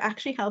leaders, we're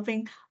actually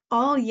helping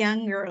all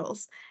young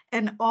girls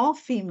and all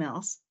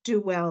females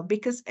do well,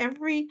 because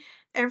every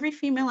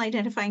female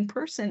identifying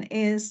person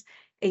is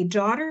a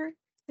daughter,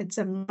 it's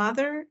a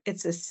mother,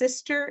 it's a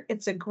sister,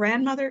 it's a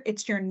grandmother,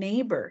 it's your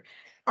neighbor.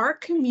 Our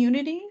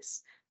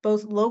communities,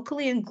 both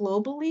locally and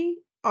globally,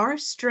 are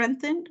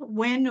strengthened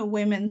when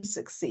women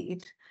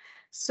succeed.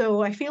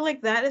 So I feel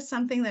like that is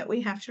something that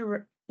we have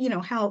to,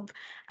 help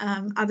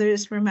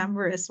others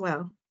remember as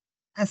well.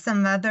 As a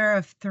mother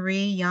of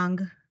 3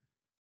 young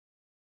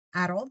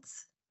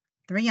adults,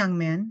 3 young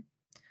men,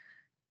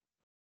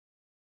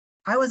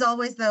 I was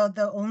always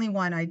the only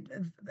one,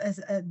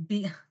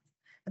 the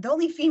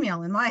only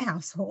female in my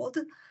household,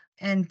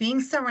 and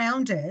being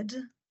surrounded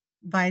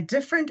by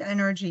different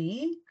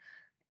energy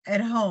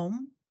at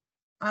home.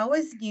 I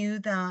always knew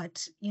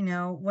that,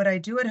 what I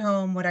do at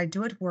home, what I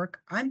do at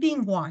work, I'm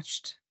being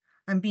watched.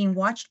 I'm being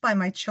watched by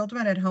my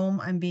children at home.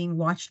 I'm being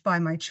watched by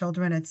my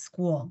children at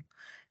school.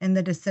 And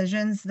the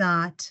decisions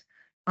that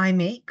I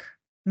make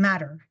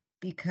matter,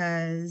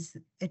 because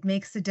it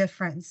makes a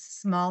difference,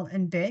 small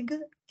and big.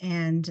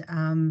 And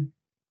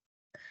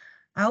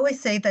I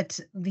always say that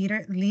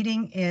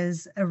leading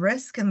is a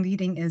risk and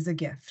leading is a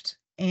gift.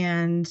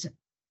 And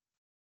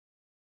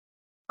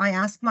I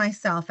ask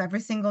myself every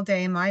single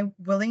day, am I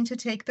willing to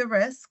take the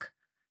risk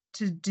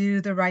to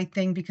do the right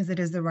thing because it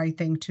is the right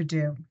thing to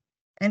do?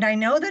 And I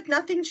know that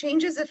nothing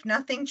changes if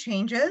nothing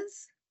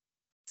changes.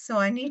 So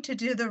I need to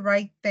do the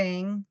right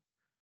thing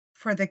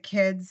for the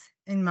kids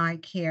in my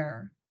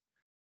care.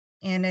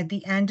 And at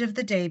the end of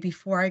the day,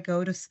 before I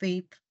go to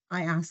sleep,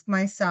 I ask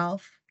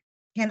myself,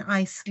 can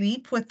I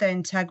sleep with the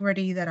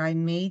integrity that I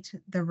made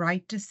the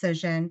right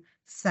decision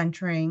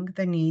centering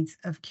the needs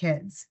of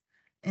kids?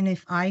 And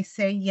if I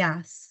say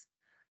yes,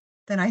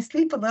 then I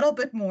sleep a little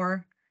bit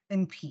more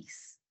in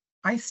peace.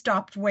 I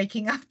stopped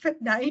waking up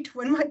at night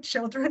when my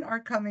children are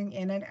coming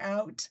in and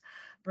out.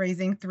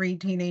 Raising 3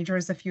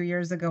 teenagers a few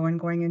years ago and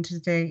going into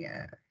today,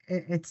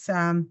 it's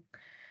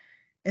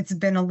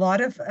been a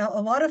lot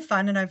of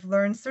fun, and I've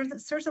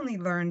certainly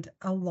learned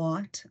a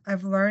lot.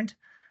 I've learned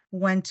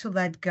when to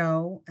let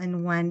go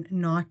and when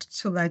not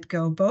to let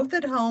go, both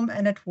at home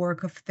and at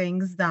work, of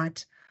things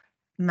that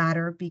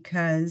matter,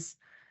 because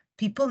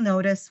people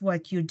notice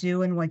what you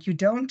do and what you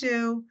don't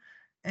do,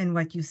 and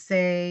what you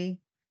say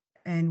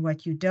and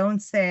what you don't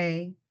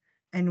say,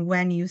 and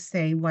when you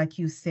say what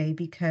you say,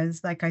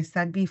 because like I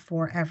said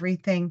before,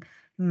 everything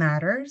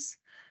matters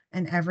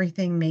and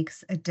everything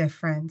makes a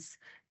difference.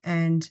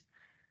 And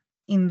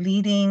in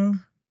leading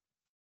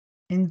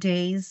in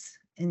days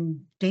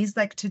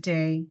like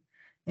today,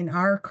 in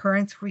our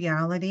current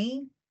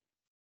reality,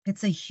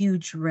 it's a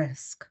huge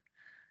risk.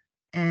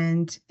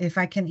 And if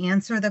I can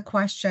answer the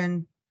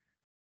question,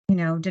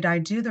 did I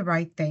do the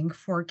right thing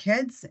for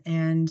kids?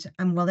 And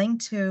I'm willing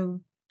to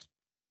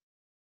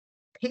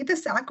pay the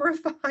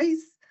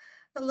sacrifice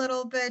a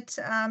little bit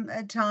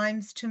at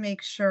times to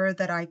make sure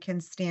that I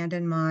can stand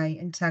in my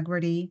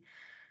integrity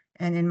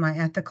and in my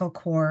ethical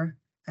core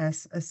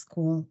as a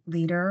school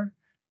leader,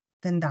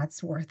 then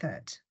that's worth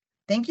it.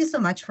 Thank you so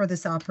much for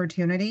this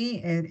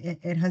opportunity.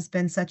 It has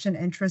been such an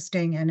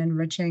interesting and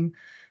enriching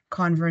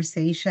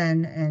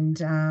conversation.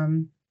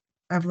 And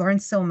I've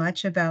learned so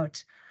much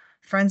about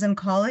friends and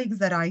colleagues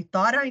that I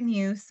thought I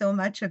knew so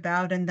much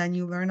about, and then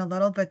you learn a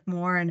little bit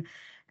more.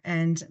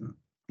 And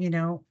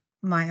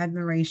my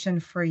admiration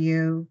for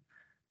you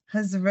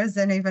has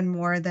risen even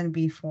more than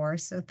before.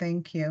 So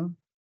thank you.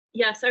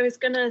 Yes, I was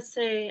going to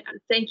say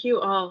thank you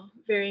all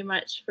very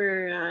much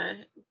for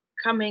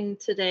coming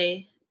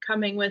today,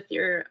 coming with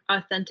your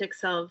authentic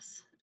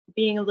selves,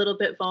 being a little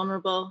bit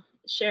vulnerable,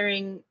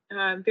 sharing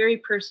very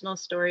personal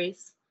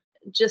stories.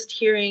 Just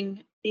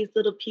hearing these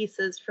little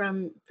pieces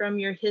from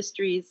your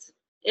histories,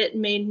 it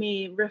made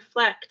me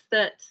reflect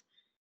that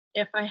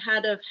if I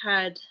had have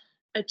had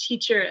a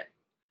teacher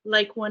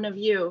like one of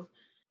you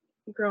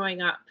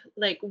growing up,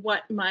 like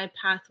what my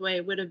pathway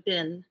would have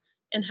been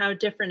and how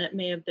different it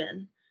may have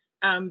been.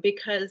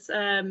 Because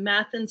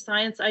math and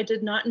science I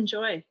did not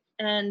enjoy.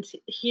 And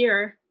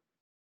here,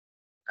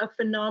 a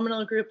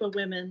phenomenal group of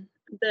women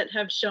that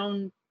have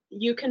shown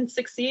you can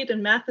succeed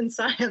in math and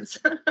science.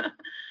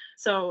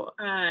 So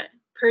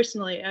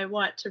personally, I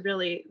want to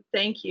really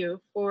thank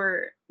you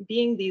for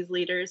being these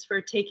leaders,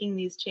 for taking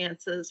these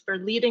chances, for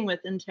leading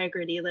with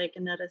integrity, like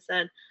Annetta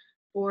said,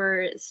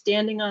 for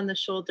standing on the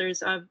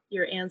shoulders of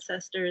your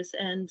ancestors,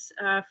 and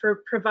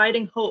for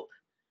providing hope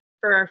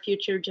for our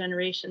future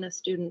generation of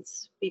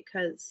students,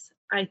 because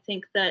I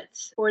think that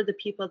for the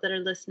people that are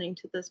listening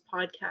to this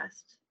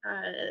podcast,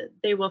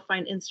 they will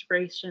find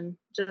inspiration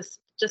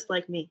just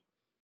like me.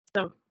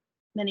 So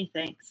many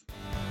thanks.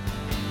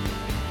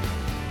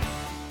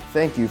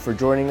 Thank you for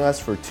joining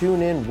us for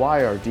Tune In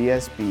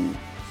YRDSB.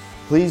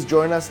 Please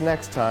join us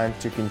next time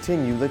to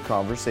continue the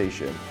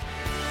conversation.